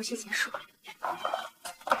你，游戏结束了。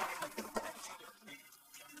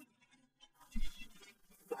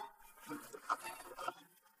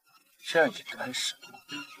这样一开始，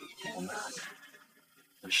我们俩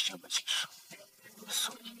有是这么解释，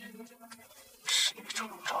所以是你主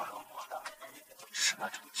动招惹我的，是那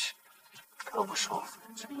种气，可不是我夫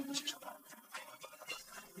人这么接受的。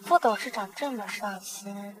副董事长这么上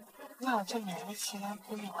心，那我就勉为其难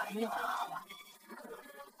陪你玩一玩好了。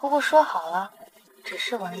不过说好了，只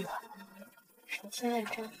是玩玩，谁先认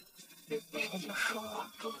真，谁就输了。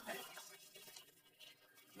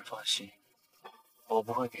你放心，我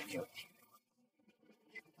不会给你有敌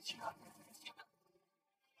人。其他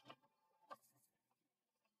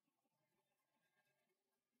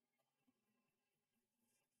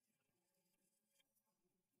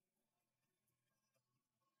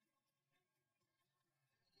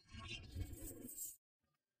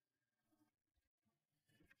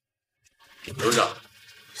董事长，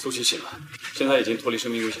苏琪醒了，现在已经脱离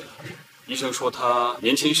生命危险了。医生说他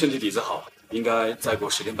年轻，身体底子好，应该再过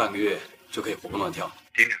10天半个月就可以活蹦乱跳。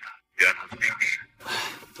盯着他，别让他做傻事。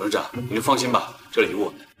董事长，您就放心吧，这里有我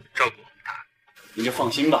们，照顾他。您就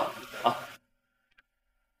放心吧，啊。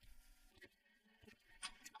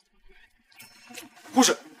护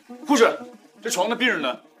士，护士，这床的病人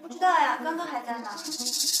呢？不知道呀，刚刚还在呢。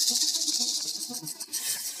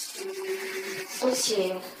苏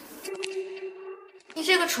琪，你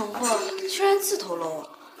这个蠢货居然自投罗网！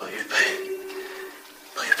把玉佩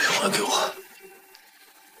还给我！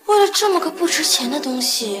为了这么个不值钱的东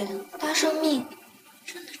西，搭上命，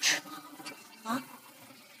真的值吗？啊？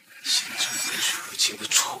心中无数无情的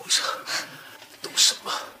畜生，懂什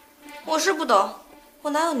么？我是不懂，我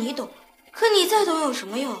哪有你懂？可你再懂有什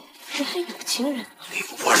么用？人非有情人。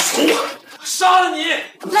林婉如，杀了你！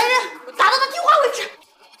来人，打到他听话为止！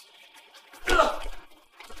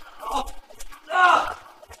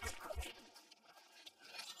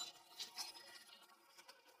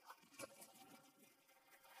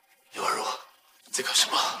林婉如，你在干什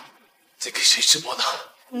么？在给谁直播呢？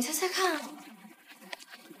你猜猜看，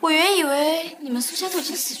我原以为你们苏家都已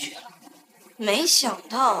经死绝了，没想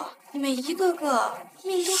到你们一个个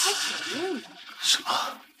命都还挺硬的。什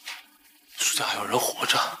么？苏家还有人活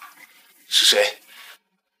着？是谁？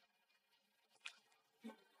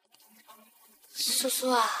苏苏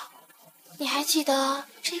啊，你还记得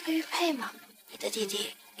这个玉佩吗？你的弟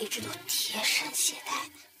弟一直都贴身携带。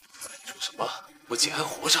说什么？我姐还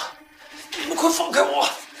活着？你们快放开我！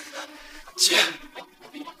姐，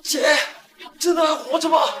真的还活着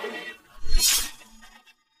吗？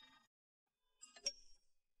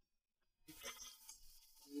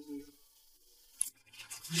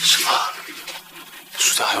什么？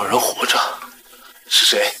苏家还有人活着？是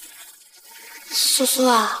谁？苏苏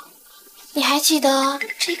啊，你还记得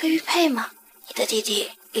这个玉佩吗？你的弟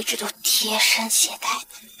弟一直都贴身携带的。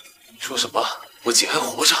你说什么？我姐还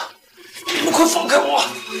活着？你们快放开我！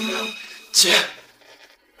姐，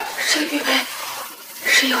这个玉佩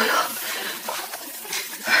是悠悠，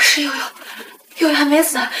悠悠还没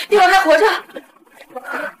死，悠悠还活着。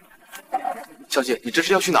小姐，你这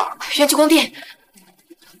是要去哪儿？园区工地，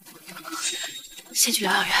先去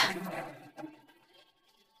疗养院。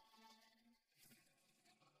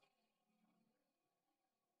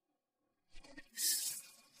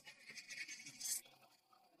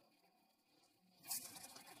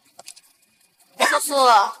苏苏，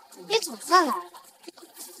你总算来了，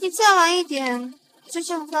你再晚一点就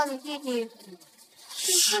见不到你弟弟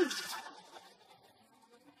姓郑的。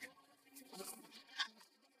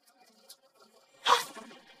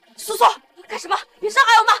苏苏，干什么？你伤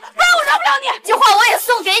害我妈，不然我饶不了你。这话我也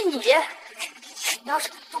送给你。你要是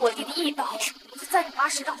敢动我弟弟一刀，我就在你妈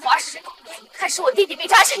身上划石头，看是我弟弟命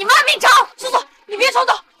长还是你妈命长。苏苏，你别冲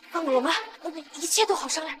动，放了我妈，我们一切都好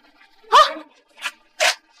商量。啊！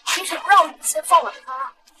凭什么让你先放了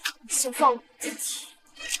他？你先放了自己。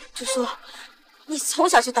苏苏，你从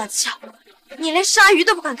小就胆子小，你连鲨鱼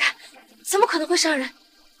都不敢看，怎么可能会伤人？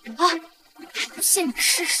啊！不信你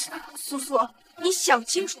试试。苏苏，你想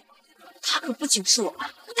清楚，她可不仅是我妈，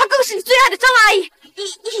她更是你最爱的张阿姨。你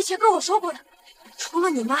以前跟我说过的，除了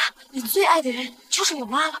你妈，你最爱的人就是我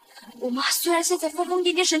妈了。我妈虽然现在疯疯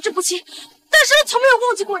癫癫、神志不清，但是从没有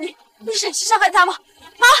忘记过你。你忍心伤害她吗？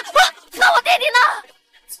那我弟弟呢？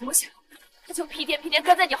从小他就屁颠屁颠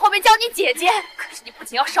跟在你后面叫你姐姐，可是你不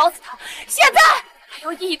仅要烧死他，现在还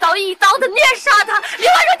要一刀一刀的虐杀他。李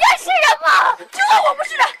婉如，你还是人吗？就算我不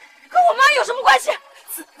是人，跟我妈有什么关系？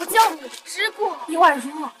子不教母之过。李婉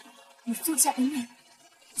如，你做下的孽，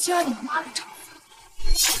就要你妈的偿还。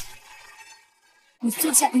你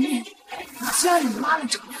做下的孽，就要你妈的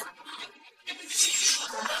偿还。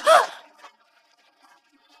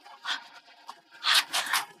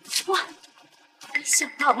哇，没想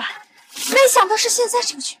到吧？没想到是现在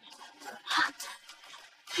这个局面。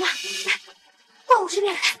来，到我这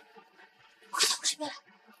边来，快到我这边来。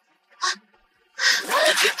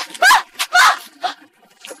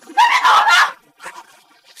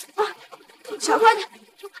小快点，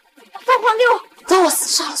再还给我！等我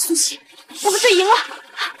杀了苏西，我们就赢了。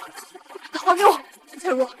再还给我，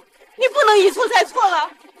翠如，你不能一错再错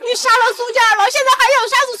了。你杀了苏家二老，现在还想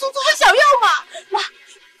杀死苏苏的小药吗？妈，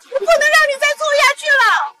我不能让你再错下去了。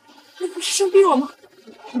你不是生病了吗？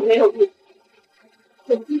没有病，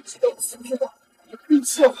我一直都知道，一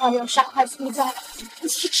切话要杀害苏家，我一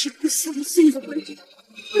直不相信的位置，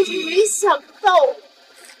我就没想到。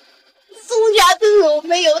苏家对我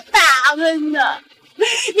没有大恩呢，你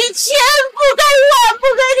千不该万不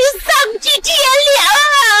该你丧尽天良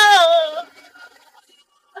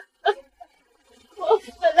啊！我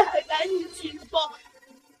本来还赶你举报，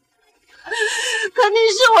可你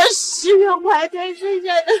是我10月怀胎生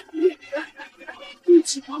下的女儿，你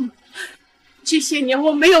知道吗？这些年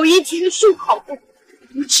我没有一天睡好过，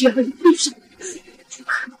我只要一闭上就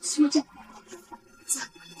看到苏家在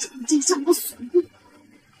长街上的锁路。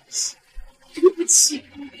对不起，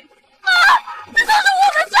妈，这都是我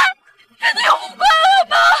的事，真的有不怪我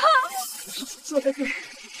吗？说的对，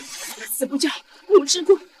死不教，不知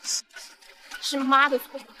过，是妈的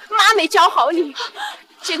错，妈没教好你，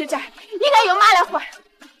这个债应该由妈来还。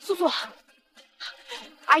苏苏，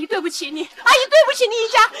阿姨对不起你，阿姨对不起你一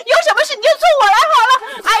家，有什么事你就从我来好了。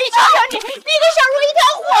阿姨求求你，你给小茹一条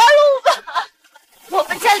活路吧。我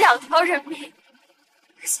们家2条人命。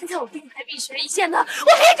现在我弟弟还命悬一线呢，我凭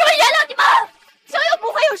什么原谅你们？小友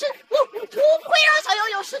不会有事，我不会让小友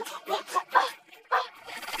有事。妈，你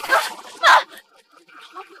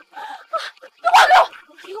还给我，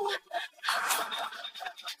给我！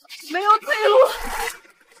没有退路了，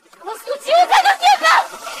我苏琪，我才能现在杀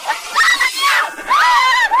了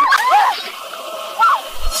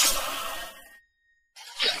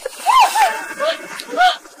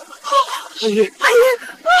你！阿姨，阿姨，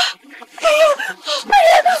阿姨，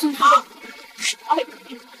苏苏，阿姨，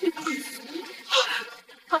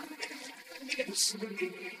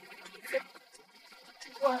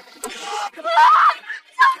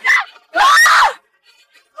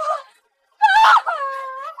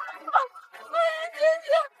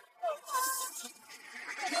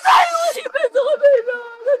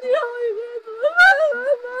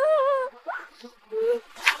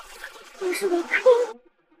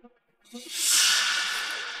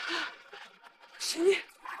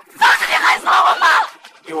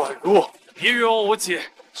叶婉如，别冤枉我姐，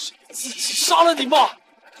是你自己杀了你妈！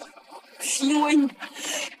是因为你，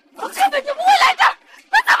我根本就不会来这儿，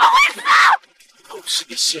我怎么会死？都是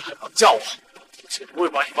你陷害绑架我，姐不会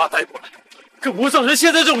把你妈带过来，更不会造成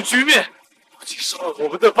现在这种局面。不仅杀了我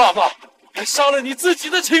们的爸爸，还杀了你自己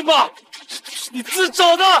的亲妈，这都是你自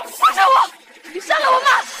找的！不是我，你杀了我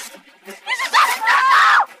妈，你是杀人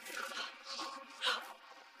犯！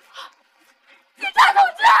警察同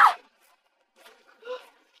志！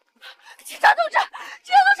警察同志，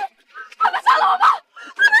他们杀了我妈，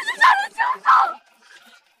他们是杀人凶手！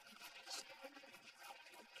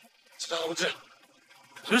警察同志，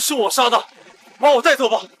人是我杀的，把我带走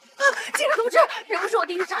吧。警察同志，人不是我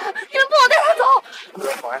弟弟杀的，你们不能带他走。不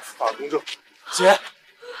要妨碍司法公正。姐，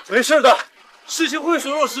没事的，事情会水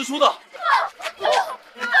落石出的。悠悠，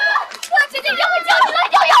我姐姐一定会救你的，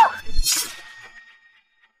悠悠。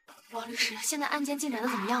王律师，现在案件进展的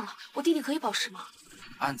怎么样了？我弟弟可以保释吗？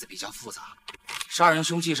案子比较复杂，杀人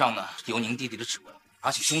凶器上呢有您弟弟的指纹，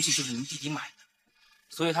而且凶器就是您弟弟买的，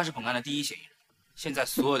所以他是本案的第一嫌疑人。现在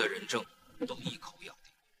所有的人证都一口咬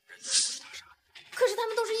定，人就是他杀的。可是他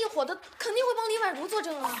们都是一伙的，肯定会帮李婉如作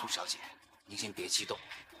证啊。苏小姐，您先别激动，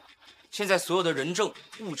现在所有的人证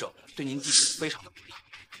物证对您弟弟非常的不利，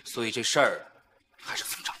所以这事儿还是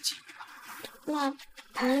从长计议吧。那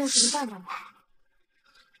能有什么办法吗？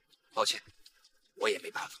抱歉，我也没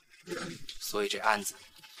办法，所以这案子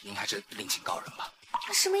您还是另请高人吧。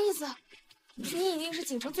什么意思？你已经是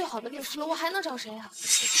锦城最好的律师了，我还能找谁啊？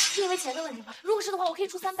是因为钱的问题吗？如果是的话，我可以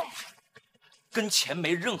出3倍。跟钱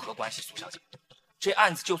没任何关系，苏小姐。这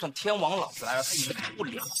案子就算天王老子来了，他也判不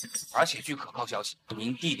了。而且据可靠消息，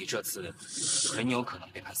您弟弟这次很有可能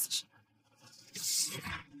被判死刑。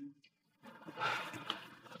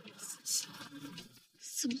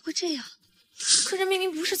怎么会这样？可这明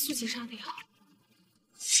明不是苏姐杀的呀！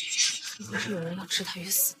是不是有人要置他于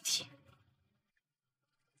死地？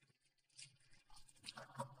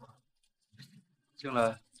进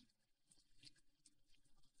来。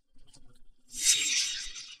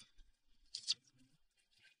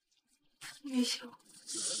没行，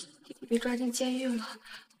弟弟被抓进监狱了，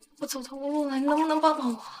我走投无路了，你能不能帮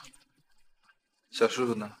帮我？小叔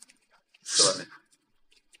叔呢？在外面。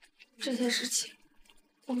这件事情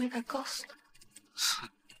我没敢告诉他。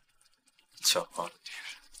狡猾的女人。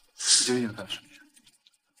你究竟要干什么呀？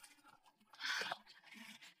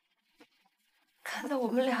看在我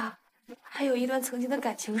们俩还有一段曾经的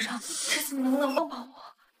感情上，这次你能不能帮帮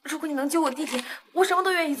我？如果你能救我弟弟，我什么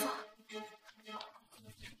都愿意做。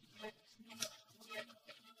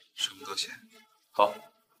什么都行。好，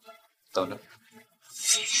等着。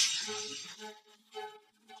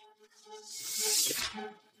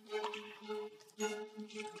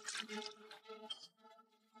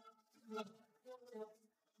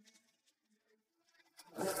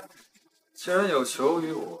既然有求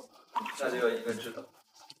于我，那就要一个知道。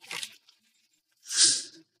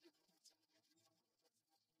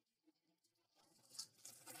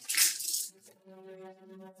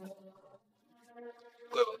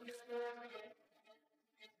跪吧。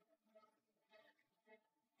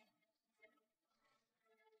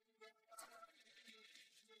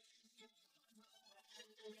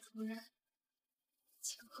主人，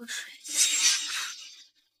请喝水。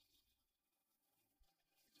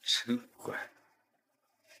真乖。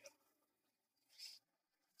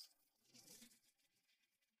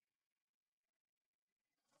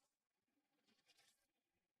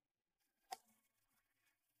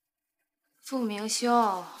傅明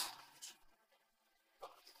修，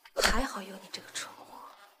还好有你这个蠢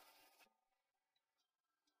货。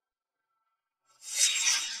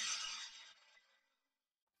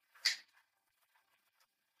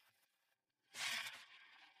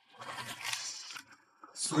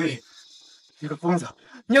苏毅，你个疯子，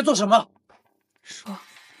你要做什么？说，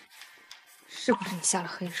是不是你下了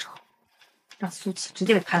黑手，让苏琪直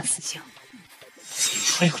接被判了死刑？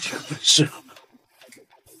还有这个本事？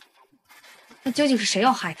那究竟是谁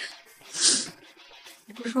要害他？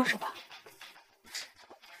你不说是吧？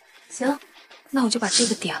行，那我就把这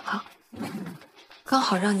个点了，刚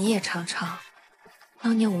好让你也尝尝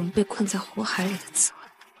当年我们被困在火海里的滋味。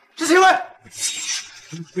知青卫，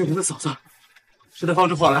月莲的嫂子是他放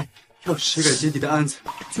出话来，要是谁敢接你的案子，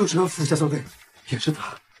就只有傅家做对，也是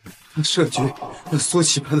他设局让苏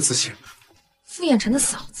琪判的死刑。傅衍辰的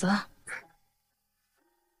嫂子，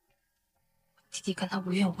弟弟跟他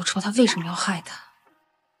无怨无仇，他为什么要害他？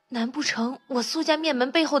难不成我苏家灭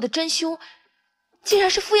门背后的真凶，竟然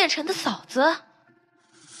是傅衍辰的嫂子？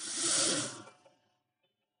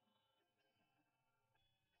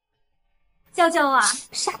娇娇啊，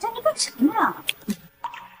傻站着干什么呀？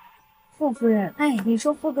傅夫人，哎，你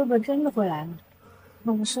说傅哥哥真的会来吗？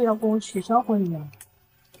他不是要跟我取消婚约吗？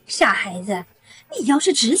傻孩子，你要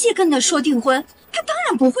是直接跟他说订婚，他当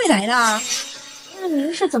然不会来啦。那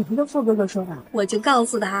您是怎么跟傅哥哥说的？我就告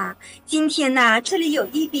诉他，今天呐，这里有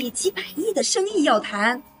一笔几百亿的生意要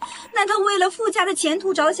谈，那他为了傅家的前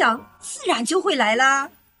途着想，自然就会来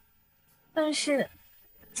啦。但是，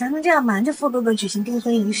咱们这样瞒着傅哥哥举行订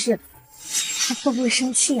婚仪式，他会不会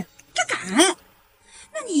生气啊？他敢？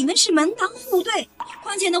那你们是门当户对，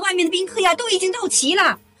况且那外面的宾客呀都已经到齐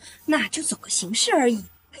了，那就走个形式而已，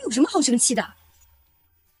还有什么好生气的？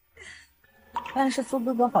但是傅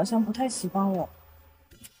哥哥好像不太喜欢我。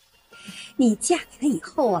你嫁给他以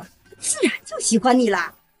后啊，自然就喜欢你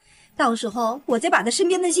啦。到时候我再把他身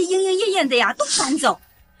边那些莺莺燕燕的呀都赶走，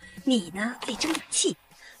你呢得争点气，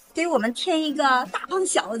给我们添一个大胖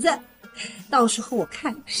小子。到时候我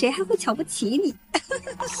看谁还会瞧不起你。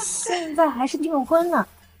现在还是订婚呢，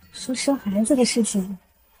说生孩子的事情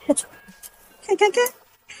太早。看，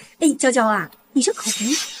哎，娇娇啊，你这口红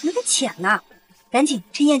有点浅了，赶紧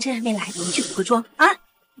趁燕琛还没来，我们去补个妆啊。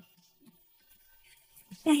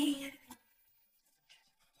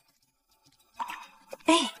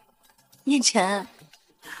哎，燕琛，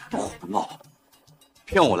不胡闹！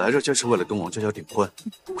骗我来这就是为了跟王娇娇订婚，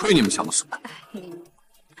亏你们想得熟。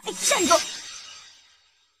哎，站住！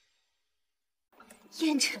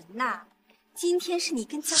燕琛呐，今天是你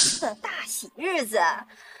跟娇娇的大喜日子，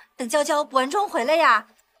等娇娇补完妆回来呀，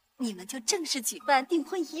你们就正式举办订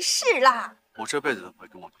婚仪式啦。我这辈子都不会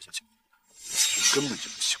跟王娇娇结婚，我根本就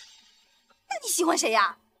不喜欢。那你喜欢谁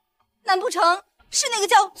呀？难不成是那个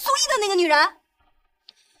叫苏毅的那个女人？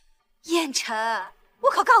燕琛，我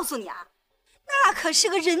可告诉你啊，那可是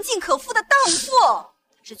个人尽可夫的荡妇，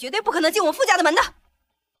是绝对不可能进我傅家的门的。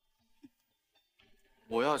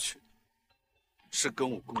我要娶的是跟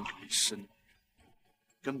我共度一生的人，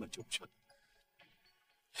根本就不缺德。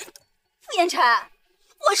傅燕琛，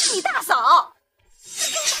我是你大嫂，你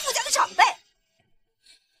更是傅家的长辈。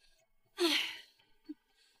唉，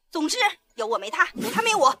总之有我没他，有他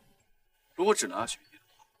没我。如果只能二选一的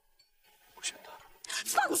话，我选他。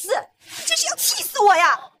放肆！真是要气死我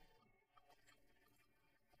呀！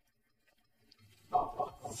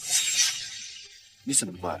你怎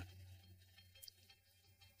么办？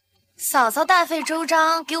嫂嫂大费周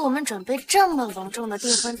章给我们准备这么隆重的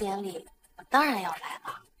订婚典礼，我当然要来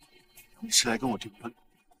了。你是来跟我订婚？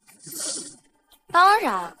当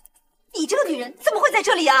然。你这个女人怎么会在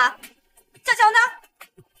这里啊？娇娇呢？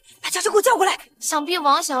把娇娇给我叫过来。想必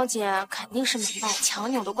王小姐肯定是明白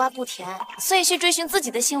强扭的瓜不甜，所以去追寻自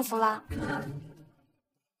己的幸福啦。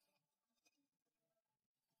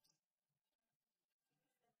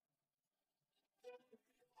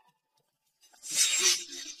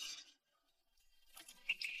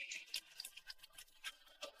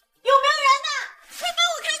有没有人呢？快帮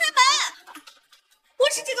我开开门！我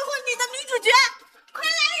是这个婚礼的女主角，快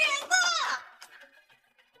来人呐！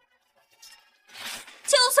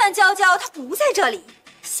就算娇娇她不在这里，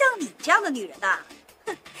像你这样的女人呐，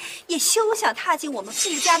哼，也休想踏进我们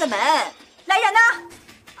傅家的门。来人呐，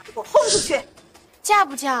把她给我轰出去！嫁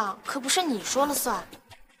不嫁可不是你说了算，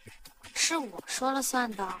是我说了算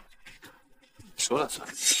的。你说了算。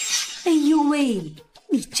哎呦喂，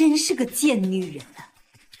你真是个贱女人啊！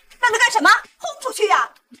让她干什么？轰出去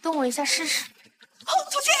呀！你动我一下试试。轰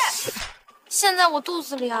出去！现在我肚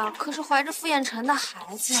子里啊，可是怀着傅彦辰的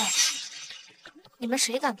孩子，你们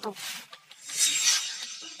谁敢动？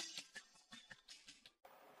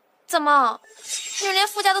怎么，你们连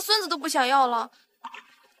傅家的孙子都不想要了？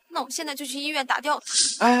那我现在就去医院打掉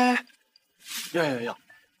他。哎，要，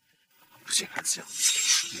不仅孩子要，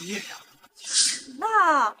你也要。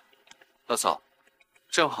那大嫂，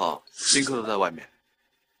正好宾客都在外面，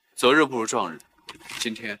择日不如撞日，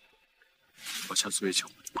今天我向苏月求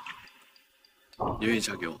婚，你愿意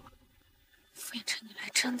嫁给我吗？傅彦辰，你来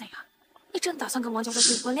真的呀？你真打算跟王娇娇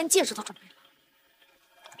订婚，连戒指都准备了？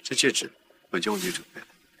这戒指本就我女准备的，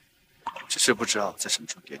只是不知道在什么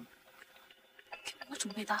时候给你。给我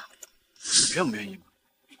准备的？你愿不愿意吗？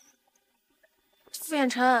傅彦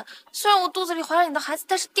辰，虽然我肚子里怀了你的孩子，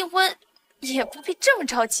但是订婚也不必这么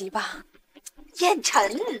着急吧？彦辰，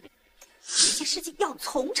这件事情要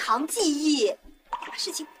从长计议，把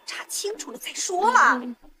事情查清楚了再说嘛。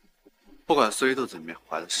不管苏一肚子里面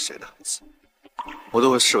怀的是谁的孩子，我都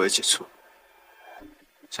会视为己出，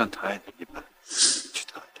像疼爱你一般去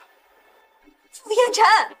疼爱他。傅彦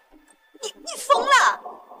辰，你疯了？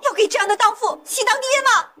要给这样的荡妇喜当爹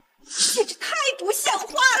吗？简直太不像话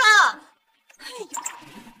了！哎呀！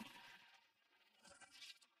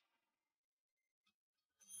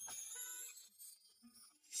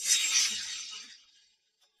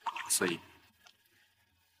所以，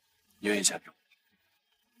你愿意嫁给我？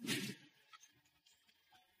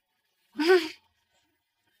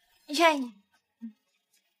愿意。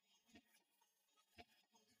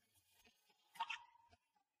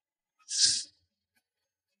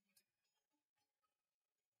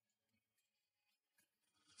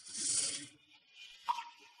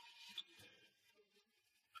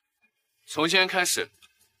从今天开始，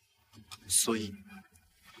所以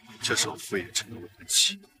就是我傅远成的未婚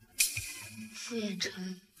妻。傅远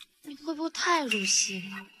成，你会不会太入戏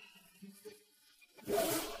了？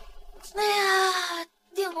哎呀，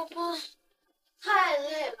订个婚太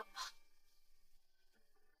累了吧？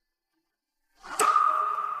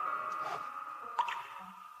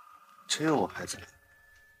只有我还在。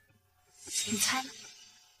你猜呢？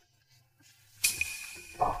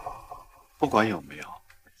不管有没有，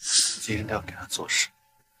今天都要给他做事，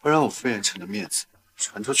不然我傅远成的面子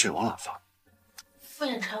传出去往哪放？傅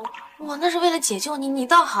远成，我那是为了解救你，你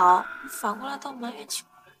倒好，反过来倒埋怨起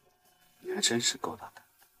我来。你还真是够大胆，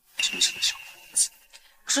真是个小疯子。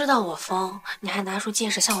知道我疯，你还拿出戒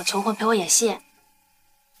指向我求婚，陪我演戏，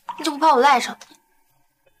你就不怕我赖上你？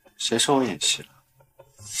谁说我演戏了？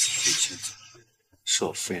你现在是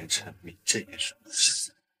我傅远成名正言顺的现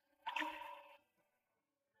在。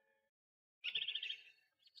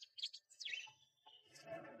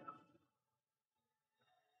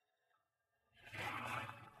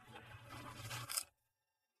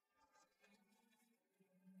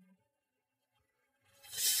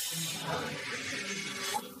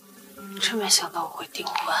真没想到我会订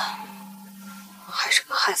婚，还是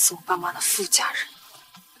个害死我爸妈的富家人。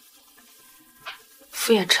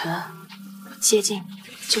傅远成，我接近你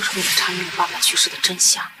就是为了查明我爸爸去世的真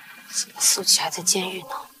相。现在苏琪还在监狱呢，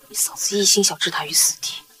你嫂子一心想置他于死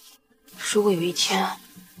地。如果有一天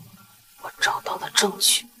我找到了证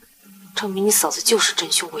据，证明你嫂子就是真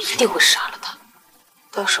凶，我一定会杀了她。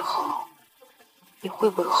到时候你会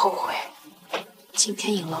不会后悔今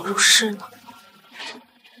天引狼入室呢？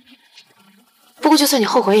不过就算你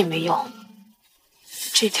后悔也没用，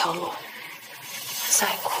这条路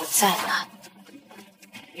再苦再难，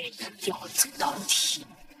也一定会走到底。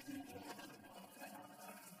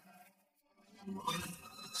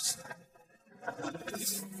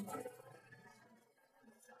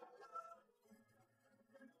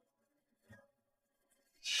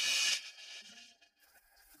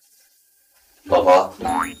老婆，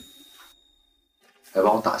来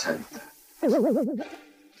帮我打下领带。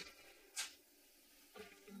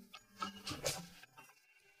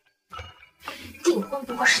订婚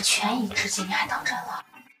不过是权宜之计，你还当真了？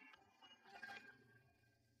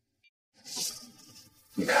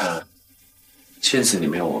你看，签字里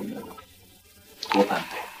面我们多半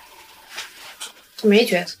辈。没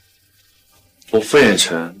觉得。我傅远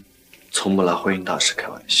成从不拿婚姻大事开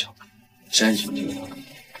玩笑，既然已经订婚，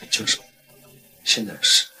就是我，现在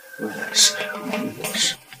是，未来是，永远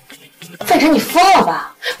是。范晨，你疯了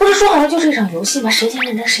吧？不是说好了就是一场游戏吗？谁先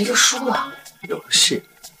认真谁就输了。游戏，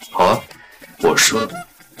好啊，我输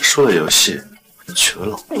了游戏，娶了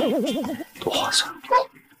老婆，多划算。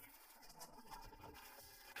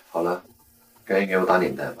好了，赶紧给我打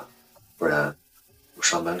领带吧，不然我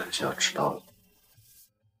上班可就要迟到了。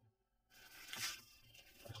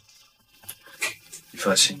你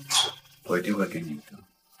放心，我一定会给你的。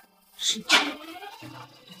是。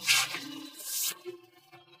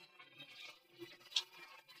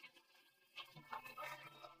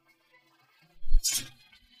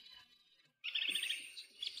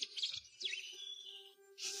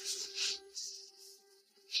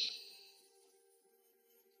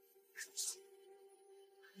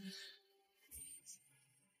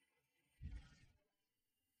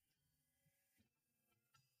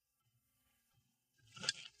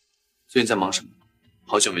最近在忙什么？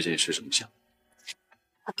好久没见你睡这么香。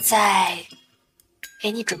我在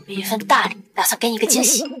给你准备一份大礼，打算给你个惊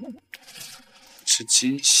喜。是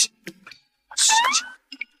惊喜？是这样？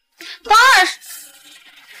当然是。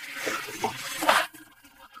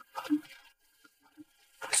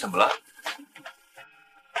怎么了？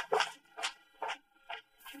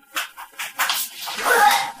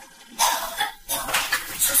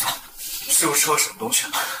叔叔，是不是吃了什么东西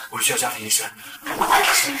了？我需要家庭医生。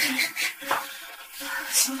是，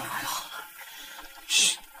心快好了。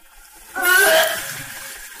嘘。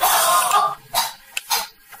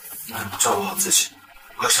那你照顾好自己，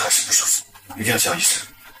我要是还是不舒服，一定要叫医生。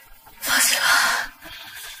放心吧，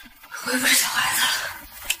我又不是小孩子了。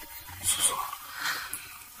叔叔，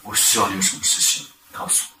我希望你有什么事情告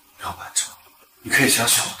诉我，不要瞒着我。你可以相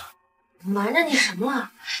信我的。瞒着你什么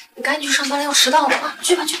了？你赶紧去上班了，要迟到了啊！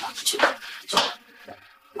去吧。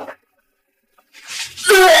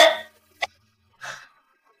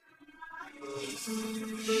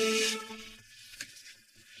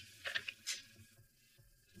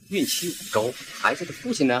孕期5周，孩子的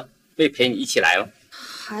父亲呢？没陪你一起来了？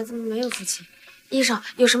孩子没有父亲，医生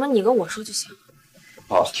有什么你跟我说就行。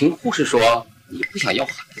哦，听护士说你不想要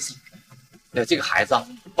孩子，那这个孩子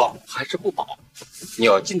保还是不保？你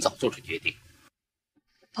要尽早做出决定。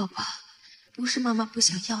宝宝，不是妈妈不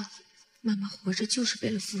想要你，妈妈活着就是为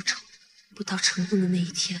了复仇。不到成婚的那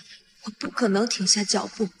一天，我不可能停下脚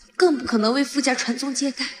步，更不可能为傅家传宗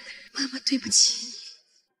接代。妈妈对不起你。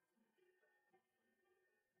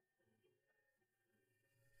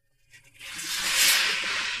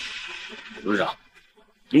董事长，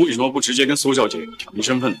您为什么不直接跟苏小姐挑明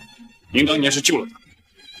身份呢？您当年是救了她，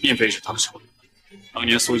并非是她的仇人。当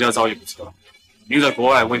年苏家遭遇不测，您在国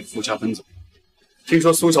外为傅家奔走，听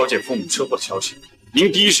说苏小姐父母车祸的消息，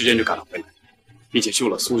您第一时间就赶了回来，并且救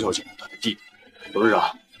了苏小姐和她的弟弟。董事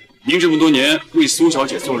长，您这么多年为苏小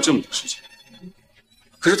姐做了这么多事情，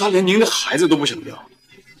可是她连您的孩子都不想要，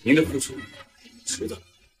您的付出值得？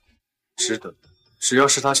值得，只要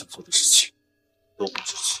是她想做的事情，都不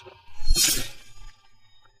支持。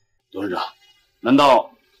董事长，难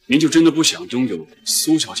道您就真的不想拥有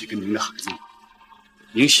苏小姐跟您的孩子吗？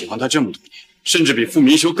您喜欢她这么多年，甚至比傅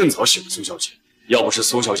明修更早喜欢苏小姐。要不是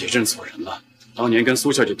苏小姐认错人了，当年跟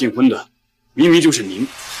苏小姐订婚的明明就是您。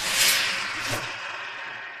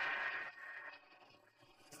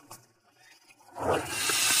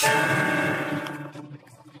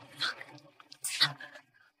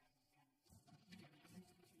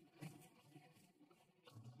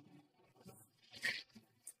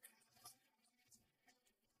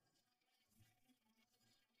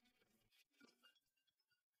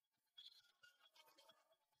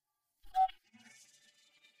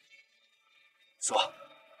说，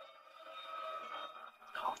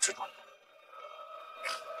好，知道了。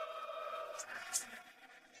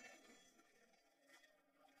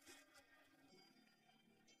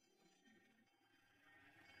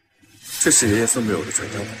这是爷爷送给我的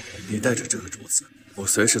传家宝，你带着这个镯子，我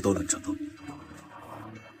随时都能找到你。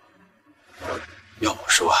要我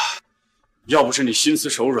说啊，要不是你心慈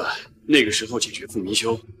手软，那个时候解决傅明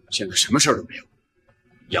修，现在什么事儿都没有。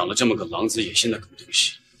养了这么个狼子野心的狗东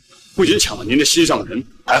西。不仅抢了您的心上人，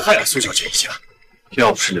还害了苏小姐一家。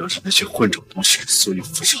要不是留着那些混账东西给苏玉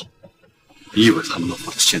复仇，你以为他们能活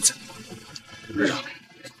到现在？董事长，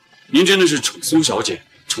您真的是宠苏小姐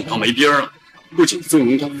宠到没边儿了，不仅纵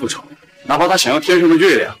容她复仇，哪怕她想要天上的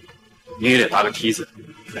月亮，您也得搭个梯子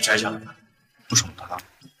给她摘下来。不宠她，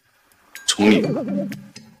宠你。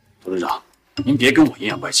董事长，您别跟我阴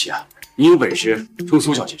阳怪气啊！您有本事冲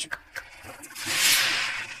苏小姐去！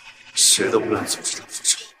谁都不能阻止她复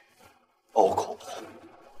仇，包括我。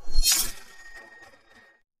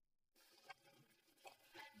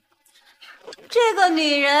这个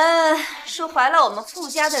女人是怀了我们傅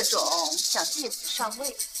家的种，想借此上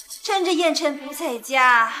位。趁着燕琛不在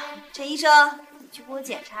家，陈医生，你去给我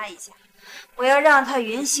检查一下，我要让她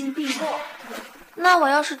原形毕露。那我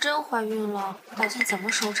要是真怀孕了，打算怎么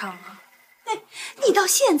收场啊？你到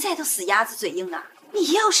现在都死鸭子嘴硬啊！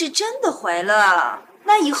你要是真的怀了，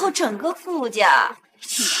那以后整个傅家，你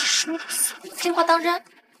说的算？这话当真？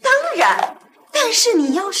当然。但是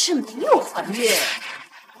你要是没有怀孕，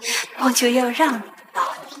我就要让你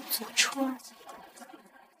倒地坐穿。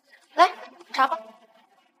来，查吧。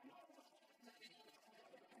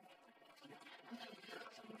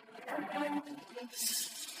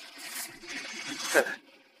太太，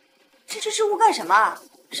这支支吾干什么？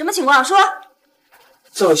什么情况？说。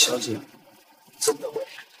这位小姐真的怀孕？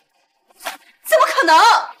怎么可能？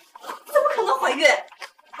怎么可能怀孕？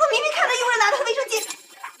我明明看到有人拿她卫生巾。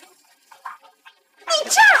你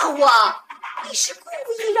诈我！你是故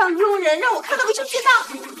意让佣人让我看到卫生巾的？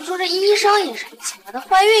你说这医生也是你请来的，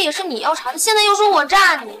怀孕也是你要查的，现在又说我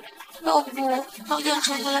诈你，要不让燕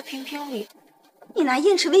琛回来评评理？你拿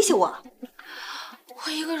燕琛威胁我？我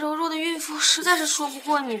一个柔弱的孕妇实在是说不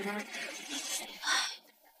过你们，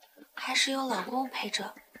还是有老公陪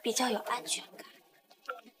着比较有安全感。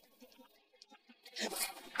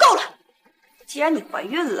够了！既然你怀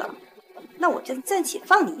孕了，那我就暂且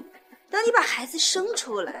放你一马。等你把孩子生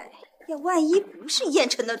出来，要万一不是燕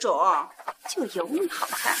琛的种，就有你好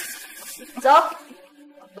看。走。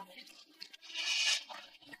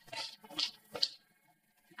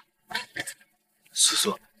苏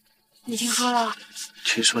苏，你听说了？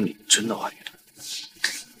听说你真的怀孕了，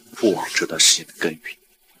不枉这段时间的耕耘。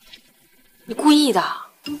你故意的？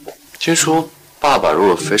听说爸爸如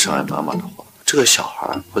果非常爱妈妈的话，这个小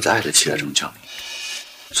孩会在爱的期待中降临。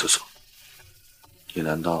苏苏，你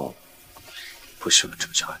难道不喜欢这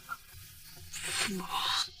个小孩吗？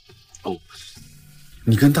哦，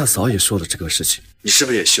你跟大嫂也说了这个事情，你是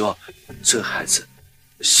不是也希望这个孩子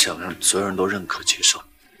想让所有人都认可接受？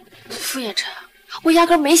傅衍琛，我压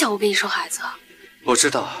根没想过给你生孩子。我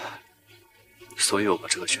知道，所以我把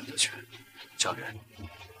这个选择权交给你，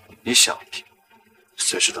你想听，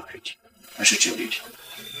随时都可以听，但是尽力听。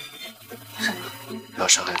什么？不要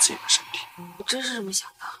伤害自己的身体。你真是这么想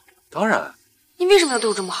的？当然。你为什么要对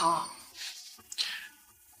我这么好？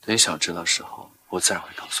等你想知道的时候，我自然会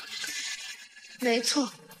告诉你的。没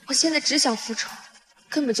错，我现在只想复仇，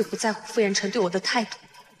根本就不在乎傅衍琛对我的态度。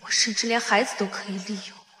我甚至连孩子都可以利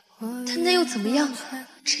用，但那又怎么样呢？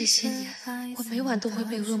这些年，我每晚都会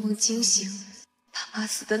被噩梦惊醒，爸妈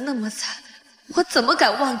死得那么惨，我怎么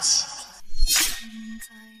敢忘记？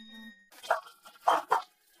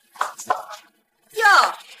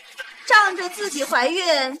哟，仗着自己怀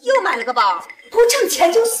孕又买了个包，不挣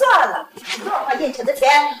钱就算了，还乱花燕琛的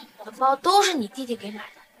钱。我的包都是你弟弟给买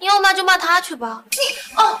的，你要骂就骂他去吧。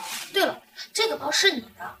哦，对了，这个包是你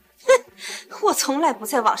的。哼，我从来不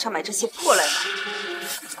在网上买这些破烂包。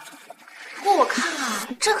不过我看啊，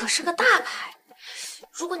这可是个大牌，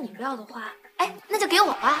如果你不要的话，哎，那就给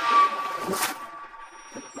我吧。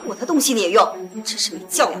我的东西你也用，真是没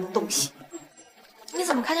教养的东西。你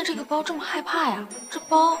怎么看见这个包这么害怕呀？这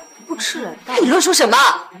包不吃人的。你乱说什么？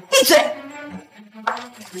闭嘴！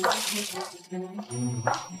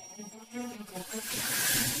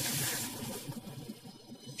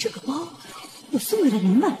这个包我送给了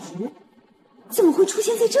林婉如，怎么会出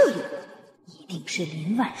现在这里？一定是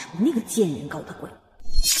林婉如那个贱人搞的鬼。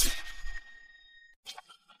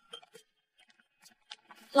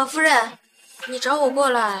老夫人，你找我过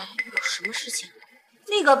来有什么事情？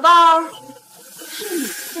那个包是你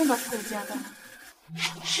送到傅家的？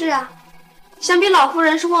是啊，想必老夫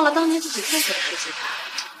人是忘了当年自己做过的事情吧？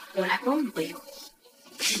我来帮你会有意。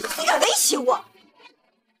你敢威胁我？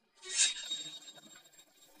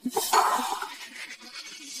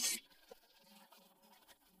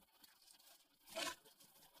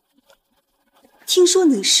听说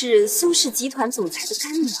你是苏氏集团总裁的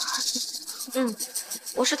干女儿。嗯，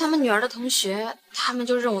我是他们女儿的同学，他们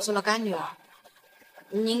就认我做了干女儿。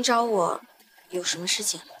您找我有什么事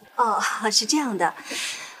情？哦，是这样的，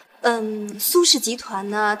苏氏集团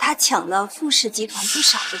呢，他抢了傅氏集团不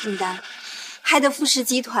少的订单，害得富氏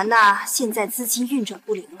集团呐，现在资金运转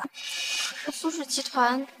不灵了。可是苏氏集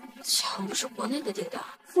团抢的是国内的订单。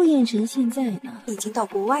傅彦辰现在呢，已经到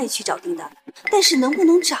国外去找订单了，但是能不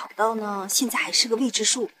能找到呢？现在还是个未知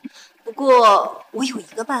数。不过我有一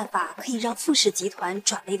个办法，可以让富氏集团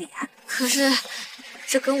转危为安。可是，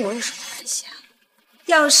这跟我有什么关系啊？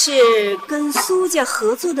要是跟苏家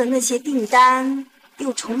合作的那些订单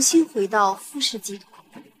又重新回到富氏集团，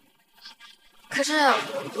可是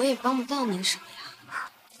我也帮不到您什么呀。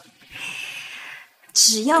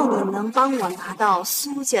只要你能帮我拿到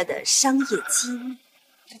苏家的商业机密，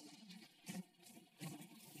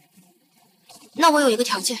那我有一个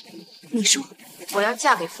条件。你说。我要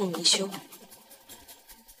嫁给傅明修。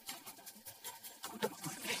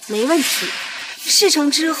没问题。事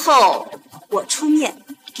成之后，我出面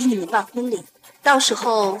给你们办婚礼，到时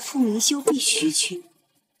候傅明修必须去。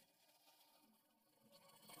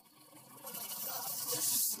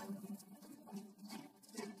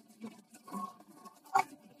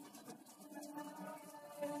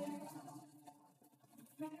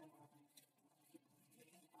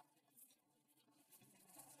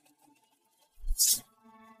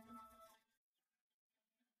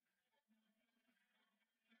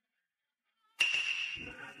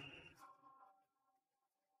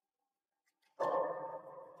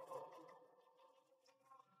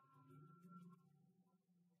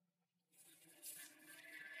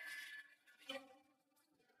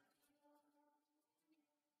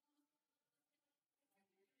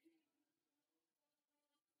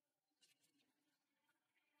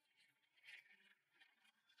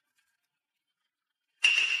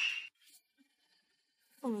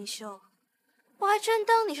傅明修，我还真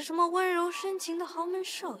当你是什么温柔深情的豪门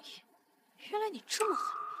少爷，原来你这么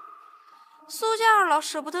狠。苏家二老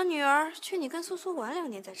舍不得女儿，劝你跟苏苏晚2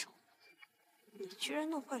年再成，你居然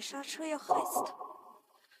弄坏刹车要害死他。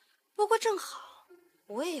不过正好，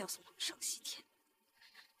我也要送他们上西天，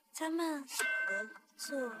咱们合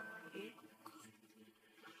作愉快。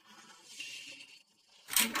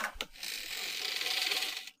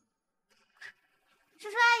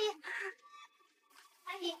叔叔阿姨。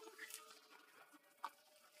阿姨，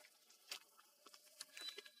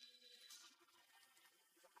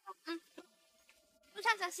路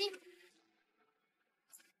上小心，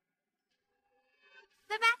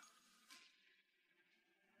拜拜。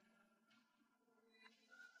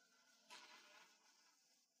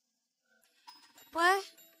喂，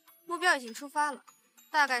目标已经出发了，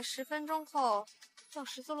大概10分钟后到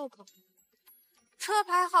十字路口，车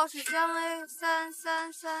牌号是江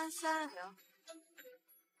A33330。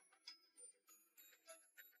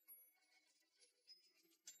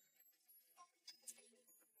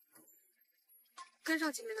跟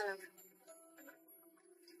上前面的2人。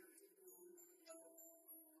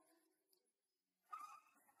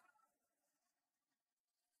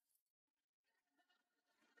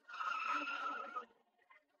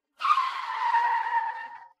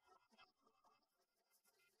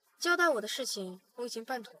交代我的事情我已经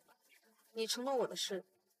办妥了，你承诺我的事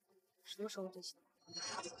什么时候兑现？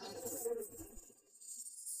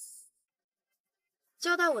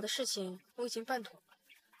交代我的事情我已经办妥了，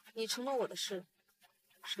你承诺我的事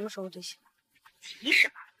什么时候兑现？急什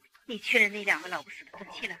么？你确认那2个老不死的过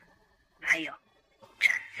期了？还有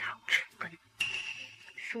斩草除根，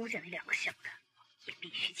苏家那2个小的也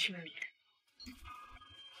必须清理了。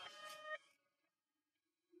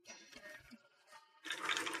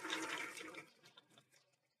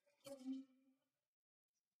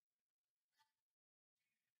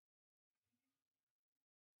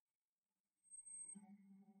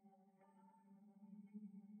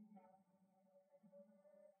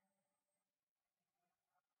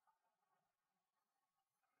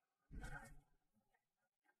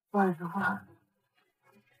晚上啊，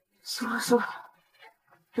苏苏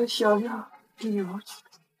跟小亮离我去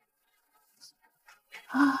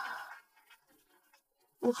啊！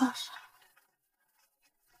我怕是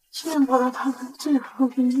见不到他们最后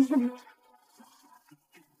一面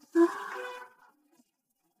啊！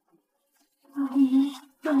阿姨，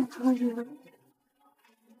拜托你们，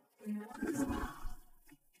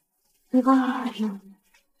别帮阿姨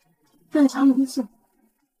带他们走。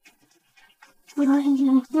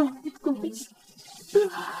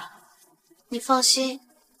你放心，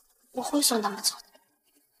我会送他们走的。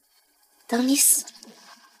等你死了，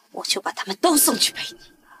我就把他们都送去陪你。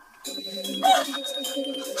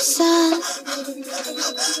3、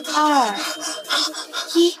2、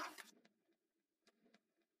1。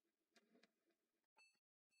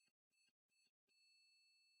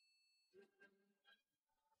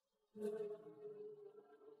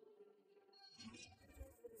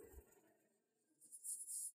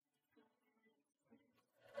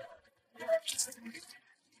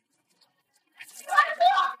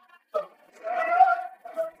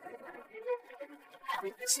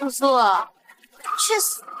苏苏，去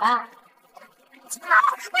死吧！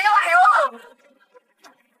不要婉如！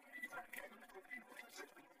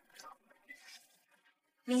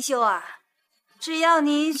明秀啊，只要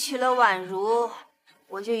你娶了婉如，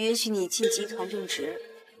我就允许你进集团任职。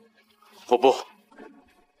我不。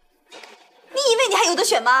你以为你还有得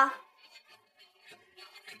选吗？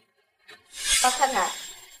老太太，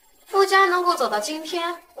傅家能够走到今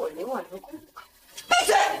天，我林婉如功不可没。闭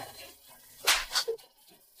嘴！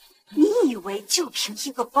你以为就凭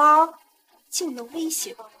一个包就能威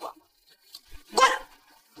胁到我吗？滚！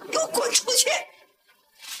给我滚出去！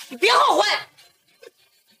你别后悔！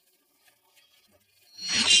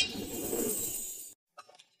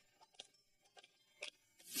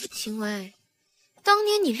秦薇，当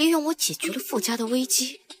年你利用我解决了傅家的危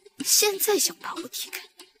机，现在想把我踢开，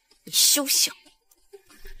你休想！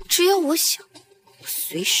只要我想，我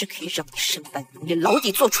随时可以让你身败名裂，牢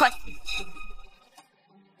底坐穿。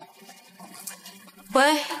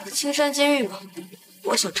喂，青山监狱吗？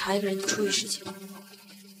我想查一个人的出狱时间。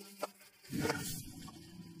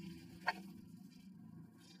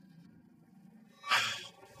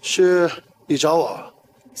是你找我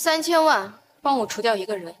3000万，帮我除掉一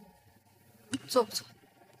个人，做不做？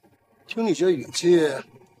听你这语气，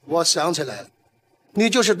我想起来了，你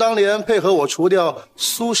就是当年配合我除掉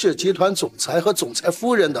苏氏集团总裁和总裁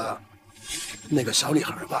夫人的那个小女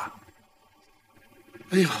孩吧？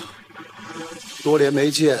哎呀，多年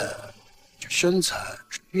没见，这身材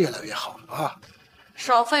越来越好了啊！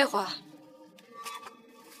少废话，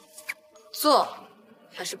做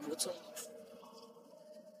还是不做？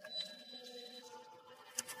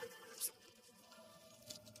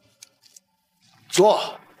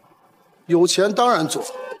做，有钱当然做。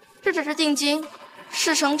这只是定金，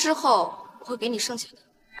事成之后我会给你剩下的。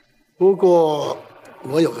不过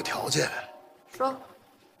我有个条件。说。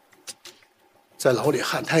在牢里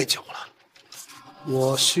焊太久了，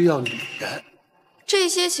我需要女人。这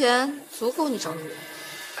些钱足够你找女人。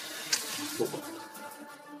不，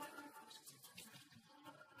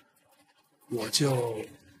我就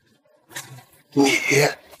你。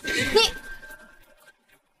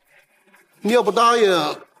你要不答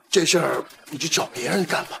应这事儿，你就找别人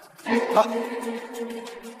干吧。啊？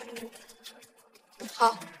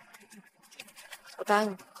好，我答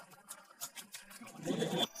应你。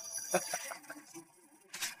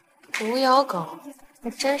狐妖狗，那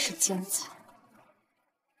真是精彩。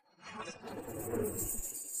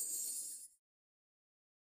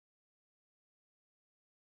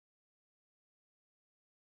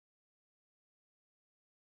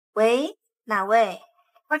喂，哪位？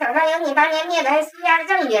我手上有你当年灭门苏家的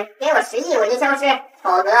证据，给我10亿我就消失，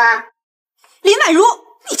否则……林婉如，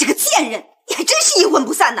你这个贱人，你还真是阴魂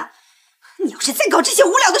不散呢！你要是再搞这些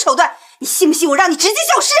无聊的手段，你信不信我让你直接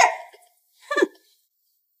消失？哼！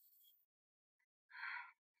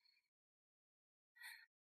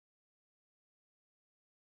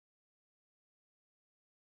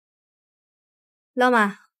老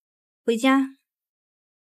马，回家。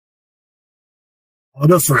好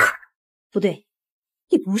的，夫人。不对，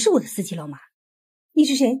你不是我的司机，老马，你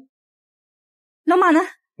是谁？老马呢？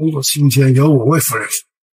我亲见有5位夫人。来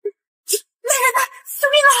人呐！救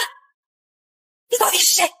命啊！你到底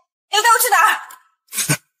是谁？要带我去哪儿？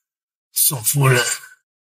送夫人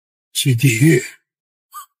去地狱。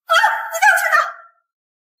啊！你带我去哪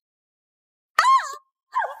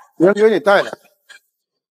儿？人给你带来。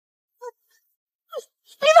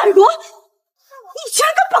林婉如，你居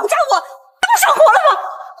然敢绑架我，把我上活了吗？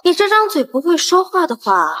你这张嘴不会说话的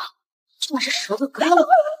话，就把这舌头割了。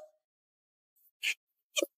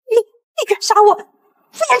你敢杀我，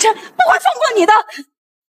傅延辰不会放过你的。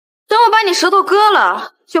等我把你舌头割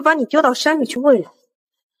了，就把你丢到山里去喂人。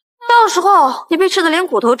到时候你被吃的连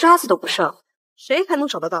骨头渣子都不剩，谁还能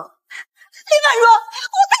找得到？林婉如，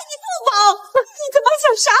我待你不薄，你怎么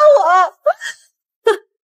想杀我？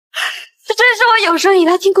这真是我有生以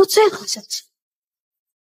来听过最好笑的事。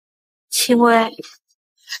秦薇，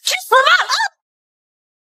去死吧！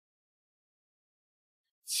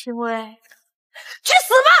秦薇，去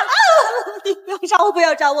死吧！你不要杀我，不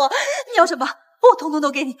要杀我！你要什么，我统统都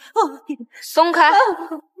给你。松开！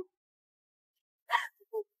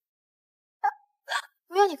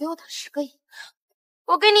我要你给我等10个亿，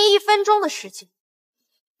我给你1分钟的时间，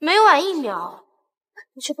每晚1秒，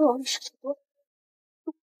你就把我往你手上多。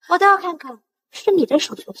我倒要看看是你的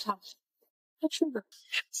手头下去，还是我的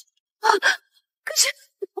手机啊！可是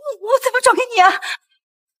我怎么转给你啊？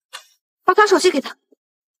把他手机给他。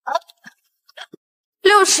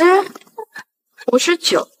60、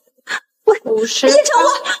59、不是，叶晨，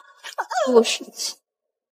我不是。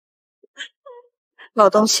老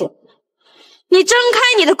东西，你睁开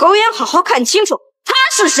你的狗眼，好好看清楚，他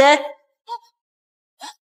是谁？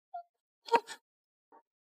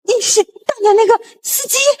你是当年那个司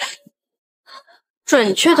机？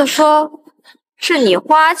准确的说，是你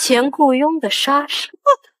花钱雇佣的杀手。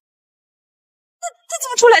他怎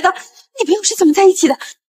么出来的？你朋友是怎么在一起的？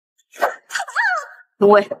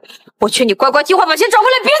喂，我劝你乖乖听话，把钱找回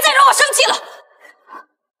来，别再让我生气了。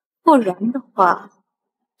不然的话，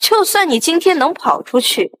就算你今天能跑出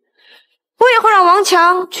去，我也会让王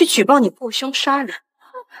强去举报你雇凶杀人。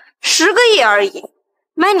10个亿而已，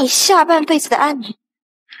买你下半辈子的安宁，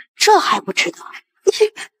这还不知道？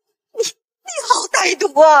你好歹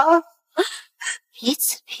毒啊！彼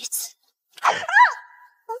此。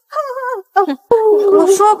我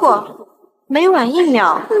说过，每晚1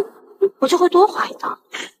秒，我就会多划一刀。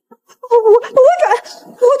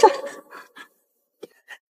我转。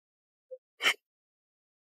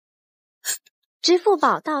支付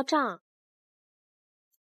宝到账。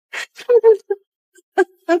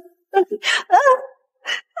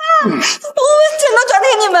我全都转给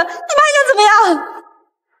你们，你们还想怎么样？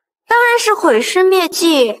当然是毁尸灭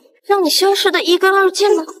迹，让你消失的一干二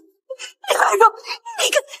净了。李婉柔，你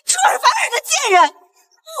个出尔反尔的贱人！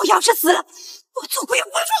我要是死了，我做鬼也不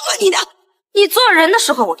会放过你的。你做人的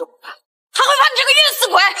时候我都不怕，还会怕你这个冤死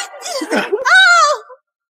鬼！啊！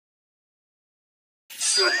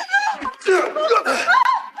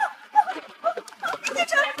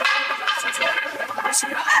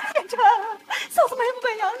天成，嫂子没不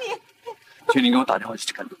白养你。请你给我打电话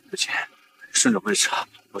去赶你的钱，顺着位置给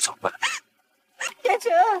我找回来。天成，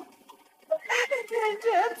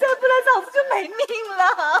再不然嫂子就没命了。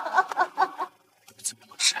怎么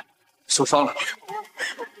回事？受伤了？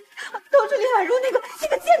都是李婉如那个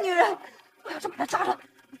贱女人，我要是把她抓了，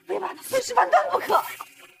非把她碎尸万段不可。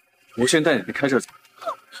我先带你离开这。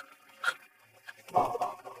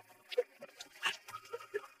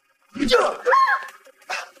天真！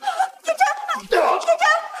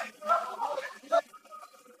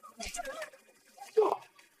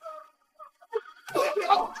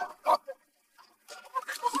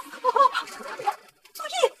苏毅，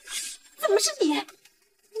怎么是你？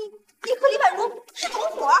你和李婉如是同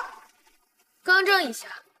伙？更正一下，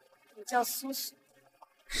我叫苏苏，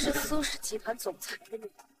是苏氏集团总裁的女儿。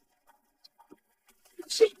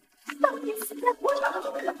是当年死在火场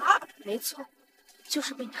的那个马？没错，就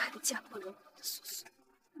是被你害得家破人亡的苏苏。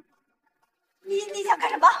你想干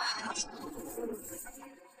什么？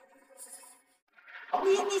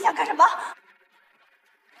你想干什么？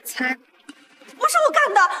猜？不是我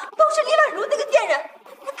干的，都是李婉如那个贱人，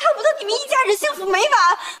她看不得你们一家人幸福美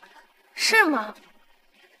满。是吗？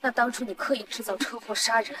那当初你刻意制造车祸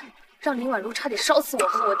杀人，让林婉如差点烧死我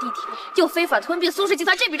和我弟弟，又非法吞并苏氏集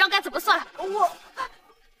团，这笔账该怎么算？你刚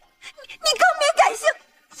勉改姓，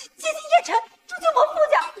接近叶晨，住进我傅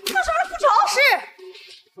家，就是为了复仇。是，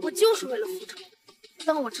我就是为了复仇。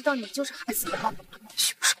当我知道你就是害死了爸爸妈妈的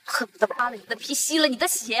凶手，恨不得扒了你的皮，吸了你的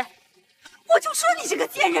血。我就说你这个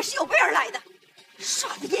贱人是有备而来的，耍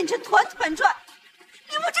的叶晨团团转，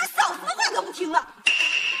连我这个嫂子的话都不听了。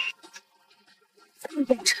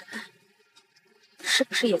叶晨是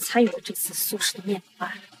不是也参与了这次苏氏的灭门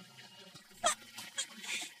案？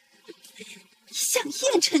像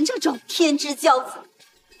叶晨这种天之骄子，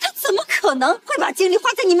他怎么可能会把精力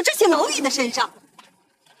花在你们这些蝼蚁的身上？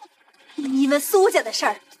你们苏家的事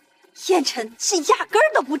儿，叶晨是压根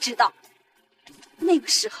儿都不知道。那个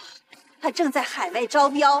时候，他正在海外招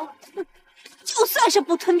标，就算是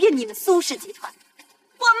不吞并你们苏氏集团，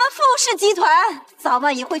我们傅氏集团早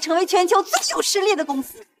晚也会成为全球最有实力的公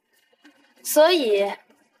司。所以，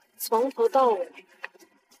从头到尾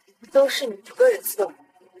都是你一个人做，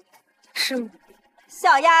是吗？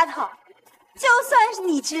小丫头，就算是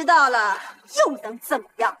你知道了，又能怎么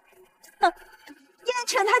样？哼，叶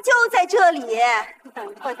晨他就在这里，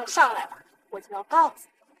等一会儿他上来了，我就要告诉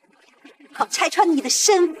你，好拆穿你的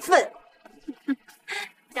身份，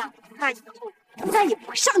让他以后再也不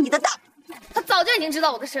会上你的当。他早就已经知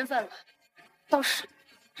道我的身份了，到时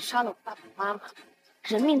杀了我爸爸妈妈，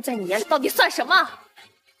人命在你眼里到底算什么？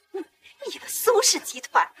你们苏氏集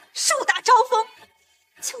团树大招风，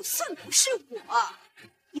就算不是我，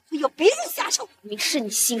也会有别人下手。明是你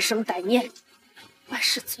心生歹念，万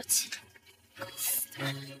事做尽，该死的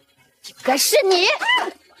人应该是你！你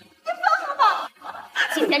疯了吗？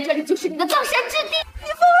今天这里就是你的葬身之地！你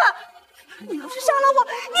疯了！你要是杀了我，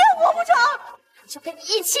你也活不成！就跟你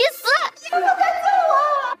一起死！你不要再救我！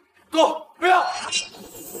够，不要！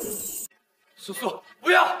苏苏，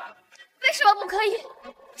不要！为什么不可以？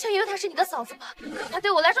就因为她是你的嫂子吗？她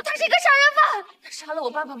对我来说，她是一个杀人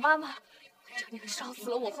爸妈妈，差点烧死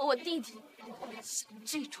了我和我弟弟。像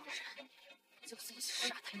这种人，就算是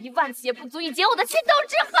杀他1万次，也不足以解我的心头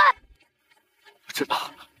之恨。我知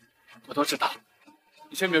道，我都知道。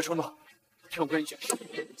你先别冲动，听我跟你解释。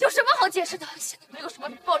有什么好解释的？现在没有什么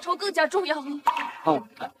比报仇更加重要了。看我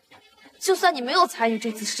的。就算你没有参与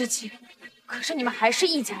这次事情，可是你们还是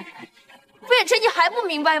一家人。傅远辰，你还不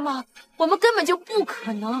明白吗？我们根本就不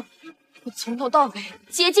可能。我从头到尾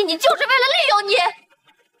接近你，就是为了利用你。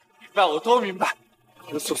明白，我都明白。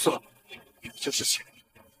可是素素，有些事情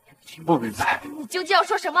听不明白。你究竟要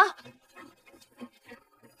说什么？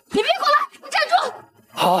你别过来！你站住！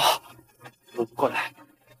好，我不过来。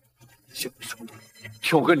先别冲动，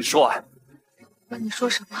听我跟你说完。问你说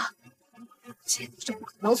什么？现在是不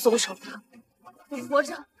可能松手的。我活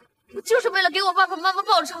着，我就是为了给我爸爸妈妈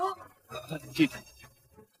报仇。弟弟，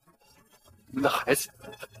你们的孩子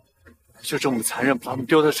就这么残忍把他们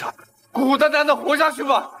丢在这儿，孤孤单单的活下去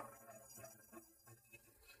吗？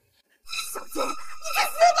小姐，你去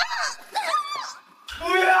死吧！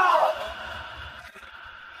不要！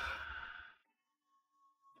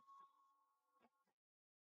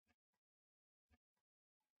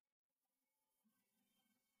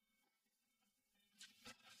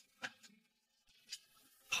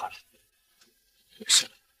好了，没事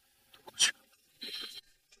了，都过去了。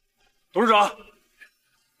董事长，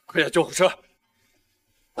快点救护车！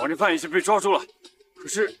绑架犯已经被抓住了，可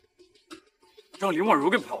是让林婉如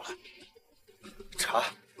给跑了。查，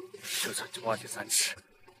就算挖地3尺，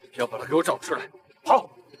也要把他给我找出来。跑！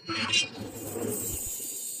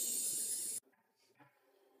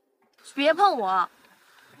别碰我！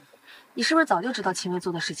你是不是早就知道秦薇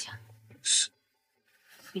做的事情？是。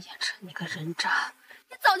傅衍辰，你个人渣！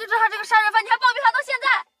你早就知道他这个杀人犯，你还包庇他到现在！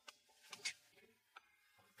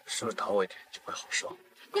收拾讨我一点就会好受。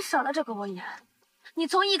你少在这给我演！你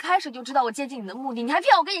从一开始就知道我接近你的目的，你还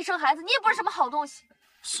骗我跟你生孩子，你也不是什么好东西。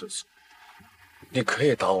素素，你可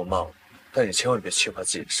以打我骂我，但你千万别欺负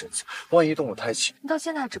自己的身子，万一动了胎气。你到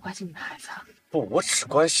现在还只关心你的孩子？不，我只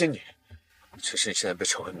关心你。只是你现在被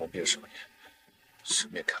社会蒙蔽了双眼，什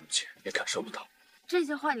么也看不见，也感受不到。这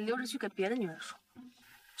些话你留着去给别的女人说。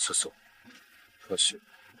素素，或许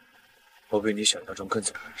我比你想象中更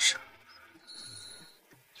早认识。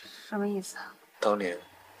什么意思啊？当年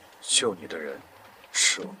救你的人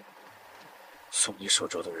是我，送你手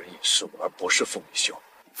镯的人也是我，而不是傅明修。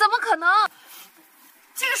怎么可能？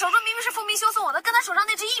这个手镯明明是傅明修送我的，跟他手上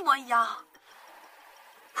那只一模一样。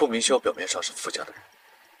傅明修表面上是傅家的人，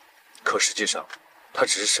可实际上他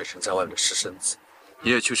只是水神在外面的私生子。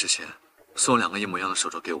爷爷去世前送2个一模一样的手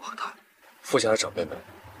镯给我和他，傅家的长辈们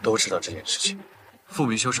都知道这件事情。傅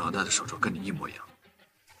明修手上戴的手镯跟你一模一样，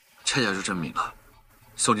恰恰就证明了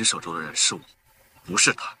送你手镯的人是我，不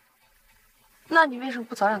是他。那你为什么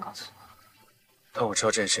不早点告诉我？当我知道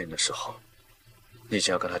这件事情的时候，你已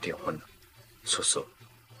经要跟他订婚了。素素，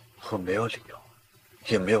我没有理由，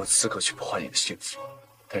也没有资格去破坏你的幸福。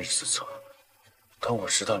但是素素，当我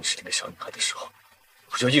知道你是那个小女孩的时候，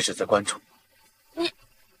我就一直在关注你。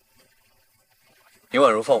林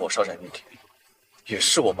婉如放火烧宅那天，也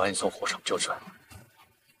是我把你从火场救出来的，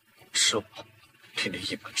是我替你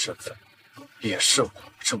隐瞒身份，也是我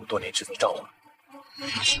这么多年一直在照顾你。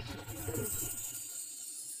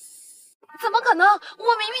怎么可能？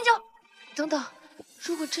我明明就……等等，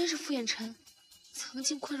如果真是傅衍辰，曾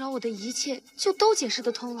经困扰我的一切就都解释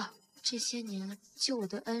得通了。这些年救我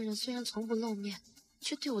的恩人虽然从不露面，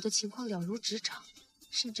却对我的情况了如指掌，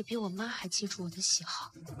甚至比我妈还清楚我的喜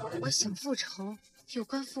好。我想复仇，有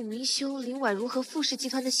关傅明修、林婉如和傅氏集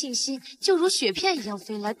团的信息就如雪片一样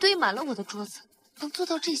飞来，堆满了我的桌子。能做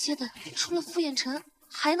到这些的，除了傅衍辰，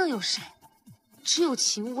还能有谁？只有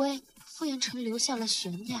秦薇。傅衍辰留下了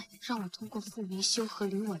悬念，让我通过傅明修和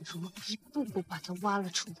林婉如一步步把他挖了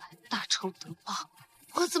出来，大仇得报。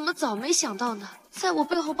我怎么早没想到呢？在我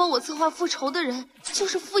背后帮我策划复仇的人就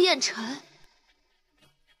是傅衍辰。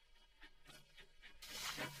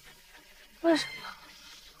为什么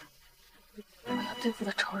我要对付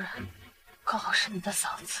的仇人刚好是你的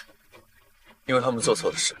嫂子？因为他们做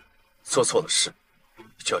错了事，做错了事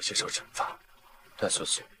就要接受惩罚。但素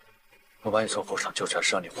素，我把你从火场救出来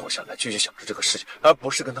是让你活下来，继续享受这个世界，而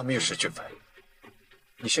不是跟他们玉石俱焚。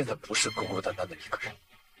你现在不是孤孤单单的一个人，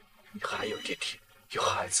你还有弟弟，有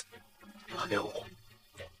孩子，还有我。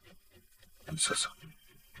素素，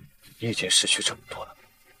你已经失去这么多了，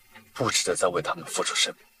不值得再为他们付出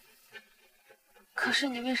生命。可是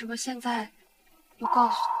你为什么现在又告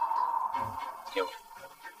诉我呢？因为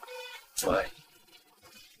我爱你。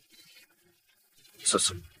素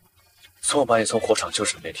素，从我把你从火场救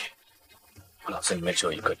出那天，我脑子里面只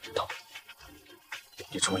有一个念头：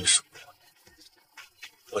你终于属于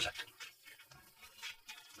我。夫人，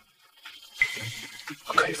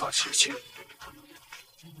我可以放弃一切。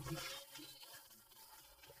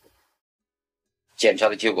检查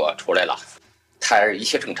的结果出来了，胎儿一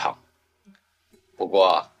切正常，不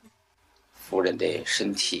过夫人的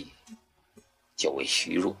身体较为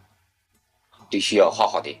虚弱，得需要好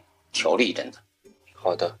好的调理一阵子。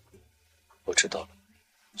好的，我知道了，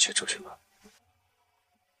去出去吧。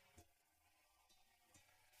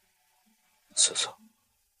素素，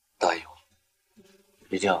答应我，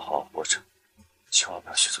一定要好好活着，千万不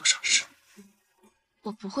要去做傻事。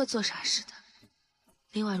我不会做傻事的。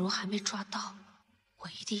林婉如还没抓到，我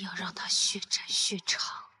一定要让她血债血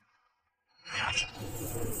偿。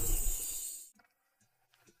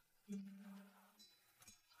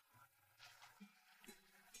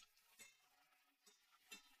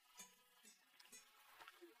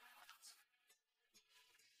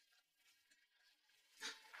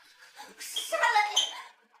杀了你！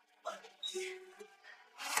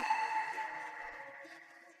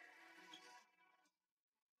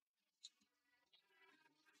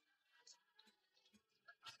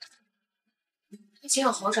已经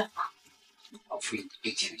有好转吗？老夫人的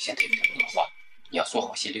病情现在有点恶化，你要做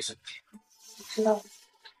好心理准备。知道了。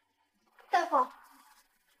大夫，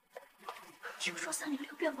听说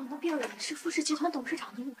306病房的病人是富士集团董事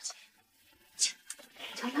长的母亲，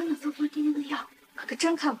这样的疯疯癫癫的样，可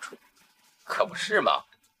真看不出来。可不是嘛，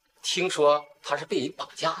听说他是被人绑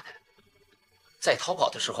架的，在逃跑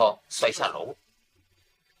的时候摔下楼，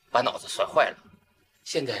把脑子摔坏了，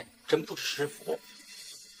现在真不知是福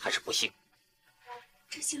还是不幸。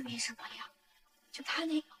这性命什么呀？就他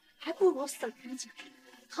那个，还不如死了人家。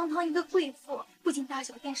堂堂一个贵妇，不仅大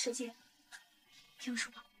小便失禁，听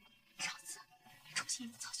说上次还出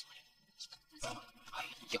现在厕所里。哎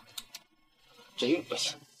呀，真恶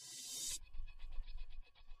心！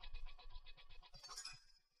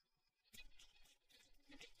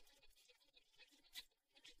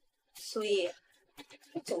所以，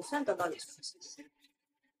你总算得到你父亲。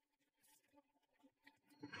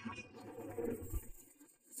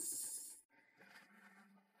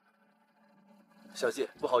小姐，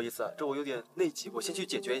不好意思啊，这我有点内急，我先去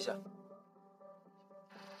解决一下。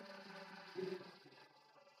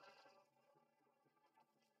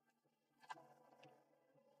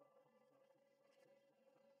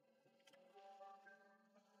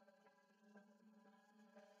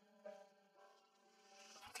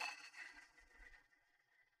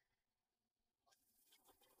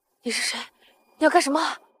你是谁？你要干什么？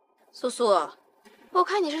素素，我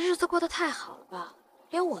看你这日子过得太好了吧，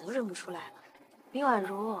连我都认不出来了。林婉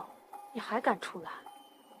如，你还敢出来？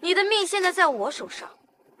你的命现在在我手上，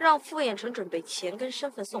让傅衍辰准备钱跟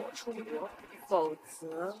身份送我出国，否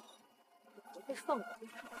则我不会放过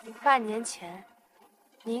你。半年前，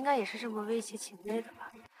你应该也是这么威胁秦薇的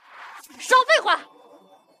吧？少废话！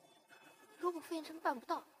如果傅衍辰办不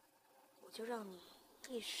到，我就让你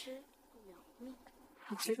一尸两命。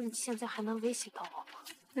你觉得你现在还能威胁到我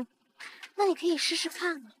吗？那你可以试试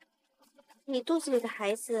看啊。你肚子里的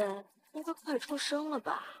孩子应该快出生了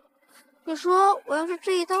吧？你说我要是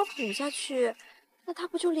这一刀捅下去，那他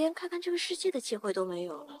不就连看看这个世界的机会都没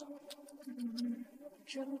有了？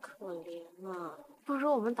真可怜啊！不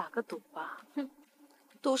如我们打个赌吧。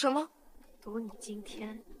赌什么？赌你今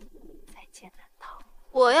天在劫难逃。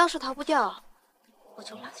我要是逃不掉，我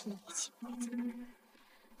就拉着你一起埋葬。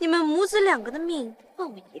你们母子两个的命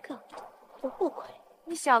换我一个，我不亏。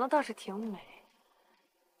你想的倒是挺美，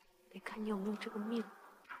得看你有没有这个命。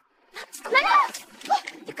来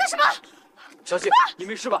人！你干什么？小姐，你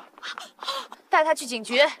没事吧？带他去警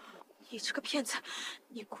局。你这个骗子，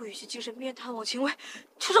你故意去精神病院探望秦薇，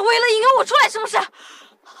就是为了引诱我出来，是不是？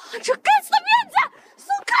这该死的骗子，松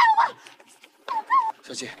开我！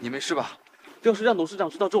小姐，你没事吧？要是让董事长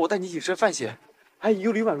知道这我带你以身犯险，还引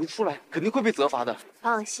诱李婉如出来，肯定会被责罚的。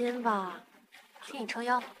放心吧，替你撑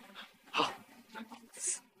腰。好。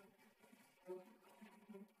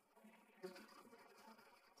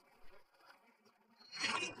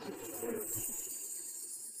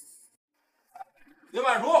林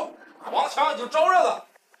婉如，王强已经招认了，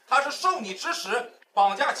他是受你指使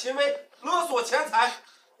绑架秦薇，勒索钱财，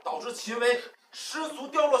导致秦薇失足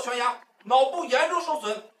掉落悬崖，脑部严重受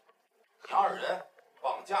损。你二人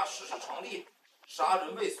绑架事实成立，杀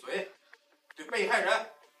人未遂，对被害人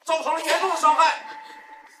造成了严重的伤害。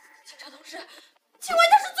警察同志，秦薇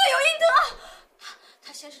他是罪有应得。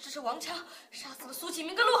他先是指使王强杀死了苏启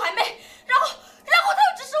明跟陆海媚，然后他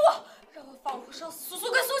又指使我，让我放火烧死苏苏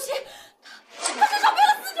跟苏琪。他身上背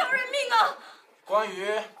了4条人命啊！关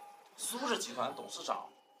于苏氏集团董事长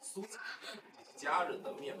苏家人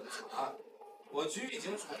的灭门惨案，我局已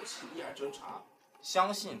经重启立案侦查，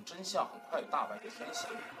相信真相很快大白于天下。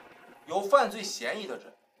有犯罪嫌疑的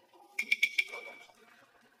人，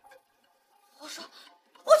我说，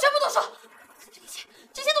我全部都说，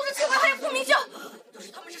这些都是秦淮还有傅明秀，都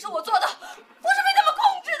是他们指使我做的，我是被他们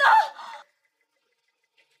控制的。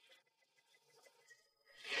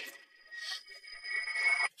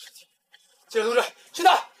检察同志，是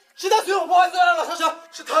他，是他随我破坏自然老长城，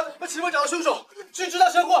是他把秦会找到凶手，去知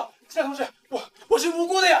道全过。检察同志，我是无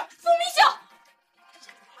辜的呀。傅明秀，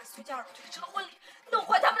把苏家二推迟了婚礼，弄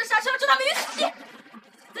坏他们的杀车，置他们于死地，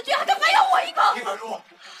你居然还敢反咬我一口！林婉如，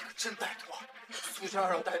真歹毒！苏家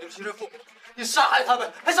二带着亲生父母，你杀害他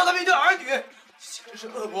们，还杀他们一对儿女，简直是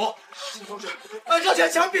恶魔！秦同志，按照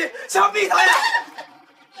枪毙他呀！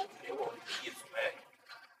给我闭嘴！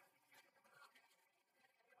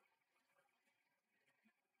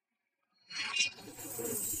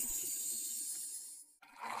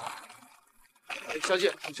小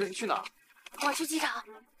姐，你这是去哪儿？我去机场。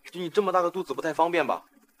就你这么大个肚子，不太方便吧？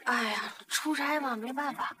哎呀，出差嘛，没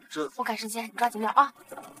办法。这我赶时间，你抓紧点啊！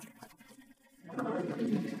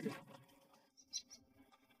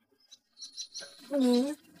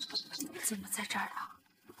你怎么在这儿啊？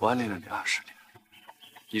我暗恋了你20年，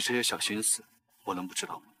你这些小心思，我能不知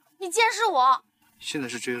道吗？你监视我！现在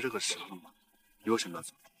是追求这个时候吗？你为什么要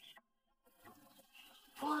走？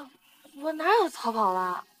我哪有逃跑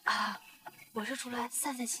了啊？我是出来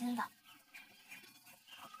散散心的。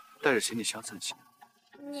带着行李箱散心？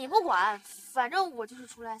你不管，反正我就是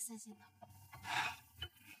出来散心的。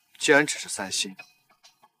既然只是散心，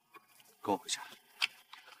跟我回家。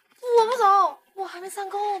我不走，我还没散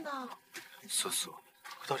够呢。苏苏，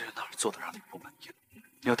我到底哪儿做的让你不满意了？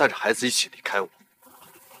你要带着孩子一起离开我？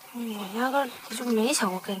我压根就没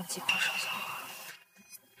想过跟你结婚生小孩。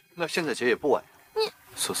那现在结也不晚呀。你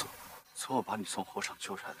苏苏，从我把你从火场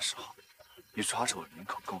救出来的时候，你抓着我领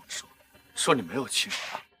口跟我说你没有亲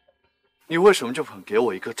我了。你为什么就不肯给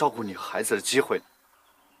我一个照顾你和孩子的机会呢？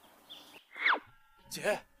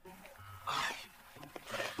姐，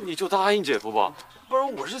你就答应姐夫吧，不然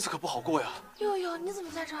我日子可不好过呀。悠悠，你怎么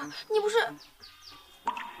在这儿？你不是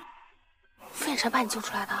傅远辰把你救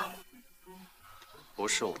出来的？不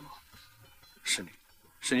是我，是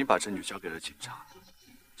你把证据交给了警察，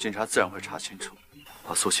警察自然会查清楚，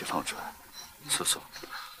把苏琪放出来。苏苏，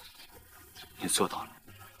你做到了，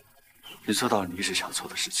你做到了你一直想做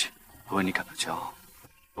的事情，我为你感到骄傲。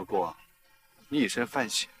不过，你以身犯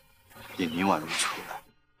险，引宁婉如出来，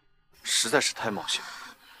实在是太冒险了。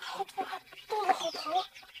好痛啊，肚子好疼啊！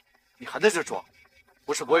你还在这装，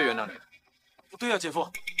我是不会原谅你的。不对呀，姐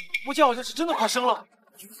夫，我姐好像是真的快生了。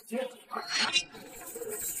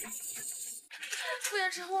傅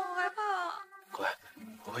远辰，我好害怕啊！乖，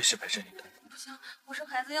我会一直陪着你的。不行，我生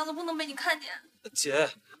孩子样子不能被你看见。姐，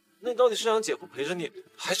那你到底是想姐夫陪着你，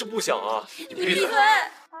还是不想啊？你闭嘴！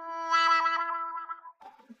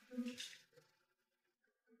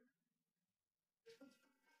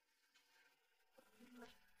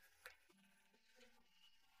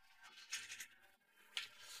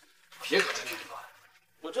别搁这添乱！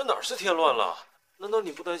我这哪是添乱了？难道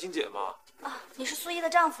你不担心姐吗？啊，你是苏一的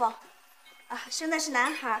丈夫。啊，生的是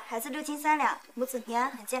男孩，孩子6斤3两，母子平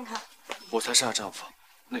安，很健康。我才是她丈夫，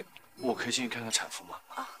那我可以进去看看产妇吗？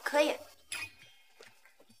哦，可以。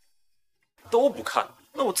都不看，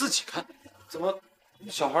那我自己看。怎么，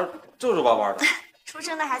小孩皱皱巴巴的？出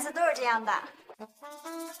生的孩子都是这样的。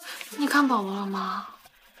你看宝宝了吗？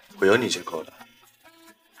我有你就够了。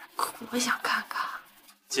可我想看看。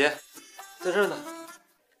姐，在这儿呢。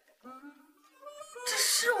这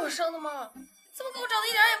是我生的吗？怎么跟我长得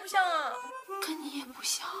一点也不像啊？跟你也不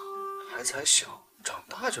像。孩子还小，长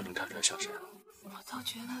大就能看出来像谁了。我倒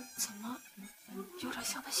觉得怎么有点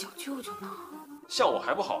像他小舅舅呢？像我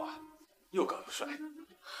还不好啊，又高又帅。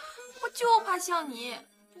我就怕像你，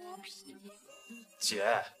多皮。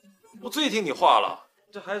姐，我最听你话了，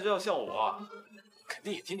这孩子要像我，肯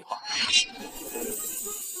定也听你话。干什么？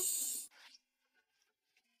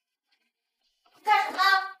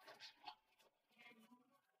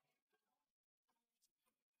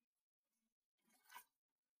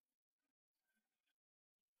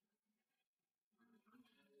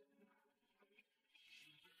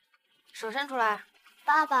手伸出来。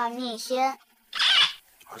爸爸，你先。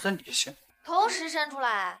儿子，你先。同时伸出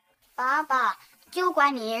来。爸爸，就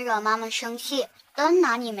怪你惹妈妈生气，真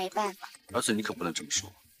拿你没办法。儿子，你可不能这么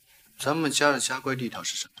说。咱们家的家规第一条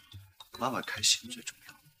是什么？妈妈开心最重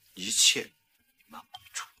要，一切妈妈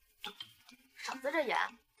出。少在这演。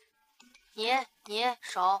你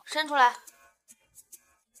手伸出来。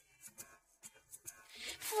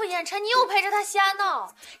傅远辰，你又陪着他瞎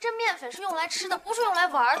闹。这面粉是用来吃的，不是用来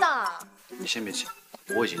玩的。你先别急，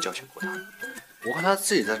我已经教训过他了。我看他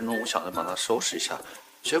自己在弄，我想着把他收拾一下，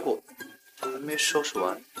结果还没收拾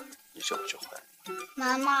完，你就回来。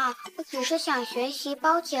妈妈，我只是想学习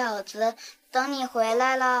包饺子，等你回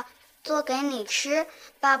来了做给你吃。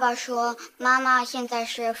爸爸说，妈妈现在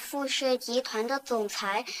是富士集团的总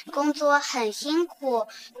裁，工作很辛苦。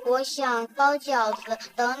我想包饺子，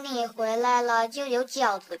等你回来了就有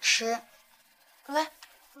饺子吃。喂，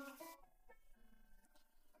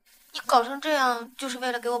你搞成这样就是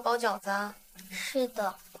为了给我包饺子啊？是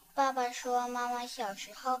的，爸爸说妈妈小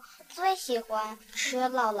时候最喜欢吃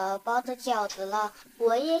姥姥包的饺子了，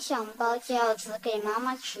我也想包饺子给妈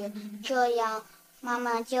妈吃，这样妈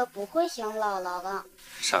妈就不会想姥姥了。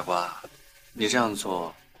傻瓜，你这样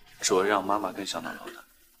做只会让妈妈更想姥姥的。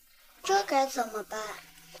这该怎么办？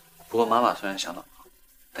不过妈妈虽然想姥姥，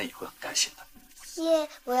但也会很开心的。耶，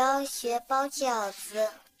我要学包饺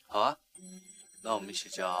子。好啊，那我们一起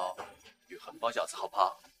教雨恒包饺子，好不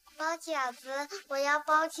好？包饺子，我要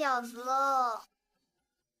包饺子喽！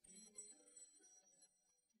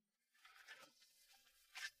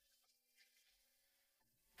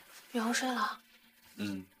雨恒睡了。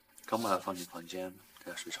刚把他放进房间，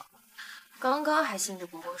他睡着了。刚刚还兴致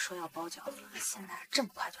勃勃说要包饺子，现在这么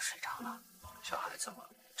快就睡着了。小孩子嘛，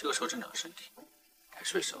这个时候正长身体，该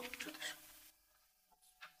睡时候就得睡。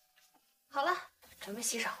好了，准备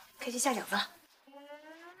洗手，可以去下饺子了。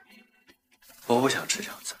我不想吃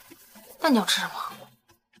饺子。那你要吃什么？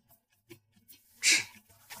吃，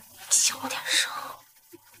小点声。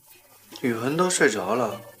雨恒都睡着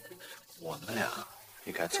了，我们俩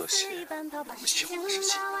也该做些我们喜欢的事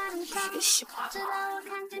情。你喜欢吗？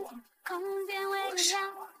我喜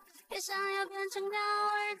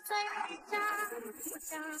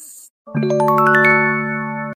欢。